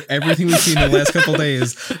 Like, after everything we've seen in the last couple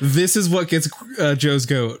days, this is what gets Joe's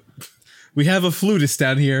goat. We have a flutist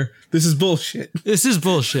down here. This is bullshit. This is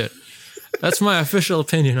bullshit. That's my official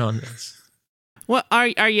opinion on this. What are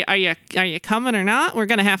you coming or not? We're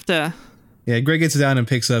gonna have to. Yeah, Greg gets down and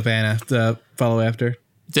picks up Anna to follow after.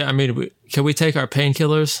 Yeah, I mean, can we take our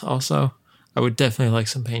painkillers also? I would definitely like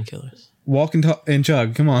some painkillers. Walk and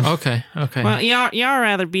chug. Come on. Okay. Well, you are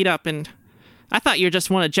rather beat up, and I thought you were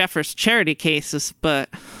just one of Jeffers' charity cases, but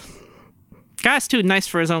guy's too nice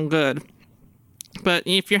for his own good. But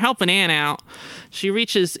if you're helping Anne out, she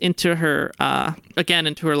reaches into her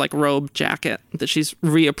like robe jacket that she's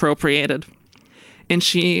reappropriated, and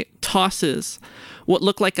she tosses what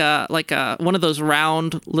looked like a one of those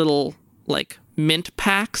round little like mint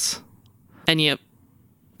packs, and you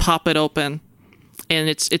pop it open. And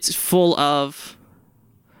it's full of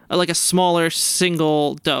like a smaller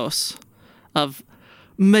single dose of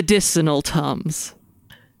medicinal Tums,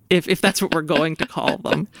 if that's what we're going to call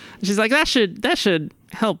them. She's like, that should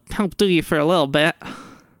help do you for a little bit. To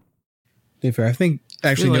be fair, I think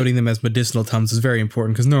actually noting them as medicinal Tums is very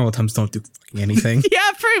important because normal Tums don't do fucking anything.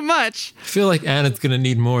 Yeah, pretty much. I feel like Anna's gonna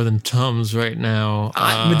need more than Tums right now.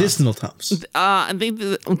 Medicinal Tums.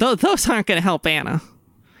 Those aren't gonna help Anna.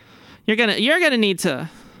 You're gonna need to.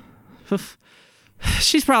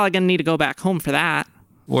 She's probably gonna need to go back home for that.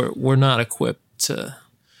 We're not equipped to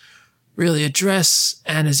really address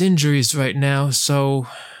Anna's injuries right now, so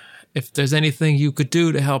if there's anything you could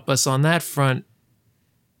do to help us on that front,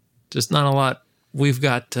 just not a lot we've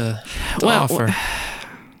got to offer.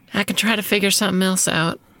 I can try to figure something else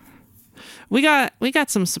out. We got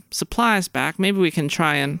some supplies back. Maybe we can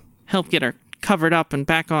try and help get her covered up and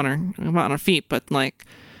back on her feet. But like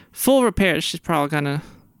full repairs, she's probably gonna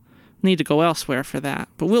need to go elsewhere for that.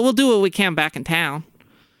 But we'll do what we can back in town.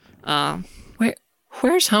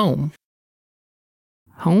 Where's home?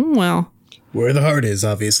 Home? Well, where the heart is,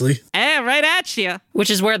 obviously. Right at you. Which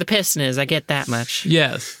is where the piston is. I get that much.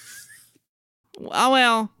 Yes.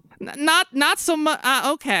 Well, not so much.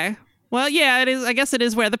 Okay. Well, yeah, it is. I guess it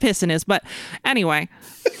is where the piston is. But anyway,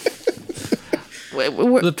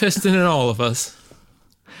 the piston in all of us.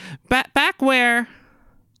 Back where?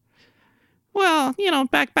 Well,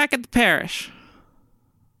 back at the parish.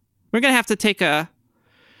 We're gonna have to take a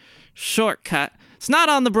shortcut. It's not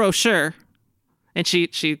on the brochure. And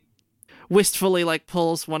she wistfully like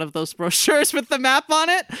pulls one of those brochures with the map on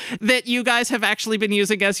it that you guys have actually been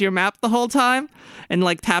using as your map the whole time, and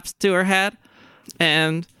like taps to her head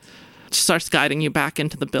and starts guiding you back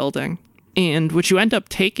into the building. And what you end up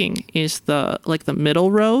taking is the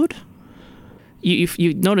middle road.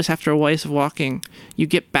 You notice after a ways of walking, you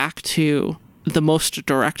get back to the most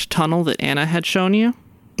direct tunnel that Anna had shown you,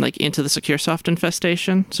 like into the Securesoft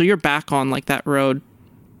infestation. So you're back on like that road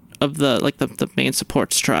of the main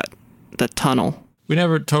support strut, that tunnel. we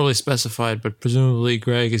never totally specified, but presumably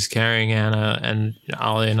Greg is carrying Anna, and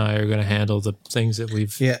Ollie and I are going to handle the things that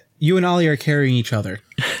we've... Yeah, you and Ollie are carrying each other.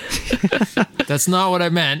 That's not what I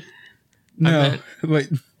meant. No, but...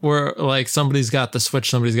 We're like, somebody's got the switch,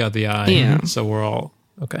 somebody's got the eye. Yeah. So we're all...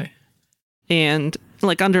 Okay. And,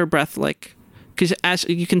 like, under her breath, like... Because as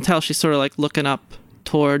you can tell, she's sort of, like, looking up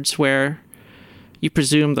towards where you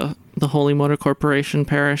presume the Holy Motor Corporation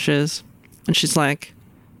parish is. And she's like,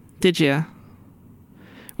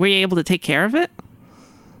 were you able to take care of it?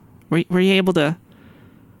 Were you able to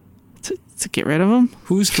get rid of him?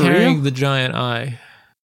 Who's carrying the giant eye?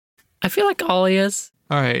 I feel like Ollie is.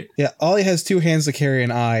 All right. Yeah, Ollie has 2 hands to carry an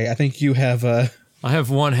eye. I think you have I have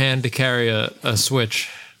 1 hand to carry a switch.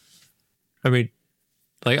 I mean,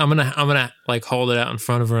 like I'm gonna like hold it out in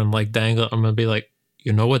front of her and like dangle it. I'm gonna be like,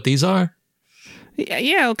 you know what these are?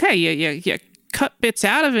 Yeah, okay. Yeah. Cut bits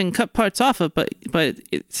out of it and cut parts off of it, but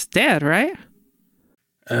it's dead, right?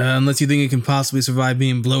 Unless you think it can possibly survive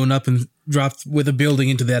being blown up and dropped with a building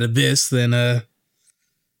into that abyss, then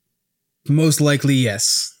most likely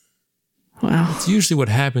yes. Wow. It's usually what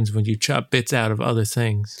happens when you chop bits out of other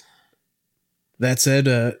things. That said,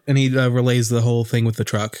 and he relays the whole thing with the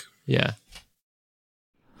truck. Yeah.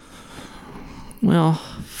 Well,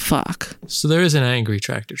 fuck. So there is an angry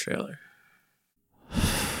tractor trailer.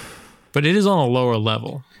 But it is on a lower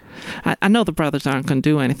level. I know the brothers aren't going to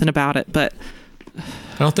do anything about it, but...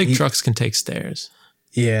 I don't think trucks can take stairs.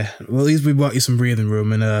 Yeah, well, at least we bought you some breathing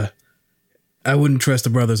room, and I wouldn't trust the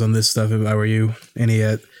brothers on this stuff if I were you. And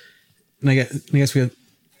I guess we have...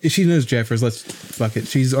 If she knows Jeffers, let's... Fuck it.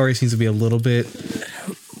 She's already seems to be a little bit...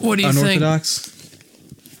 What do you unorthodox.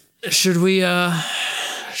 Think? Should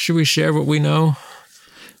we share what we know?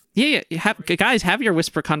 Yeah. Guys, have your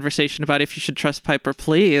whisper conversation about if you should trust Piper,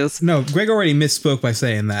 please. No, Greg already misspoke by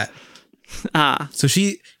saying that. So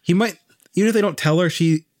he might... Even if they don't tell her,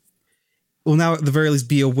 she will now at the very least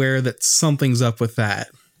be aware that something's up with that.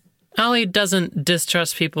 Ollie doesn't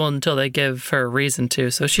distrust people until they give her a reason to,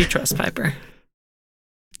 so she trusts Piper.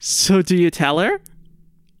 So do you tell her?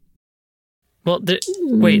 Well,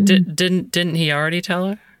 didn't he already tell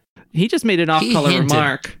her? He just made an off-color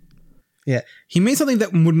remark. Yeah, he made something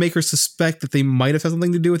that would make her suspect that they might have had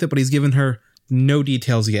something to do with it, but he's given her no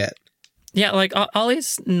details yet. Yeah, like,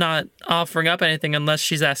 Ollie's not offering up anything unless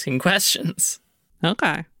she's asking questions.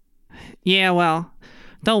 Okay. Yeah, well,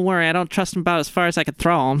 don't worry. I don't trust him about as far as I could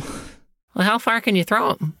throw him. Well, how far can you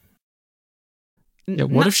throw him? Yeah,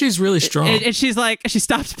 what if she's really strong? And she's like, she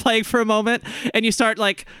stops playing for a moment, and you start,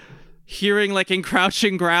 like, hearing, like,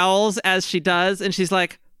 encroaching growls as she does, and she's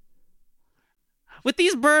like, with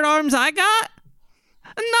these bird arms I got?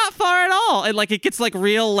 Not far at all. And like it gets like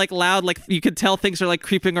real like loud, like you can tell things are like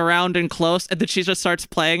creeping around and close, and then she just starts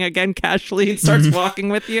playing again casually and starts walking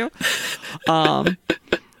with you.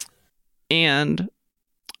 And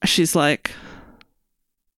she's like,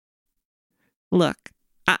 look,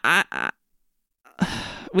 I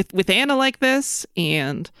with Anna like this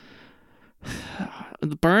and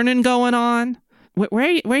the burning going on,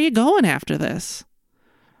 where are you going after this?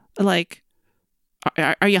 Like,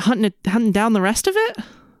 are you hunting down the rest of it?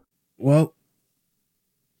 Well,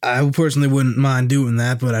 I personally wouldn't mind doing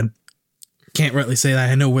that, but I can't really say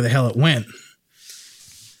that I know where the hell it went.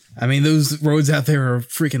 I mean, those roads out there are a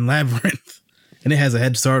freaking labyrinth, and it has a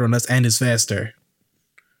head start on us and is faster.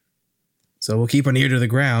 So we'll keep an ear to the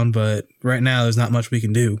ground, but right now there's not much we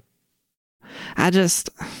can do. I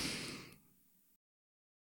just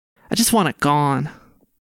want it gone.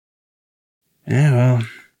 Yeah, well...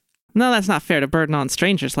 No, that's not fair to burden on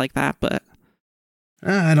strangers like that, but...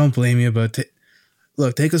 I don't blame you, but...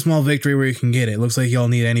 Look, take a small victory where you can get it. Looks like y'all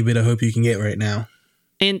need any bit of hope you can get right now.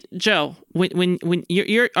 And, Joe, when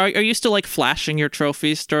are you still, like, flashing your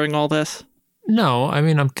trophies during all this? No, I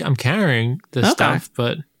mean, I'm carrying the stuff,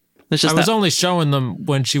 but... I was only showing them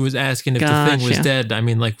when she was asking if the thing was dead. I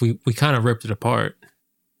mean, like, we kind of ripped it apart.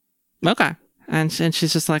 Okay. And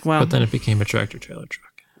she's just like, well... But then it became a tractor trailer truck.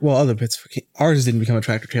 Well, other bits... Ours didn't become a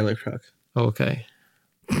tractor-trailer truck. Okay.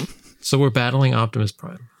 So we're battling Optimus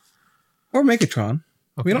Prime. Or Megatron.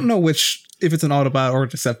 Okay. We don't know which... If it's an Autobot or a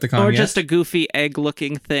Decepticon or yet. Just a goofy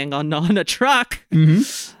egg-looking thing on a truck.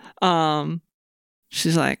 Mm-hmm.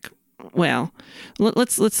 She's like, well,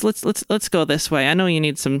 let's go this way. I know you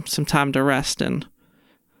need some time to rest, and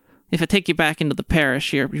if I take you back into the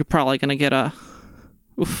parish, you're probably going to get a...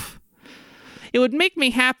 Oof. It would make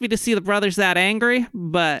me happy to see the brothers that angry,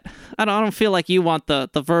 but I don't feel like you want the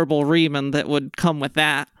verbal reaming that would come with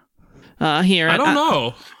that. Here, I don't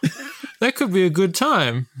know. That could be a good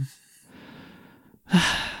time.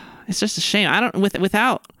 It's just a shame. I don't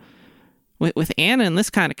with Anna in this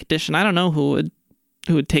kind of condition. I don't know who would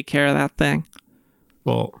who would take care of that thing.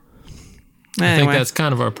 Well, I Anyway. think that's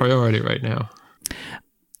kind of our priority right now.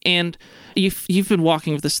 And you've been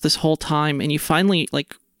walking with this whole time, and you finally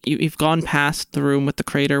you've gone past the room with the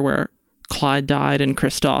crater where Clyde died and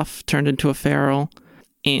Kristoff turned into a feral,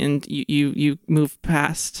 and you move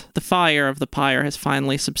past the fire of the pyre has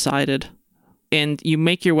finally subsided, and you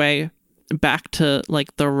make your way back to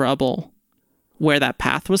like the rubble where that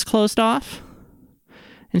path was closed off.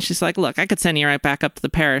 And she's like, "Look, I could send you right back up to the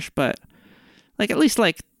parish, but like at least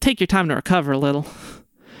like take your time to recover a little.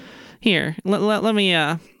 Here, let me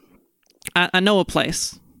I know a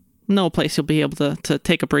place. You'll be able to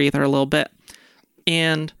take a breather a little bit."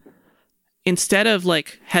 And instead of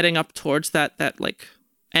like heading up towards that like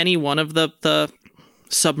any one of the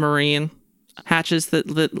submarine hatches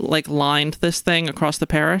that like lined this thing across the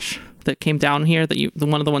parish that came down here,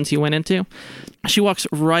 one of the ones you went into, she walks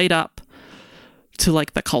right up to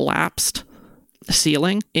like the collapsed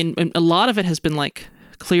ceiling, and a lot of it has been like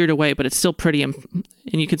cleared away, but it's still pretty and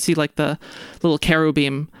you can see like the little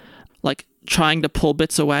cherubim like trying to pull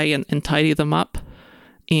bits away and tidy them up.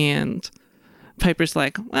 And Piper's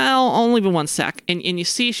like, "Well, only been 1 sec." And you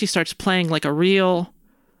see she starts playing like a real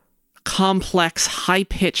complex,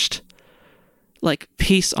 high-pitched like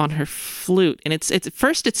piece on her flute. And it's at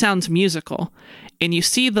first it sounds musical. And you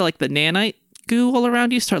see the nanite goo all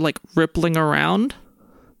around you start like rippling around,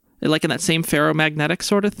 like in that same ferromagnetic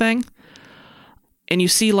sort of thing. And you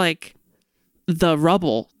see like the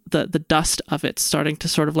rubble, the dust of it starting to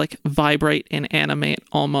sort of like vibrate and animate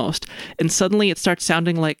almost. And suddenly it starts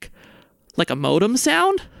sounding like a modem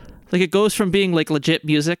sound. Like it goes from being like legit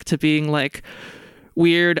music to being like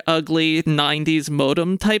weird, ugly 90s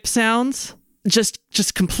modem type sounds. Just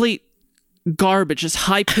complete garbage, just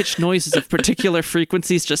high-pitched noises of particular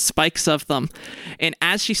frequencies, just spikes of them. And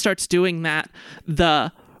as she starts doing that,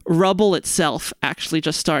 the rubble itself actually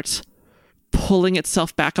just starts pulling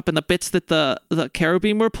itself back up, and the bits that the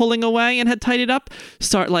cherubim were pulling away and had tidied up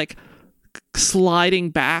start like sliding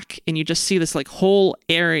back, and you just see this like whole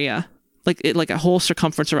area, like a whole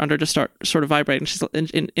circumference around her just start sort of vibrating. She's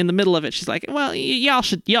in the middle of it. She's like, "Well, y'all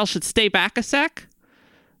should stay back a sec,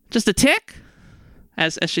 just a tick."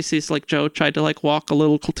 As she sees like Joe tried to like walk a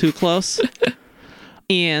little too close.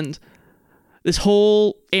 And this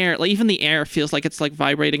whole air, like even the air feels like it's like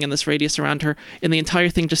vibrating in this radius around her, and the entire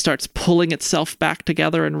thing just starts pulling itself back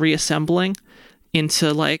together and reassembling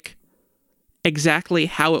into like exactly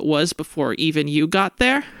how it was before even you got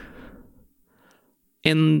there.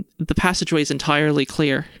 And the passageway is entirely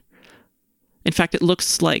clear. In fact, it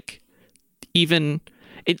looks like it even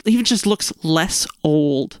just looks less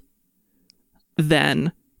old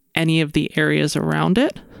than any of the areas around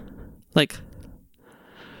it. Like,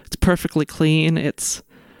 it's perfectly clean. It's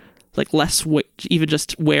like less even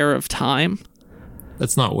just wear of time.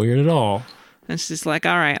 That's not weird at all. And she's like,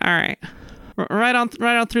 all right, right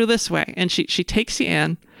on through this way. And she takes you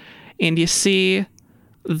in, and you see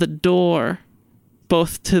the door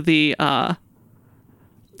both to the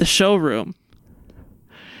showroom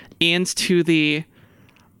and to the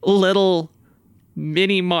little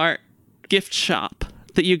mini mart gift shop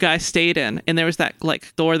that you guys stayed in. And there was that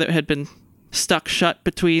like door that had been stuck shut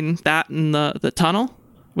between that and the tunnel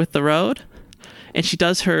with the road. And she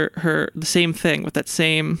does her the same thing with that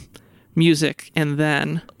same music, and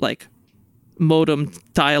then like modem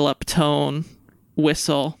dial-up tone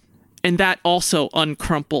whistle, and that also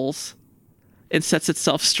uncrumples and sets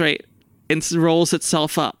itself straight and rolls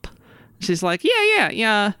itself up. She's like,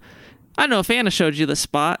 yeah. I don't know if Anna showed you the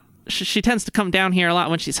spot. She tends to come down here a lot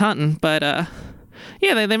when she's hunting, but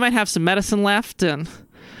yeah, they might have some medicine left, and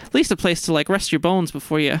at least a place to like rest your bones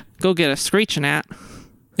before you go get a screeching at.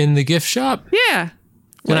 In the gift shop? Yeah.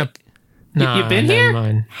 Nah, you been never here?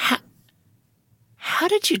 mind. How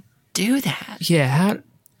did you do that? Yeah,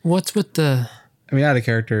 what's with the... I mean, out of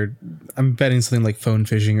character, I'm betting something like phone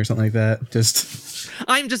phishing or something like that.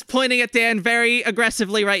 I'm just pointing at Dan very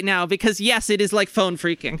aggressively right now because, yes, it is like phone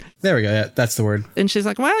freaking. There we go. Yeah, that's the word. And she's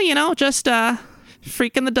like, well, just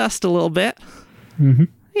freaking the dust a little bit. Mm-hmm.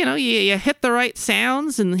 You hit the right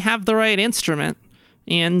sounds and have the right instrument.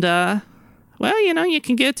 And, well, you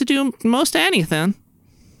can get it to do most anything.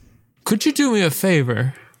 Could you do me a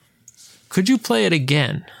favor? Could you play it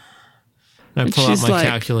again? And I pull out she's my like,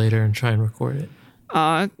 calculator and try and record it.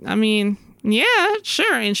 I mean, yeah,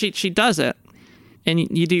 sure. And she does it. And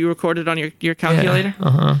you record it on your calculator? Yeah,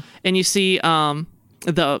 uh-huh. And you see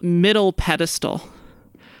the middle pedestal.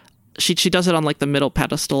 She does it on like the middle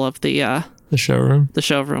pedestal of the showroom. The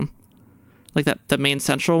showroom. Like the main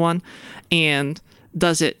central one. And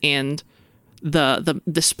does it, and the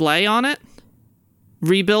display on it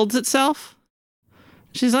rebuilds itself.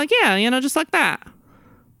 She's like, yeah, just like that.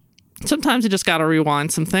 Sometimes you just gotta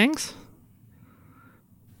rewind some things.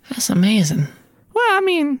 That's amazing. Well, I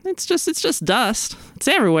mean, it's just dust. It's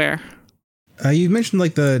everywhere. You mentioned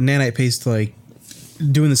like the nanite paste, like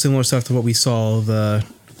doing the similar stuff to what we saw the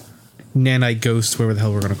nanite ghosts, whatever the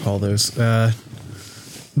hell we're gonna call those,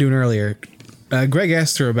 doing earlier. Greg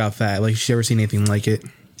asked her about that. Like, she ever seen anything like it?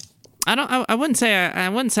 I wouldn't say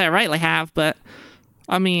I rightly have, but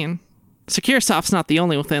I mean, SecureSoft's not the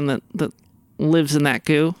only thing that lives in that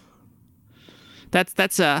goo. That's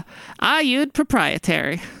IU'd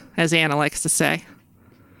proprietary, as Anna likes to say.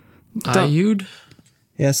 IU'd?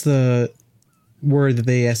 Yeah, that's the word that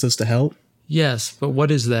they asked us to help. Yes, but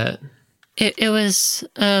what is that? It was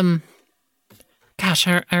gosh,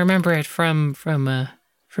 I remember it from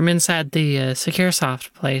inside the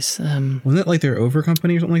SecureSoft place. Wasn't it like their over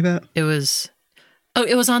company or something like that? It was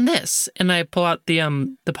on this, and I pull out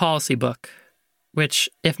the policy book, which,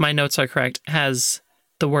 if my notes are correct, has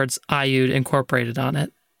the words IU'd incorporated on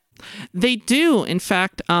it. They do, in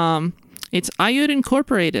fact. It's IU'd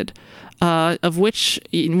Incorporated, of which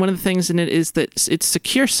one of the things in it is that it's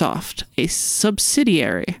SecureSoft, a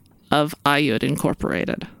subsidiary of IU'd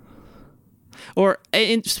Incorporated. Or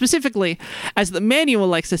specifically, as the manual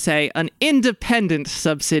likes to say, an independent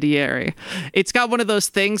subsidiary. It's got one of those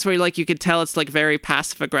things where you could tell it's like very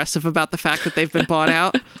passive aggressive about the fact that they've been bought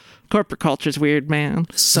out. Corporate culture's weird, man.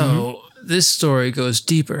 So this story goes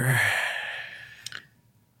deeper.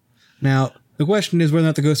 Now, the question is whether or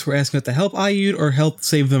not the ghosts were asking us to help IU'd or help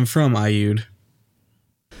save them from IU'd.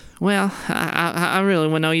 Well, I really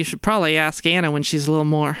want to know. You should probably ask Anna when she's a little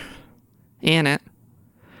more in it.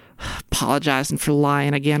 Apologizing for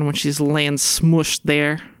lying again when she's laying smushed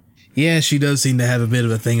there. Yeah, she does seem to have a bit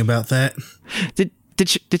of a thing about that.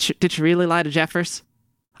 Did she really lie to Jeffers?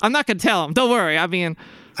 I'm not gonna tell him. Don't worry. I mean,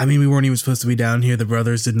 we weren't even supposed to be down here. The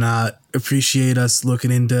brothers did not appreciate us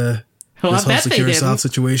looking into this whole SecureSoft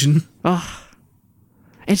situation. Oh,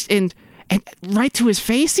 and right to his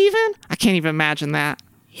face, even? I can't even imagine that.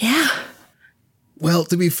 Yeah. Well,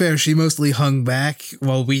 to be fair, she mostly hung back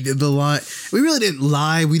while we did the lie. We really didn't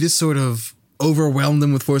lie. We just sort of overwhelmed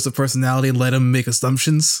them with force of personality and let them make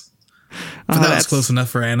assumptions. But that was close enough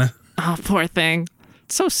for Anna. Oh, poor thing.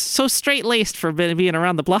 So straight-laced for being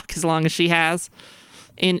around the block as long as she has.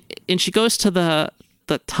 And she goes to the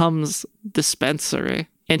Tums dispensary,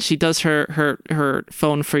 and she does her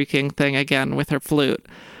phone freaking thing again with her flute.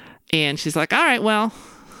 And she's like, all right, well,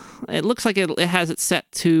 it looks like it has it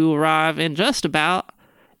set to arrive in just about,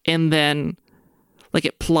 and then like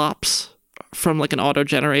it plops from like a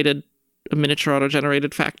miniature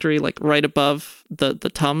auto-generated factory, like right above the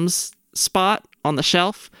Tums spot on the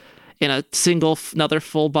shelf, and another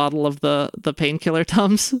full bottle of the painkiller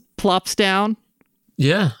Tums plops down.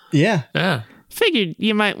 Yeah. Figured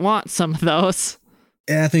you might want some of those.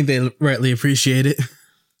 Yeah, I think they rightly appreciate it.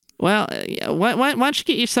 Well, why don't you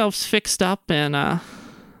get yourselves fixed up and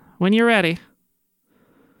when you're ready.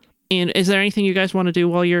 And is there anything you guys want to do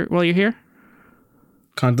while you're here?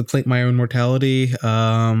 Contemplate my own mortality.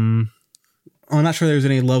 I'm not sure there's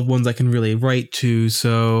any loved ones I can really write to,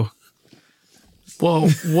 so. Well,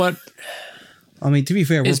 what? I mean, to be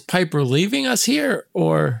fair, is Piper leaving us here,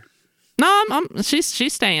 or? No,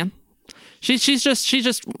 she's staying. She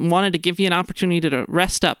just wanted to give you an opportunity to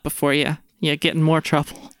rest up before you get in more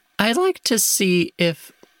trouble. I'd like to see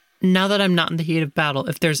if, now that I'm not in the heat of battle,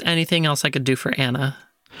 if there's anything else I could do for Anna.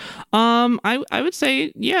 I would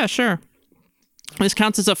say, yeah, sure. This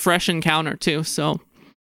counts as a fresh encounter too, so.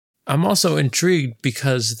 I'm also intrigued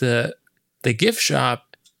because the gift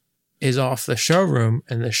shop is off the showroom,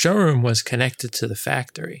 and the showroom was connected to the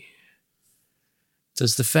factory.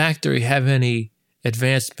 Does the factory have any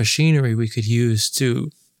advanced machinery we could use to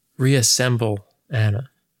reassemble Anna?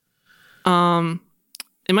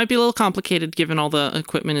 It might be a little complicated given all the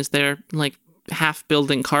equipment is there, like half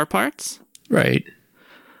building car parts. Right.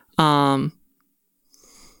 But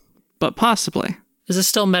possibly. Is it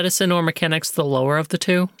still medicine or mechanics the lower of the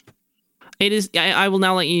two? It is. I will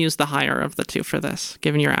now let you use the higher of the two for this,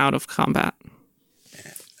 given you're out of combat.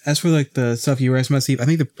 As for like the stuff you were asking about, Steve, I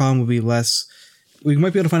think the problem would be less. We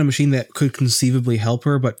might be able to find a machine that could conceivably help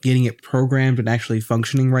her, but getting it programmed and actually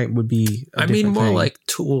functioning right would be a different more thing. like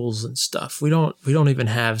tools and stuff. We don't even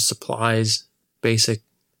have supplies, basic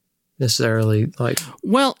necessarily like.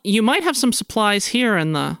 Well, you might have some supplies here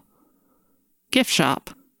in the gift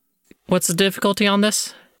shop. What's the difficulty on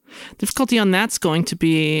this? Difficulty on that's going to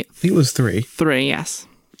be. I think it was 3. 3, yes.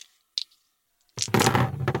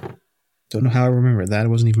 Don't know how I remember that. It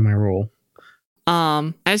wasn't even my role.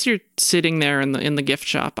 As you're sitting there in the gift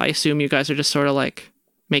shop, I assume you guys are just sort of like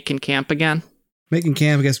making camp again. Making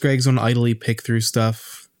camp, I guess Greg's gonna idly pick through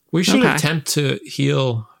stuff. We should Okay. attempt to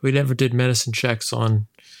heal. We never did medicine checks on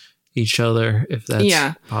each other, if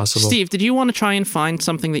that's possible. Steve, did you want to try and find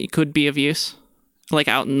something that could be of use? Like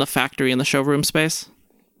out in the factory in the showroom space?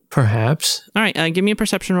 Perhaps. All right, give me a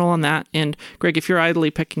perception roll on that. And Greg, if you're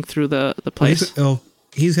idly picking through the place.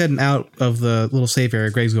 He's heading out of the little safe area.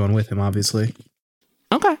 Greg's going with him, obviously.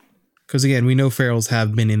 Okay, Because again, we know ferals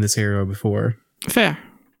have been in this area before. fair.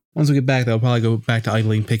 Once we get back, they'll probably go back to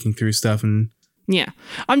idling, picking through stuff, and Yeah.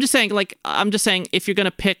 I'm just saying if you're going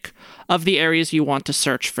to pick of the areas you want to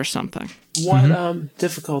search for something. What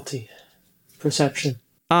difficulty? Perception.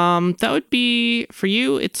 That would be, for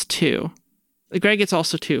you, it's 2. Greg, it's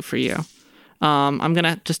also 2 for you. I'm going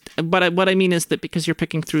to just, but what I mean is that because you're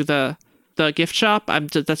picking through the gift shop,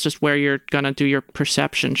 that's just where you're going to do your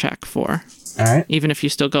perception check for. all right. Even if you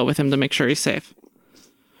still go with him to make sure he's safe.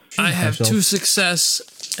 I have 2 success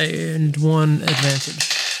and 1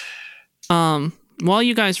 advantage. While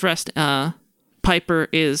you guys rest, Piper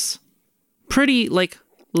is pretty,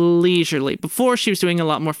 leisurely. Before, she was doing a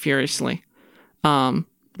lot more furiously.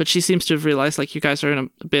 But she seems to have realized, you guys are in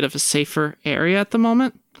a bit of a safer area at the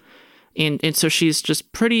moment. And so she's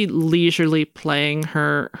just pretty leisurely playing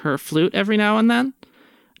her flute every now and then,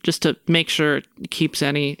 just to make sure it keeps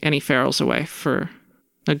any ferals away for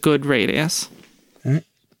a good radius.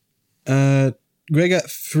 Greg got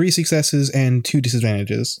 3 successes and 2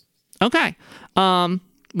 disadvantages. Okay.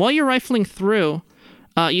 While you're rifling through,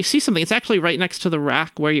 you see something. It's actually right next to the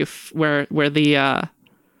rack where where the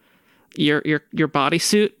your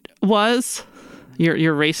bodysuit was,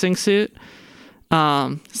 your racing suit.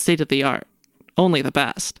 State of the art, only the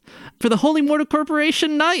best. For the Holy Mortar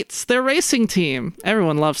Corporation Knights, their racing team.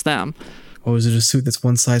 Everyone loves them. Oh, is it a suit that's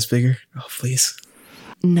one size bigger? Oh, please.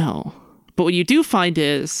 No, but what you do find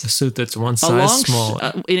is A suit that's one size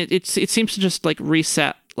smaller. it seems to just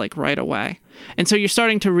reset right away, and so you're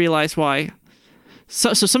starting to realize why.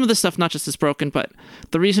 So some of this stuff not just is broken, but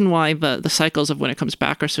the reason why the cycles of when it comes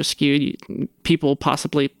back are so skewed. People,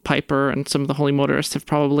 possibly Piper and some of the Holy Motorists, have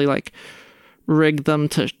probably rigged them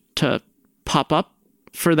to pop up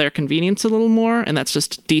for their convenience a little more, and that's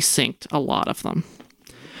just desynced a lot of them.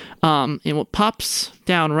 And what pops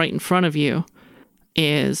down right in front of you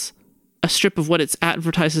is a strip of what it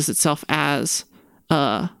advertises itself as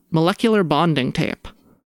molecular bonding tape.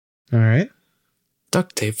 All right.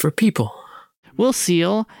 Duct tape for people. Will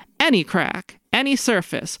seal any crack, any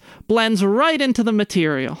surface, blends right into the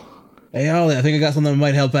material. Hey, Ollie, I think I got something that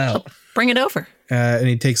might help out. Bring it over. And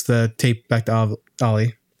he takes the tape back to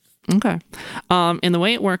Ollie. Okay. And the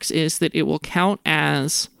way it works is that it will count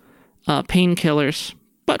as painkillers,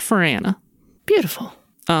 but for Anna. Beautiful.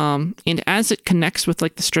 And as it connects with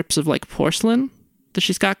the strips of porcelain that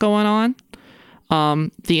she's got going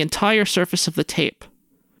on, the entire surface of the tape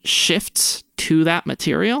shifts to that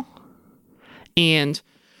material. And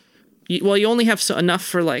you only have enough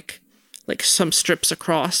for some strips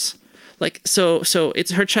across. So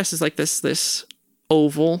it's her chest is this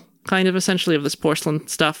oval kind of essentially of this porcelain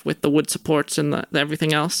stuff with the wood supports and the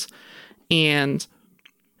everything else. And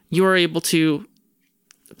you're able to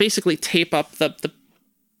basically tape up the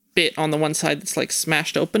bit on the one side that's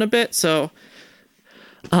smashed open a bit. So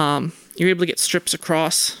you're able to get strips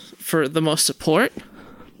across for the most support.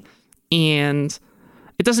 And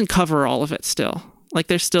it doesn't cover all of it still.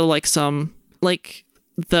 There's still some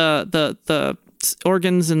the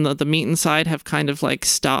organs and the meat inside have kind of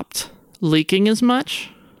stopped leaking as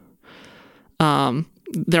much.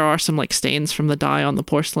 There are some like stains from the dye on the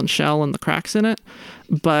porcelain shell and the cracks in it.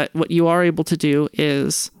 But what you are able to do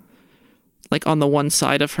is, like on the one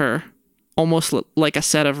side of her, almost like a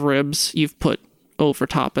set of ribs you've put over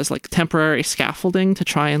top as like temporary scaffolding to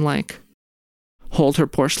try and like hold her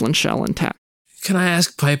porcelain shell intact. Can I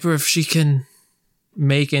ask Piper if she can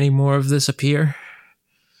make any more of this appear?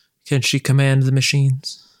 Can she command the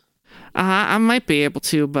machines? I might be able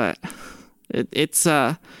to, but it's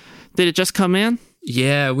did it just come in?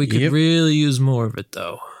 Yeah, we could really use more of it,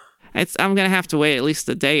 though. I'm going to have to wait at least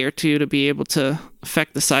a day or two to be able to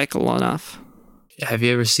affect the cycle enough. Have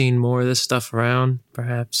you ever seen more of this stuff around,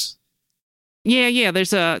 perhaps? Yeah,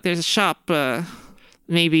 there's a shop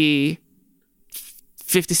maybe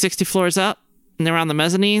 50, 60 floors up, and they're on the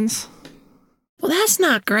mezzanines. Well, that's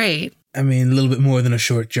not great. I mean, a little bit more than a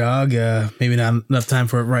short jog. Maybe not enough time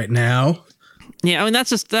for it right now. Yeah, I mean that's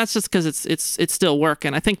just because it's still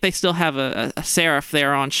working. I think they still have a Seraph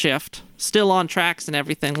there on shift, still on tracks and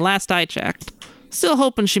everything. Last I checked, still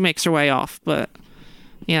hoping she makes her way off, but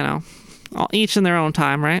you know, each in their own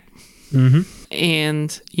time, right? Mm-hmm.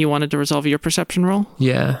 And you wanted to resolve your perception roll?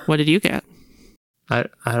 Yeah. What did you get? I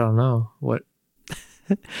don't know. What?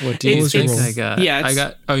 What do you think I got? Yeah, I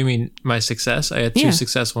got. Oh, you mean my success? I had 2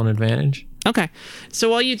 successful and advantage. Okay, so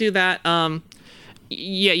while you do that,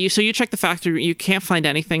 you check the factory. You can't find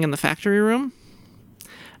anything in the factory room.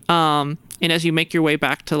 And as you make your way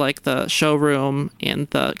back to like the showroom and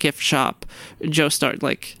the gift shop, Joe starts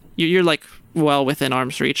like you're like well within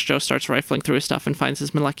arm's reach. Joe starts rifling through his stuff and finds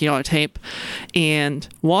his molecular tape. And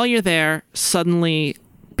while you're there, suddenly,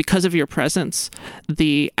 because of your presence,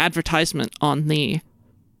 the advertisement on the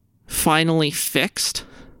finally fixed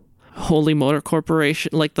Holy Motor Corporation,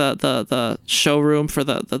 like the showroom for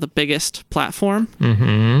the biggest platform,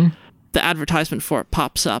 the advertisement for it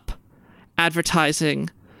pops up, advertising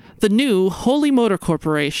the new Holy Motor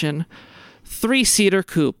Corporation 3-seater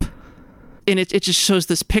coupe. And it just shows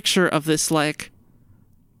this picture of this like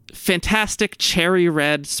fantastic cherry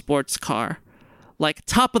red sports car, like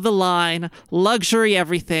top of the line, luxury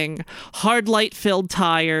everything, hard light filled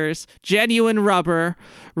tires, genuine rubber,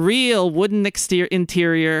 real wooden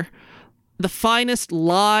interior, the finest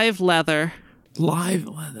live leather. Live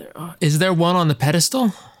leather. Is there one on the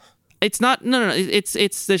pedestal? It's not. No.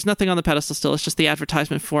 It's. There's nothing on the pedestal still. It's just the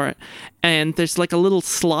advertisement for it, and there's like a little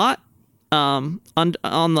slot, on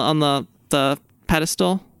the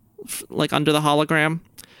pedestal, like under the hologram,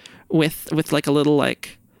 with like a little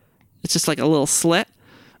like, it's just like a little slit,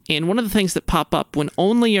 and one of the things that pop up when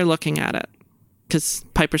only you're looking at it, because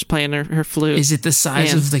Piper's playing her flute. Is it the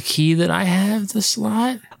size of the key that I have? The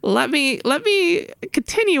slot. Let me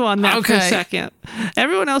continue on that for a second.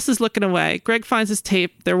 Everyone else is looking away. Greg finds his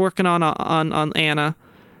tape. They're working on Anna.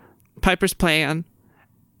 Piper's playing.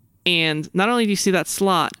 And not only do you see that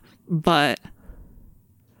slot, but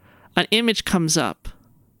an image comes up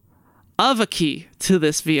of a key to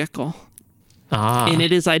this vehicle. And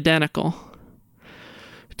it is identical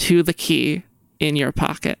to the key in your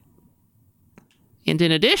pocket. And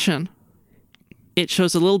in addition, it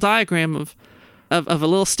shows a little diagram of a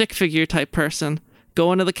little stick figure type person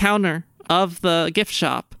going to the counter of the gift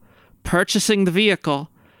shop, purchasing the vehicle,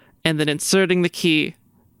 and then inserting the key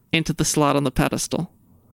into the slot on the pedestal.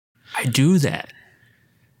 I do that.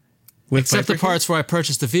 Except the parts where I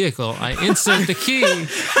purchased the vehicle. I insert the key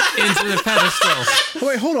into the pedestal.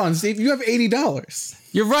 Wait, hold on, Steve. You have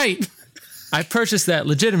 $80. You're right. I purchased that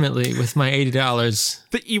legitimately with my $80.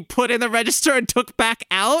 That you put in the register and took back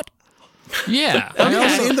out? Yeah.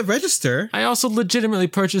 Okay. In the register. I also legitimately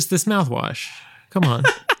purchased this mouthwash. Come on.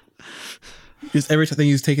 Just every time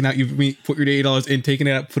you've taken out, you've put your $80 in, taken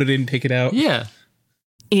it out, put it in, take it out. Yeah.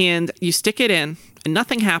 And you stick it in, and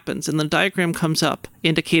nothing happens, and the diagram comes up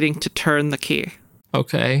indicating to turn the key.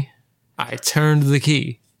 Okay. I turned the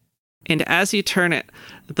key. And as you turn it,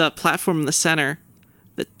 the platform in the center,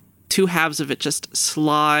 the two halves of it just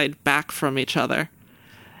slide back from each other.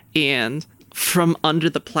 And from under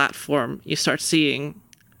the platform, you start seeing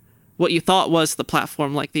what you thought was the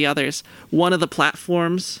platform like the others. One of the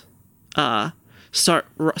platforms start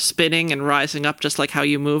spinning and rising up just like how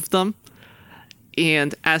you moved them.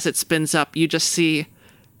 And as it spins up, you just see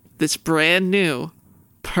this brand new,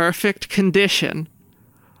 perfect condition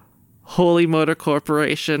Holy Motor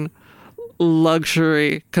Corporation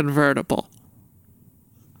luxury convertible.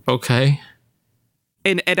 Okay.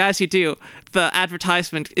 And as you do, the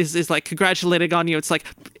advertisement is like congratulating on you. It's like,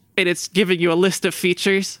 and it's giving you a list of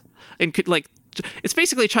features, and like, it's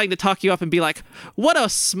basically trying to talk you up and be like, what a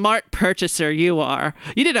smart purchaser you are.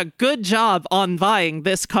 You did a good job on buying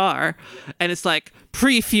this car. And it's like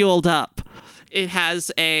pre-fueled up. It has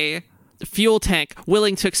a fuel tank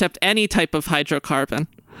willing to accept any type of hydrocarbon.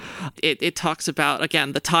 It talks about,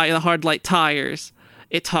 again, the hard light tires.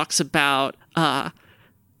 It talks about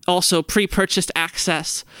also pre-purchased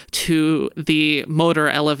access to the motor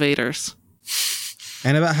elevators.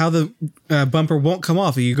 And about how the bumper won't come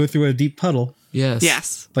off if you go through a deep puddle.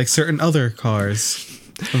 Yes. Like certain other cars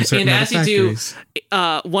from certain and other as factories. You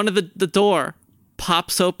do, one of the door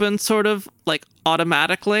pops open sort of like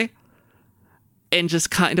automatically, and just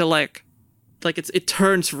kind of like it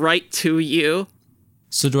turns right to you.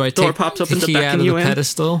 So do I take the key out of the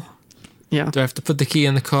pedestal? Yeah. Do I have to put the key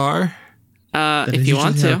in the car? If you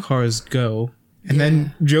want to. How cars go. And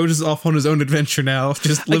then Joe is off on his own adventure now.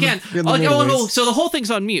 Just again. So the whole thing's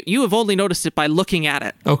on mute. You have only noticed it by looking at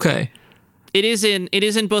it. Okay. It is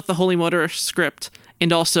in both the Holy Motor script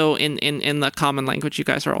and also in the common language you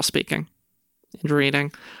guys are all speaking and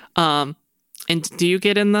reading. And do you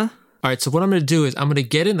get in the? All right, so what I'm going to do is I'm going to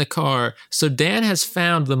get in the car. So Dan has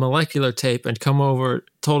found the molecular tape and come over,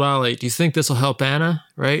 told Ollie, do you think this will help Anna?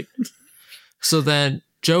 Right? So then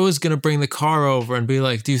Joe is going to bring the car over and be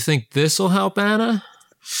like, do you think this will help Anna?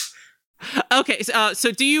 Okay,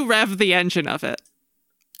 so do you rev the engine of it?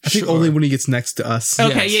 I think only when he gets next to us.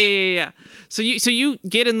 Okay, Yes. yeah. So you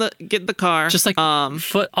get in the car, Just like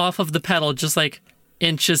foot off of the pedal, just like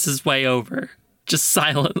inches his way over, just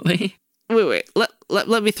silently. Wait.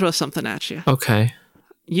 Let me throw something at you. Okay.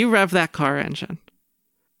 You rev that car engine,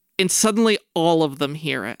 and suddenly all of them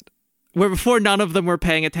hear it. Where before none of them were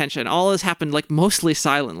paying attention. All has happened like mostly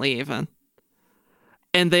silently even.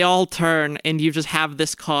 And they all turn, and you just have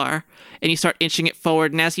this car, and you start inching it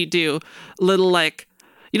forward. And as you do, little like,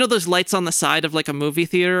 you know those lights on the side of like a movie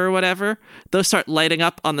theater or whatever? Those start lighting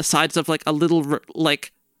up on the sides of like a little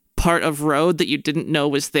like part of road that you didn't know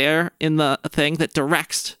was there in the thing that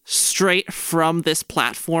directs straight from this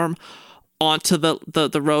platform onto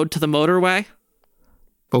the road to the motorway.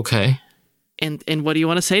 Okay. And what do you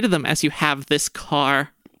want to say to them as you have this car?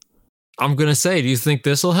 I'm going to say, do you think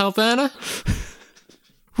this will help Anna?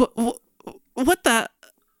 What the?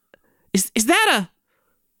 Is that a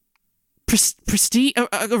prestige,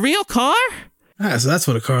 a real car? Ah, so that's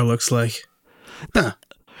what a car looks like. Huh.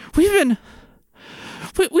 We've been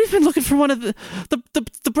looking for one of the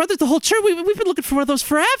brothers, the whole church. We've been looking for one of those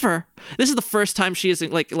forever. This is the first time she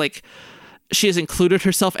isn't like she has included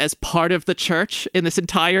herself as part of the church in this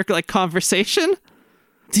entire like conversation.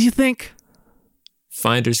 Do you think?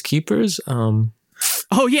 Finders keepers.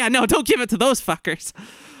 Oh yeah, no, don't give it to those fuckers.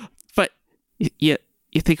 But you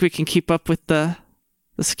think we can keep up with the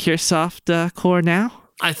Secure Soft core now?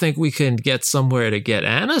 I think we can get somewhere to get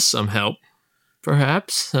Anna some help,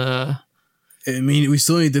 perhaps. I mean, we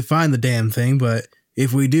still need to find the damn thing, but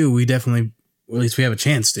if we do, we definitely, or at least we have a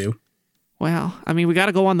chance to. Well, I mean, we got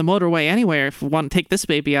to go on the motorway anywhere if we want to take this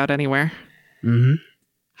baby out anywhere. Mm-hmm.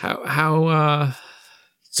 How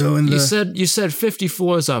So in you said 50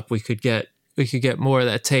 floors up we could get more of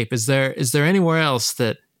that tape. Is there anywhere else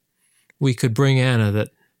that we could bring Anna that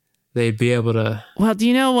they'd be able to? Well, do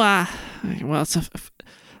you know? Well, it's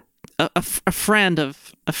a friend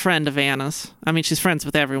of Anna's. I mean, she's friends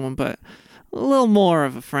with everyone, but a little more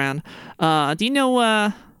of a friend. Do you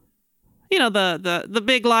know? You know the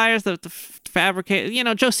big liars, the fabricators. You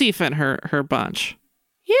know, Joseph and her bunch.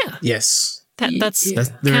 Yeah. yes, That's they're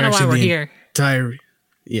kind of why actually we're the here. entire.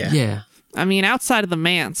 Yeah. Yeah. I mean, outside of the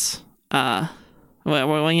manse, well,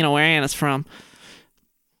 you know where Anna's from.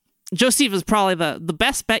 Joseph is probably the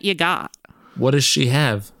best bet you got. What does she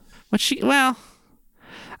have? Well,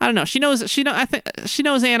 I don't know. I think she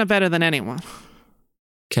knows Anna better than anyone.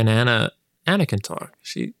 Can Anna can talk.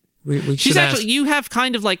 We She's should actually, ask. you have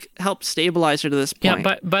kind of like helped stabilize her to this point. Yeah,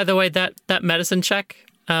 but by the way, that medicine check,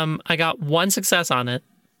 I got 1 success on it.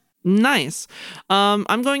 Nice.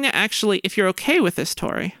 I'm going to actually, if you're okay with this,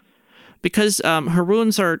 Tori, because her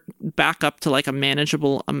wounds are back up to like a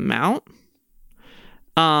manageable amount.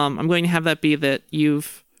 I'm going to have that be that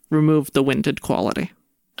you've removed the winded quality.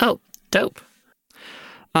 Oh, dope.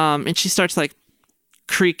 And she starts like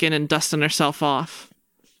creaking and dusting herself off.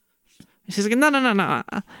 She's like, no.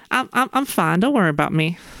 I'm fine. Don't worry about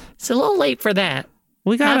me. It's a little late for that.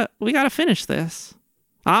 We gotta finish this.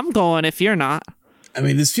 I'm going if you're not. I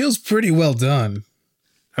mean, this feels pretty well done.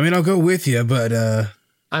 I mean, I'll go with you, but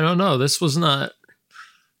I don't know. This was not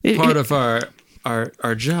part of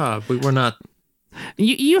our job. We were not.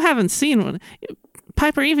 You haven't seen one,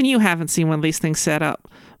 Piper. Even you haven't seen one of these things set up.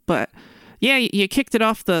 But yeah, you kicked it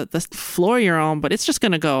off the floor you're on, but it's just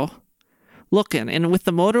gonna go looking. And with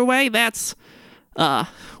the motorway, that's well,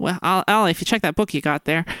 I'll if you check that book you got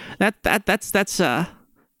there,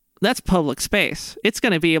 that's public space. It's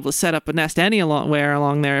going to be able to set up a nest anywhere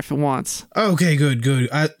along there if it wants. okay, good.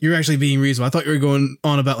 You're actually being reasonable. I thought you were going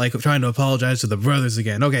on about like trying to apologize to the brothers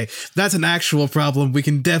again. Okay, that's an actual problem. We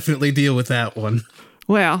can definitely deal with that one.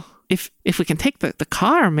 Well, if we can take the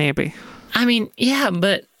car, maybe. I mean, yeah,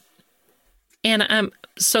 but Anna, I'm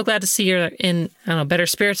so glad to see you're in, I don't know, better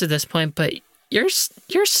spirits at this point, but you're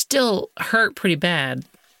still hurt pretty bad.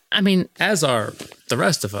 I mean, As are the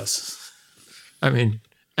rest of us. I mean,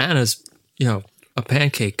 Anna's, a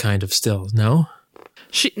pancake kind of still, no?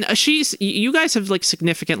 She's you guys have like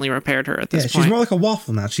significantly repaired her at this point. She's more like a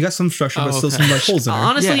waffle now. She got some structure, but still okay. some like holes in her.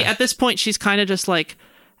 Honestly, Yeah. at this point, she's kind of just like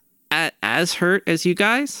as hurt as you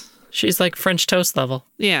guys. she's like French toast level.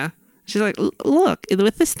 Yeah, she's like, look,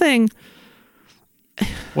 with this thing.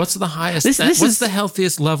 What's the highest? This what's is- the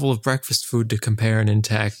healthiest level of breakfast food to compare an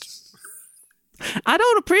intact? I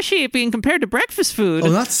don't appreciate being compared to breakfast food. Oh,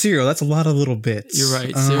 not cereal. That's a lot of little bits. You're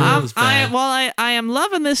right. Cereal is bad. I am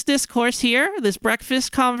loving this discourse here, this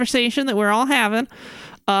breakfast conversation that we're all having.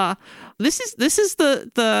 This is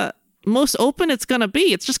the most open it's gonna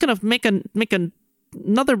be. It's just gonna make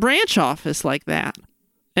another branch office like that,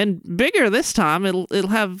 and bigger this time. It'll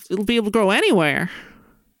be able to grow anywhere.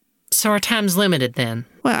 So our time's limited then.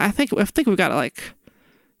 Well, I think we've got like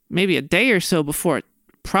maybe a day or so before it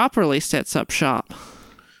properly sets up shop.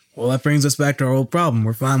 Well, that brings us back to our old problem.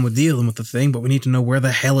 We're fine with dealing with the thing, but we need to know where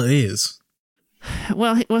the hell it is.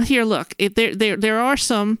 Well, here, look. There are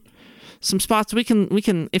some spots we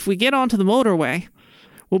can if we get onto the motorway,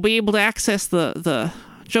 we'll be able to access the.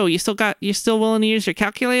 Joe, you still willing to use your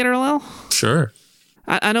calculator a little? Sure.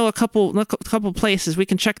 I know a couple places we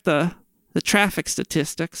can check the traffic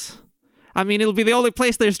statistics. I mean, it'll be the only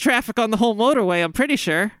place there's traffic on the whole motorway, I'm pretty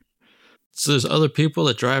sure. So there's other people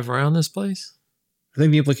that drive around this place? I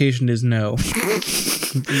think the implication is no.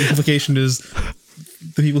 The implication is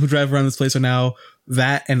the people who drive around this place are now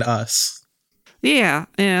that and us. Yeah,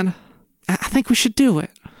 and I think we should do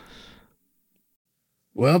it.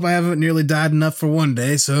 Well, I haven't nearly died enough for one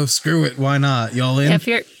day, so screw it. Why not? Y'all in?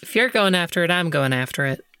 Yeah, if you're going after it, I'm going after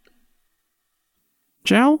it.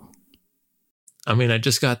 Joe? I mean, I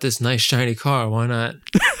just got this nice shiny car. Why not?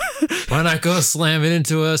 Why not go slam it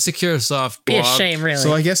into a SecureSoft block? Be a shame, really.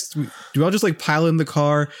 So I guess, do we all just like pile in the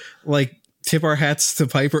car, like tip our hats to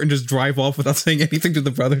Piper and just drive off without saying anything to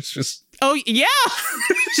the brothers? Just Oh, yeah!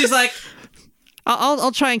 She's like,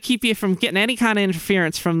 I'll try and keep you from getting any kind of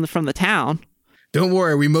interference from the town. Don't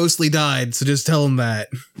worry, we mostly died, so just tell them that.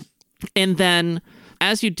 And then,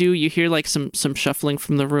 as you do, you hear like some shuffling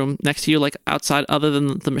from the room next to you, like outside, other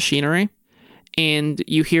than the machinery. And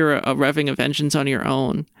you hear a revving of engines on your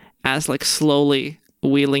own as like slowly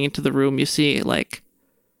wheeling into the room. You see like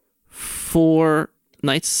 4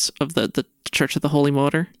 knights of the Church of the Holy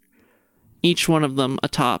Motor, each one of them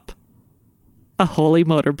atop a holy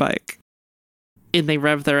motorbike. And they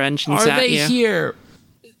rev their engines at you. Are they here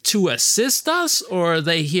to assist us, or are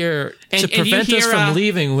they here to and prevent you us hear, from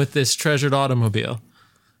leaving with this treasured automobile?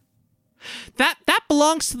 That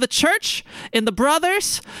belongs to the church and the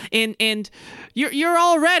brothers, and you're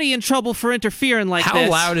already in trouble for interfering like this. How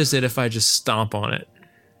loud is it if I just stomp on it?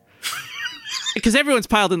 Because everyone's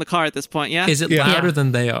piled in the car at this point, yeah? Is it louder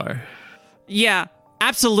than they are? Yeah,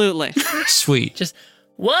 absolutely. Sweet. Just,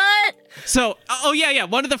 what? So, yeah,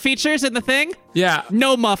 one of the features in the thing, Yeah.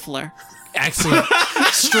 no muffler. Excellent.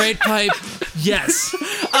 Straight pipe. Yes.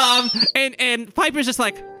 And Piper's just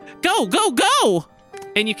like, go!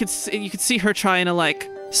 And you could see her trying to like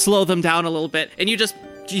slow them down a little bit, and you just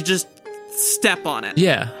step on it.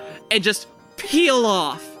 Yeah. And just peel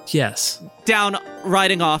off. Yes. Down,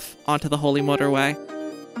 riding off onto the holy motorway.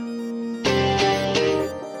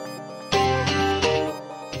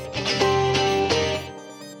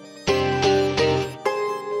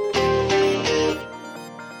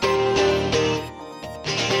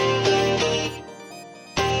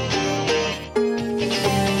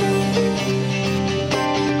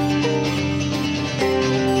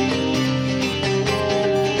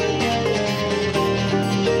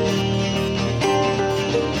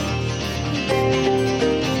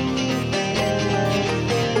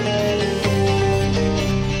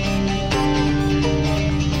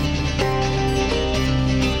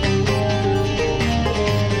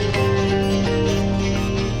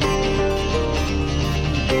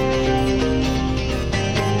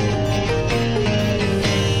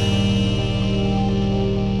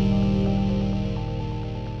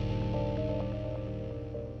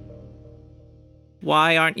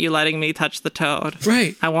 Why aren't you letting me touch the toad?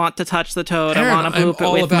 Right. I want to touch the toad. Aaron, I want to boop I'm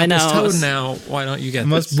all it with about my this nose. toad now. Why don't you get I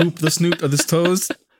must this? boop the snoot of this toes.